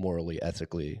morally,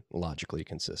 ethically, logically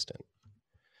consistent.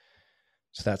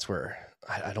 So that's where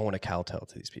I don't want to kowtow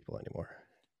to these people anymore.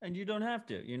 And you don't have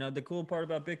to. You know, the cool part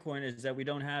about Bitcoin is that we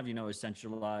don't have, you know, a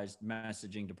centralized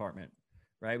messaging department,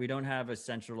 right? We don't have a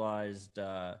centralized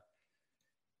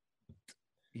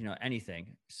anything.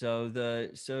 So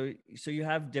you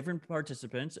have different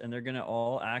participants and they're going to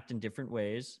all act in different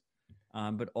ways.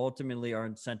 But ultimately our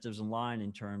incentives align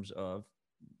in terms of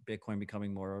Bitcoin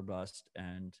becoming more robust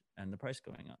and the price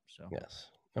going up. So yes.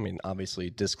 I mean, obviously,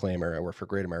 disclaimer, I work for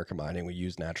Great American Mining. We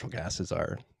use natural gas as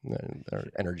our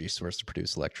energy source to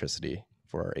produce electricity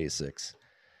for our ASICs.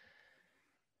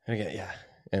 And again, yeah.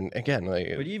 And again,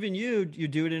 like, but even you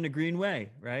do it in a green way,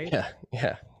 right?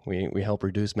 Yeah. We help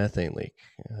reduce methane leak.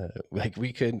 Like,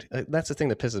 we could, that's the thing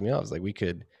that pisses me off, is like we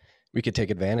could take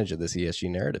advantage of this ESG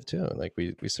narrative too. Like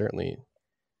we certainly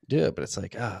do, but it's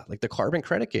like, like the carbon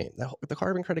credit game, the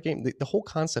carbon credit game, the whole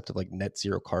concept of like net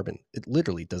zero carbon, it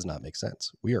literally does not make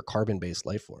sense. We are carbon-based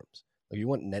life forms. Like, you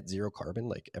want net zero carbon,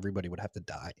 like everybody would have to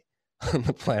die on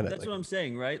the planet. That's what I'm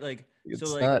saying, right? Like, it's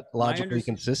so like not logically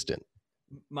consistent.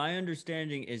 My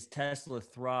understanding is Tesla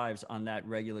thrives on that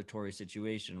regulatory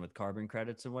situation with carbon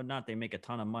credits and whatnot. They make a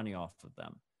ton of money off of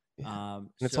them. Yeah. And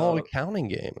it's all an accounting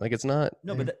game. Like, it's not.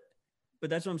 No, but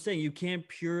that's what I'm saying. You can't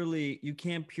purely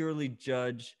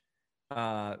judge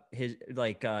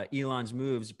Elon's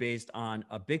moves based on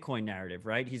a Bitcoin narrative,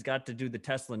 right? He's got to do the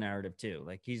Tesla narrative too.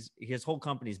 Like, his whole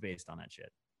company's based on that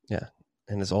shit. Yeah.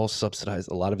 And it's all subsidized.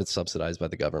 A lot of it's subsidized by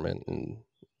the government. And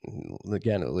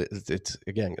again, it's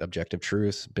objective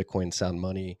truth. Bitcoin sound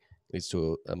money leads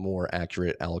to a more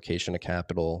accurate allocation of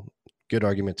capital. Good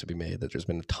argument to be made that there's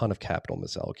been a ton of capital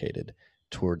misallocated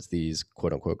towards these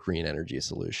quote unquote green energy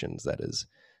solutions that has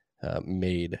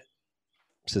made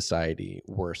society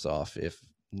worse off if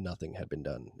nothing had been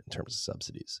done in terms of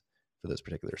subsidies for those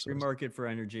particular sources. Free market for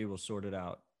energy will sort it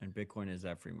out, and Bitcoin is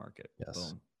that free market. Yes.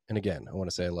 Boom. And again, I want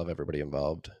to say I love everybody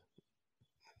involved.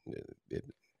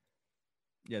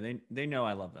 Yeah, they know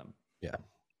I love them. Yeah.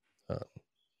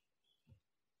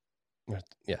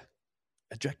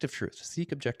 Objective truth.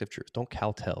 Seek objective truth. Don't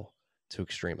kowtow to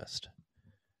extremists.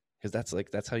 because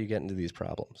that's how you get into these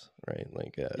problems, right?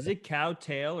 Like Is it cow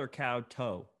tail or cow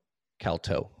toe?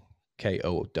 Kowtow,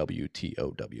 Kowtow.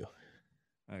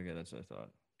 Okay, that's what I thought.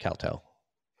 Kowtow.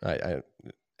 I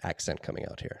accent coming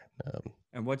out here.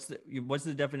 And what's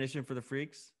the definition for the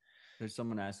freaks? There's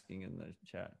someone asking in the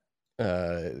chat.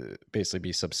 Basically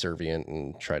be subservient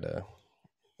and try to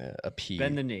appease.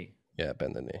 Bend the knee. Yeah,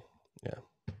 bend the knee. Yeah.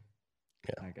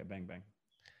 Okay, bang bang.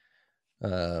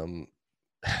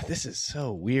 This is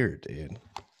so weird, dude.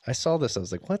 I saw this. I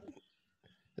was like, what?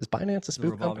 Is Binance a The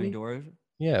spook revolving company? door.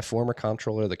 Yeah, former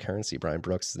comptroller of the currency, Brian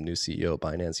Brooks, is the new CEO of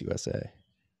Binance USA.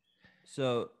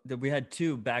 So we had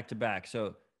two back to back.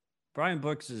 So Brian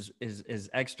Brooks is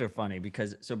extra funny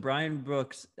because Brian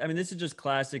Brooks, I mean, this is just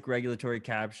classic regulatory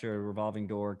capture, revolving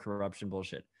door, corruption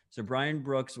bullshit. So Brian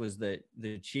Brooks was the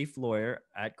chief lawyer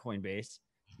at Coinbase,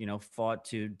 fought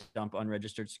to dump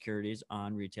unregistered securities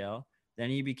on retail. Then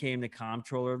he became the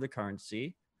comptroller of the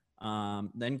currency.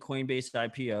 Then Coinbase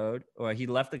IPO'd, or he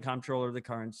left the comptroller of the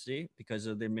currency because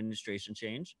of the administration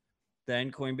change.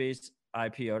 Then Coinbase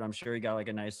IPO'd. I'm sure he got like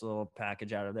a nice little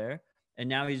package out of there. And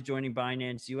now he's joining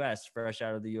Binance US, fresh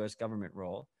out of the US government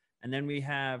role. And then we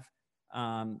have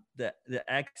the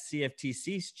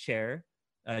ex-CFTC chair,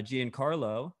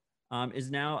 Giancarlo,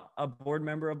 is now a board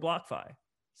member of BlockFi.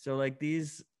 So like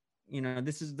these,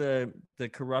 this is the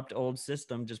corrupt old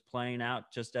system just playing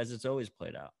out just as it's always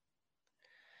played out.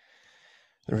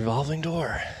 The revolving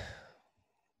door.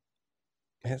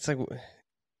 Man, it's like,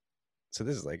 so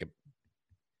this is like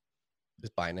is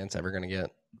Binance ever going to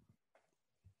get?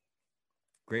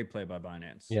 Great play by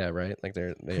Binance. Yeah, right. Like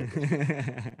they're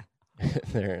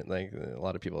they're like a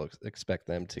lot of people expect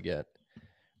them to get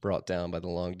brought down by the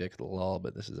long dick of the law,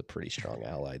 but this is a pretty strong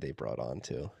ally they brought on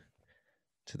to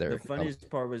their. The funniest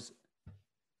part was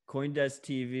CoinDesk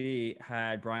TV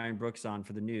had Brian Brooks on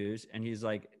for the news, and he's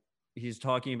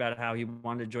talking about how he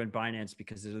wanted to join Binance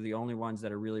because they're the only ones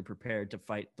that are really prepared to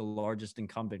fight the largest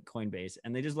incumbent, Coinbase.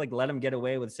 And they just like let him get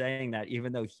away with saying that,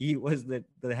 even though he was the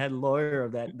head lawyer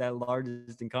of that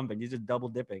largest incumbent. He's just double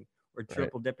dipping or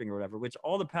triple dipping or whatever, which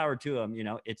all the power to him,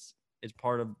 it's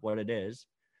part of what it is.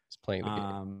 It's playing the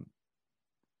game.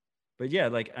 But yeah,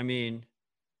 like, I mean,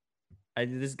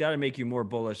 this got to make you more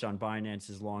bullish on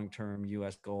Binance's long-term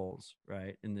U.S. goals,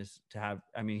 right? In this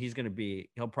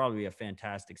he'll probably be a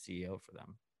fantastic CEO for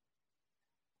them.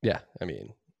 Yeah, I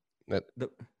mean,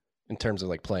 in terms of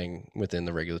like playing within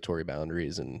the regulatory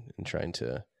boundaries and trying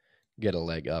to get a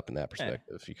leg up in that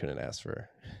perspective, you couldn't ask for.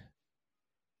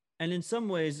 And in some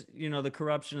ways, the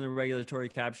corruption and the regulatory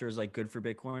capture is like good for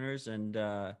Bitcoiners, and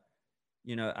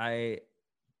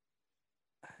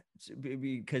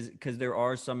because there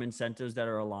are some incentives that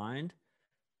are aligned,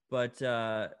 but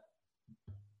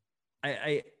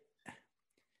I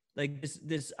like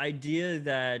this idea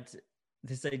that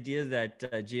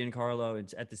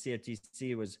Giancarlo at the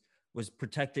CFTC was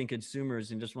protecting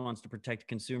consumers and just wants to protect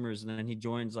consumers, and then he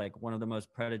joins like one of the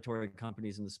most predatory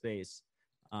companies in the space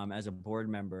as a board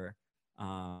member,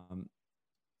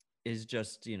 is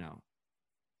just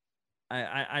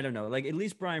I don't know. Like, at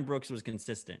least Brian Brooks was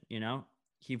consistent.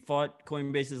 He fought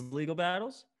Coinbase's legal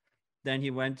battles. Then he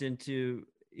went into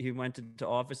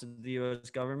office of the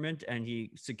U.S. government, and he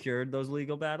secured those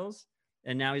legal battles.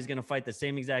 And now he's going to fight the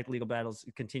same exact legal battles,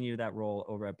 continue that role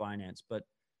over at Binance. But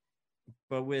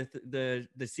with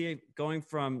going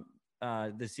from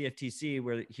the CFTC,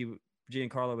 where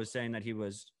Giancarlo was saying that he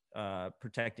was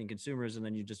protecting consumers, and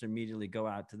then you just immediately go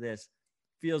out to this,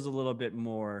 feels a little bit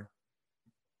more,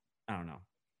 I don't know.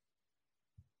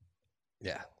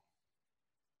 Yeah.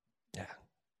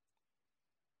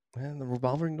 And the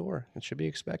revolving door, it should be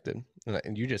expected.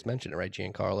 And you just mentioned it, right?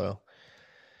 Giancarlo,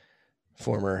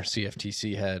 former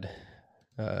CFTC head,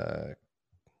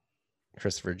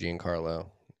 Christopher Giancarlo.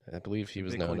 I believe he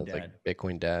was known as like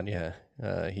Bitcoin Dad.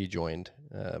 Yeah. He joined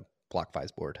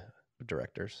BlockFi's board of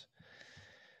directors.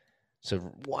 So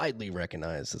widely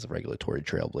recognized as a regulatory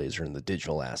trailblazer in the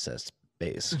digital assets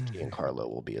space, Giancarlo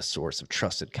will be a source of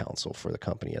trusted counsel for the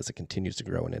company as it continues to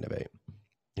grow and innovate.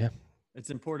 Yeah. It's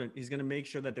important. He's going to make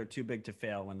sure that they're too big to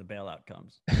fail when the bailout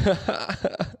comes.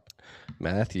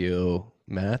 Matthew.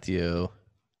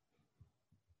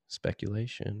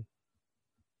 Speculation.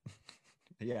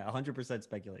 Yeah, 100%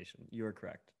 speculation. You are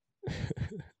correct.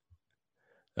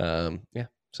 Yeah.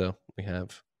 So we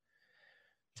have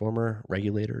former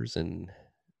regulators and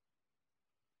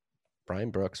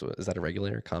Brian Brooks. Is that a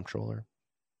regulator, comptroller?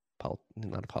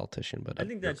 Not a politician, but I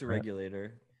think that's a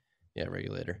regulator. Yeah,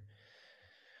 regulator.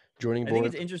 Joining board. I think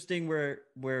it's interesting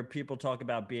where people talk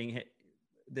about being hit.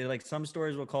 They like, some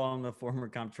stories will call him the former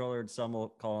comptroller, and some will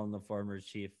call him the former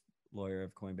chief lawyer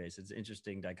of Coinbase. It's an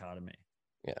interesting dichotomy.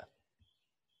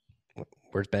 Yeah.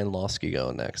 Where's Ben Lawsky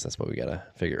going next? That's what we got to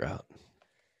figure out.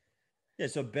 Yeah,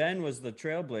 so Ben was the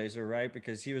trailblazer, right?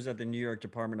 Because he was at the New York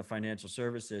Department of Financial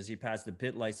Services. He passed a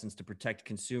BIT license to protect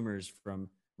consumers from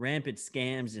rampant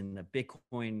scams in the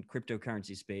Bitcoin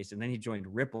cryptocurrency space. And then he joined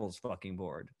Ripple's fucking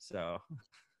board. So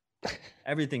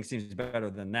everything seems better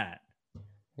than that.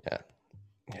 Yeah.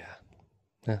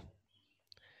 Yeah.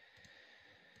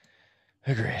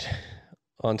 Agreed.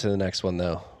 On to the next one,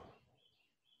 though.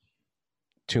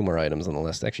 2 more items on the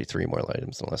list. Actually, 3 more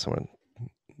items on the list. I want to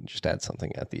just add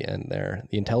something at the end there.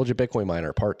 The Intelligent Bitcoin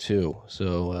Miner, Part 2.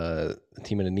 So the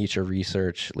team at Anicha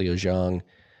Research, Leo Zhang,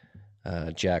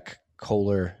 Jack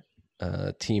Kohler,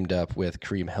 teamed up with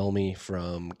Kareem Helmy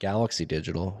from Galaxy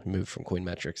Digital, moved from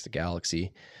Coinmetrics to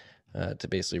Galaxy, to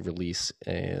basically release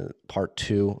Part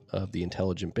 2 of the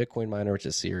Intelligent Bitcoin Miner, which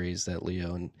is a series that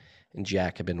Leo and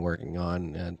Jack have been working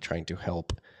on and trying to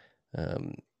help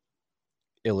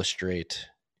illustrate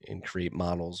and create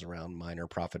models around miner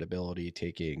profitability,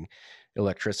 taking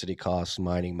electricity costs,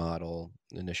 mining model,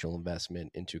 initial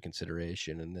investment into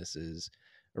consideration. And this is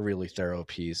a really thorough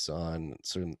piece on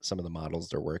some of the models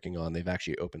they're working on. They've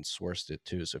actually open sourced it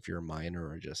too. So if you're a miner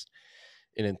or just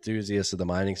an enthusiast of the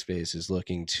mining space is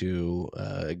looking to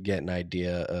get an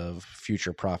idea of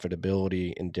future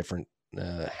profitability in different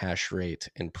hash rate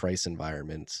and price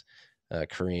environments,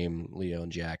 Kareem, Leo,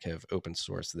 and Jack have open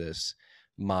sourced this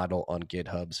model on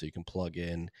GitHub, so you can plug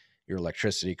in your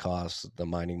electricity costs, the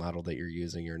mining model that you're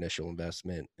using, your initial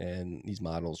investment, and these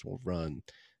models will run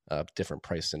different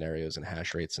price scenarios and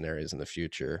hash rate scenarios in the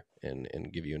future and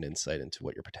give you an insight into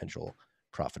what your potential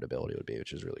profitability would be,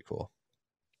 which is really cool.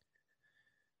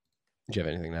 Do you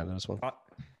have anything to add to this one?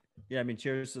 Yeah, I mean,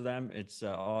 cheers to them. It's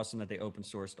awesome that they open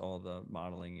sourced all the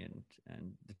modeling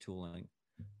and the tooling.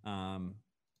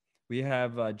 We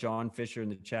have John Fisher in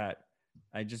the chat.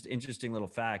 Just interesting little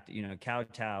fact, you know,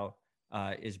 kowtow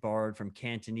is borrowed from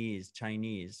Cantonese,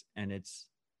 Chinese, and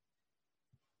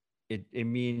it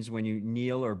means when you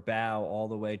kneel or bow all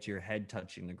the way to your head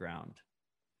touching the ground.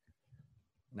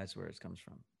 And that's where it comes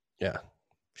from. Yeah.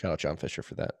 Shout out John Fisher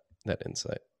for that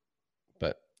insight.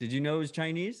 But did you know it was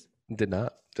Chinese? Did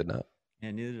not.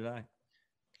 Yeah, neither did I.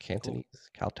 Cantonese,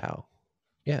 cool. Kowtow.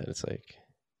 Yeah, it's like,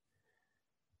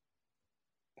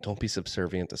 don't be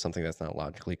subservient to something that's not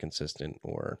logically consistent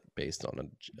or based on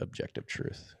an objective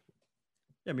truth.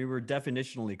 Yeah, I mean, we're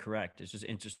definitionally correct. It's just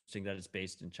interesting that it's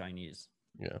based in Chinese.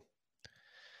 Yeah.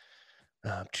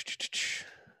 What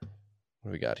do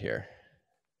we got here?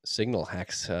 Signal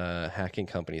hacking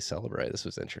company Celebrite. This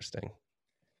was interesting.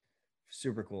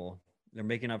 Super cool. They're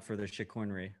making up for their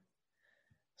shitcoinery.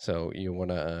 So you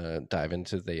want to dive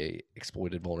into the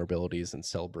exploited vulnerabilities in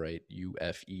Celebrite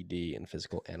UFED and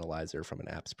Physical Analyzer from an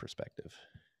app's perspective.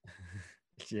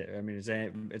 Yeah, I mean,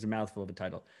 it's a mouthful of a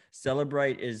title.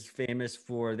 Celebrite is famous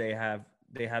for they have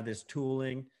this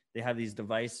tooling. They have these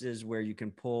devices where you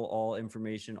can pull all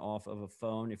information off of a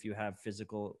phone if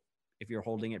you're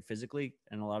holding it physically,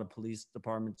 and a lot of police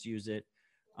departments use it.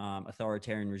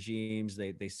 Authoritarian regimes,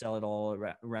 they sell it all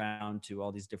around to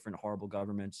all these different horrible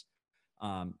governments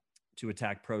to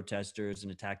attack protesters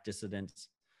and attack dissidents.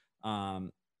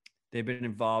 They've been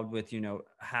involved with,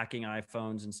 hacking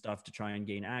iPhones and stuff to try and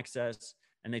gain access,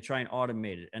 and they try and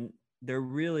automate it. And they're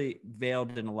really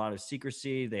veiled in a lot of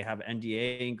secrecy. They have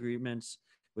NDA agreements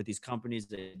with these companies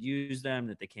that use them,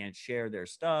 that they can't share their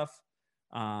stuff.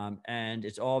 And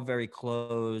it's all very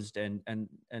closed, and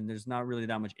there's not really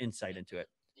that much insight into it.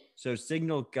 So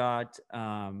Signal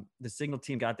the Signal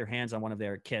team got their hands on one of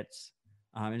their kits.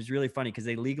 And it's really funny because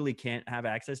they legally can't have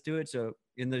access to it. So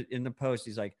in the post,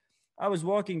 he's like, I was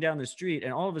walking down the street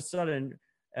and all of a sudden,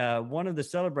 one of the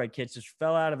Celebrite kits just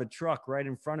fell out of a truck right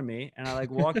in front of me. And I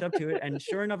walked up to it, and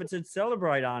sure enough, it said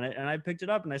Celebrite on it. And I picked it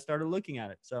up and I started looking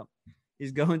at it. So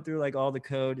he's going through all the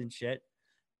code and shit.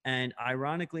 And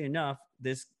ironically enough,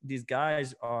 these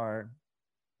guys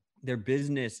their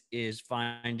business is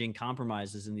finding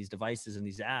compromises in these devices and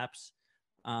these apps.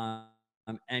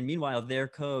 And meanwhile, their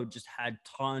code just had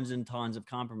tons and tons of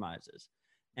compromises.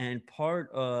 And part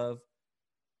of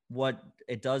what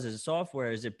it does as a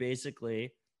software is it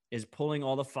basically is pulling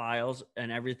all the files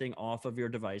and everything off of your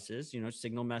devices,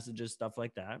 Signal messages, stuff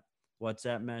like that,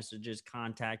 WhatsApp messages,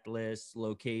 contact lists,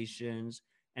 locations,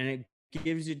 and it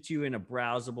gives it to you in a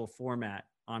browsable format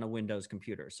on a Windows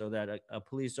computer so that a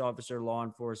police officer, law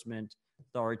enforcement,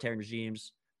 authoritarian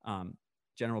regimes,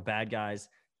 general bad guys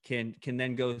can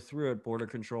then go through it, border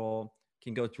control,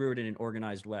 can go through it in an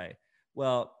organized way.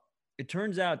 Well, it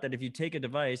turns out that if you take a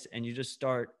device and you just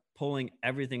start pulling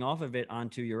everything off of it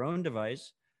onto your own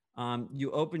device,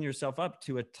 you open yourself up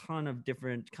to a ton of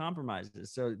different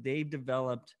compromises. So they've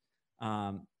developed,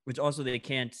 which also they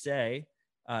can't say,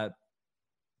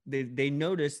 they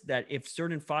noticed that if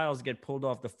certain files get pulled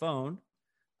off the phone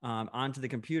onto the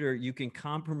computer, you can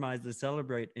compromise the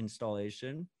Celebrate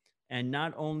installation. And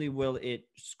not only will it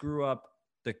screw up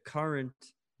the current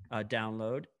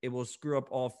download, it will screw up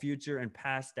all future and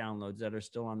past downloads that are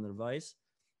still on the device.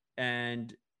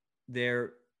 And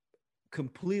they're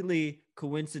completely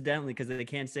coincidentally, because they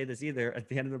can't say this either, at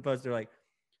the end of the post, they're like,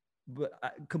 but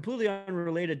completely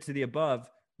unrelated to the above,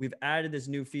 we've added this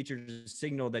new feature to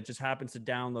Signal that just happens to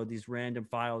download these random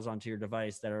files onto your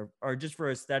device that are just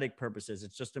for aesthetic purposes.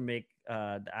 It's just to make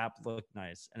the app look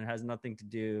nice, and it has nothing to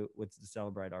do with the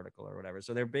Celebrite article or whatever.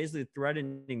 So they're basically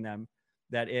threatening them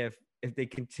that if they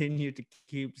continue to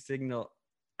keep Signal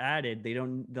added,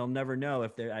 they'll never know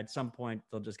if they're at some point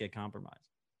they'll just get compromised.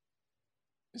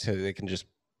 So they can just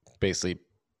basically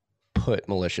put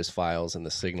malicious files in the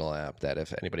Signal app that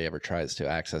if anybody ever tries to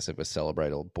access it with Celebrite,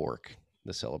 it'll bork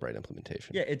the Celebrite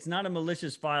implementation. Yeah, it's not a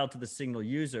malicious file to the Signal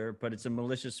user, but it's a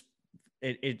malicious.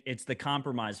 It's the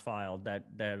compromise file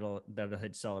that'll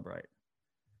hit Celebrite.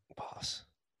 Boss.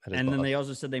 And then they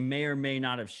also said they may or may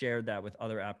not have shared that with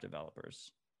other app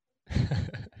developers.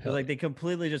 So like they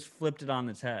completely just flipped it on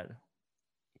its head.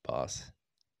 Boss.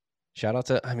 Shout out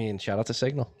to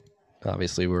Signal.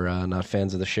 Obviously, we're not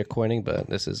fans of the shitcoining, but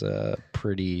this is a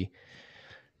pretty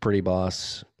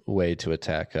boss way to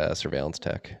attack surveillance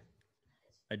tech.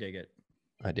 I dig it.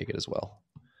 I dig it as well.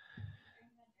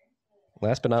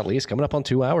 Last but not least, coming up on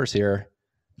 2 hours here,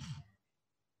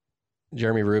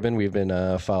 Jeremy Rubin. We've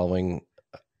been following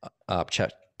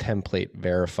Check Template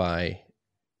Verify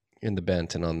in the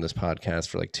Bent and on this podcast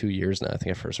for like 2 years now. I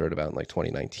think I first heard about it in like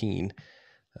 2019.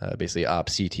 Basically,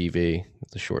 OpCTV,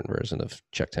 the shortened version of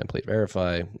Check Template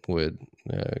Verify, would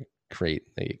create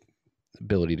the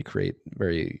ability to create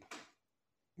very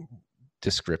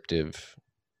descriptive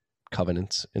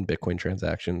covenants in Bitcoin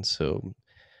transactions. So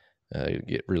you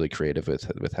get really creative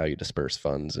with how you disperse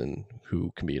funds and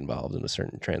who can be involved in a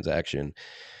certain transaction.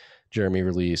 Jeremy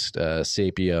released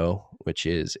Sapio, which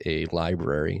is a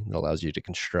library that allows you to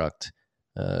construct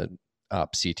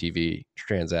OpCTV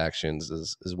transactions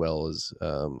as well as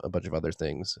a bunch of other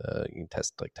things. You can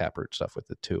test like Taproot stuff with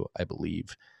it too, I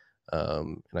believe.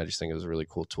 And I just think it was a really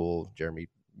cool tool. Jeremy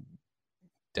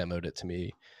demoed it to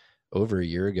me over a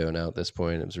year ago now at this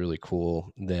point. It was really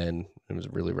cool. Then it was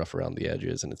really rough around the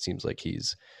edges, and it seems like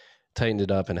he's tightened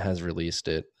it up and has released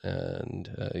it. And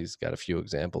he's got a few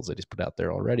examples that he's put out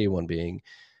there already. One being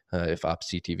if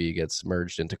OpCTV gets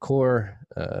merged into Core,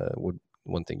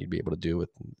 one thing you'd be able to do with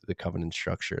the covenant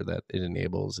structure that it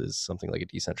enables is something like a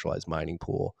decentralized mining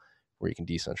pool where you can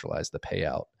decentralize the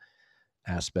payout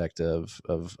aspect of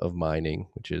mining,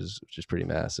 which is pretty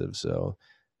massive. So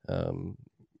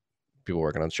people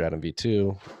working on Stratum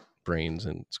V2, Brains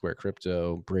and Square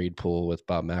Crypto, Braid Pool with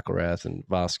Bob McElrath and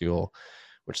Voskuil,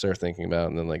 which they're thinking about.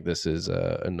 And then like this is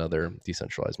another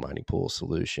decentralized mining pool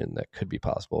solution that could be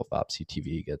possible if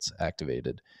OpCTV gets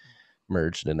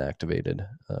merged and activated.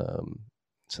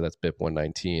 So that's BIP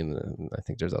 119. And I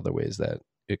think there's other ways that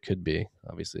it could be.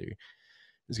 Obviously,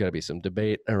 there's got to be some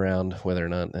debate around whether or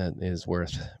not that is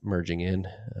worth merging in.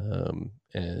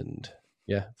 And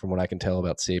yeah, from what I can tell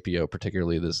about Sapio,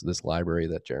 particularly this library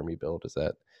that Jeremy built, is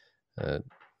that at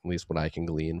least what I can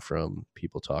glean from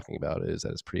people talking about it is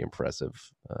that it's pretty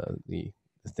impressive, the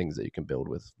things that you can build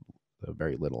with a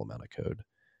very little amount of code.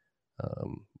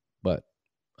 But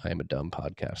I am a dumb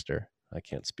podcaster. I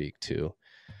can't speak to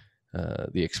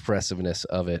the expressiveness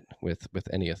of it with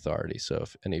any authority. So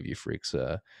if any of you freaks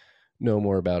know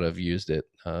more about it, have used it,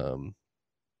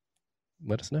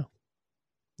 let us know.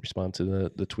 Respond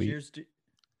to the tweet.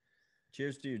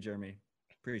 Cheers to you, Jeremy.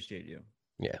 Appreciate you.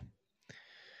 Yeah.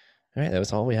 All right, that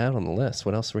was all we had on the list.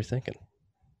 What else were we thinking?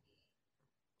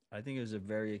 I think it was a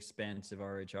very expansive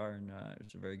RHR, and it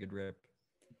was a very good rip.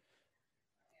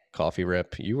 Coffee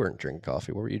rip. You weren't drinking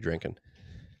coffee. What were you drinking?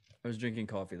 I was drinking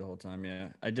coffee the whole time, yeah.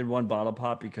 I did one bottle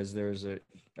pop because there was a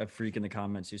freak in the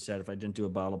comments who said if I didn't do a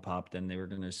bottle pop, then they were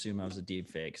going to assume I was a deep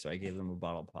fake. So I gave them a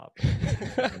bottle pop.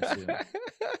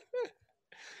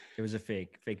 It was a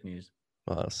fake news.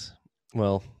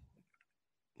 Well,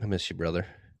 I miss you, brother.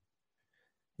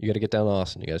 You got to get down to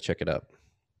Austin. You got to check it out.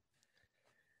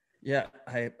 Yeah,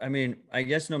 I mean, I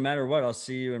guess no matter what, I'll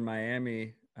see you in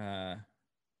Miami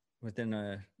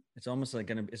it's almost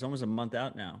a month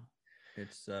out now.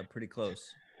 It's pretty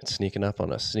close. It's sneaking up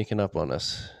on us.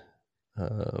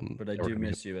 But I do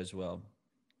miss you as well.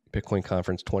 Bitcoin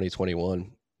Conference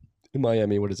 2021 in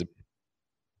Miami. What is it?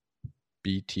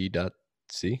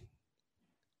 BT.C?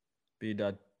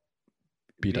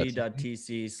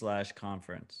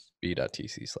 b.tc/conference.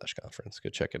 b.tc/conference. Go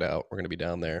check it out. We're going to be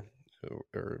down there.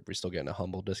 Are we still getting a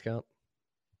humble discount?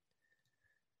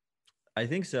 I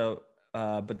think so,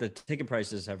 but the ticket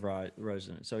prices have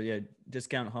risen. So yeah,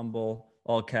 discount humble,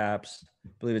 all caps. I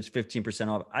believe it's 15%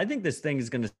 off. I think this thing is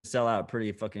going to sell out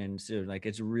pretty fucking soon. Like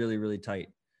it's really, really tight.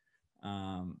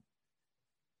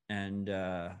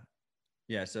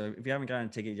 Yeah, so if you haven't gotten a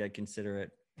ticket yet, consider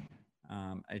it.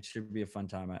 It should be a fun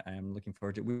time. I am looking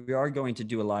forward to it. We are going to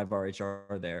do a live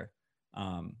RHR there.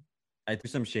 I threw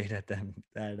some shade at them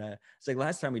that it's like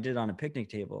last time we did it on a picnic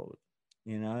table,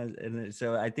 you know, and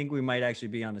so I think we might actually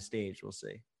be on the stage. We'll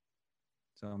see.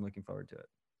 So I'm looking forward to it.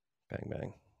 Bang,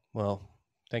 bang. Well,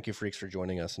 thank you, freaks, for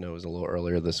joining us. I know it was a little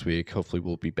earlier this week. Hopefully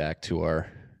we'll be back to our...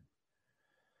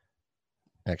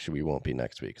 Actually, we won't be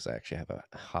next week because I actually have a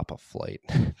hop a flight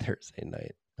Thursday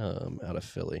night out of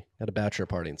Philly at a bachelor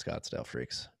party in Scottsdale,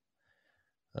 freaks.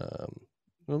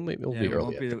 Well, maybe we'll be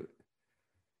early.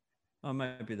 It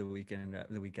might be the weekend,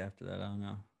 the week after that. I don't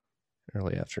know.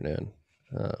 Early afternoon.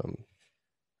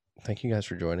 Thank you guys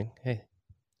for joining. Hey,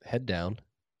 head down.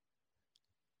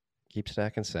 Keep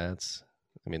stacking sats.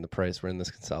 I mean, the price, we're in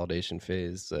this consolidation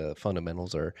phase.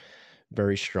 Fundamentals are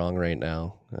very strong right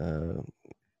now.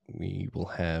 We will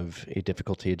have a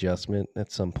difficulty adjustment at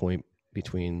some point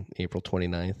between April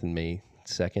 29th and May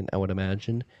 2nd, I would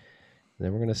imagine. And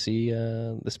then we're going to see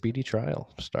the speedy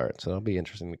trial start. So that'll be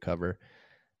interesting to cover.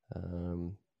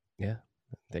 Yeah.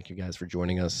 Thank you guys for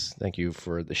joining us. Thank you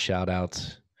for the shout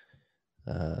outs.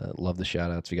 Love the shout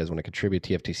outs. If you guys want to contribute,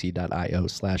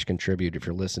 tftc.io/contribute. If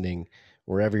you're listening,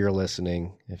 wherever you're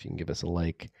listening, if you can give us a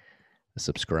like, a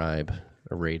subscribe,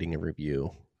 a rating, a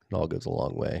review, it all goes a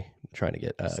long way. I'm trying to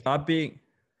get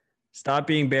stop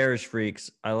being bearish, freaks.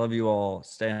 I love you all.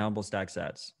 Stay humble, stack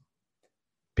sats.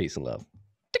 Peace and love.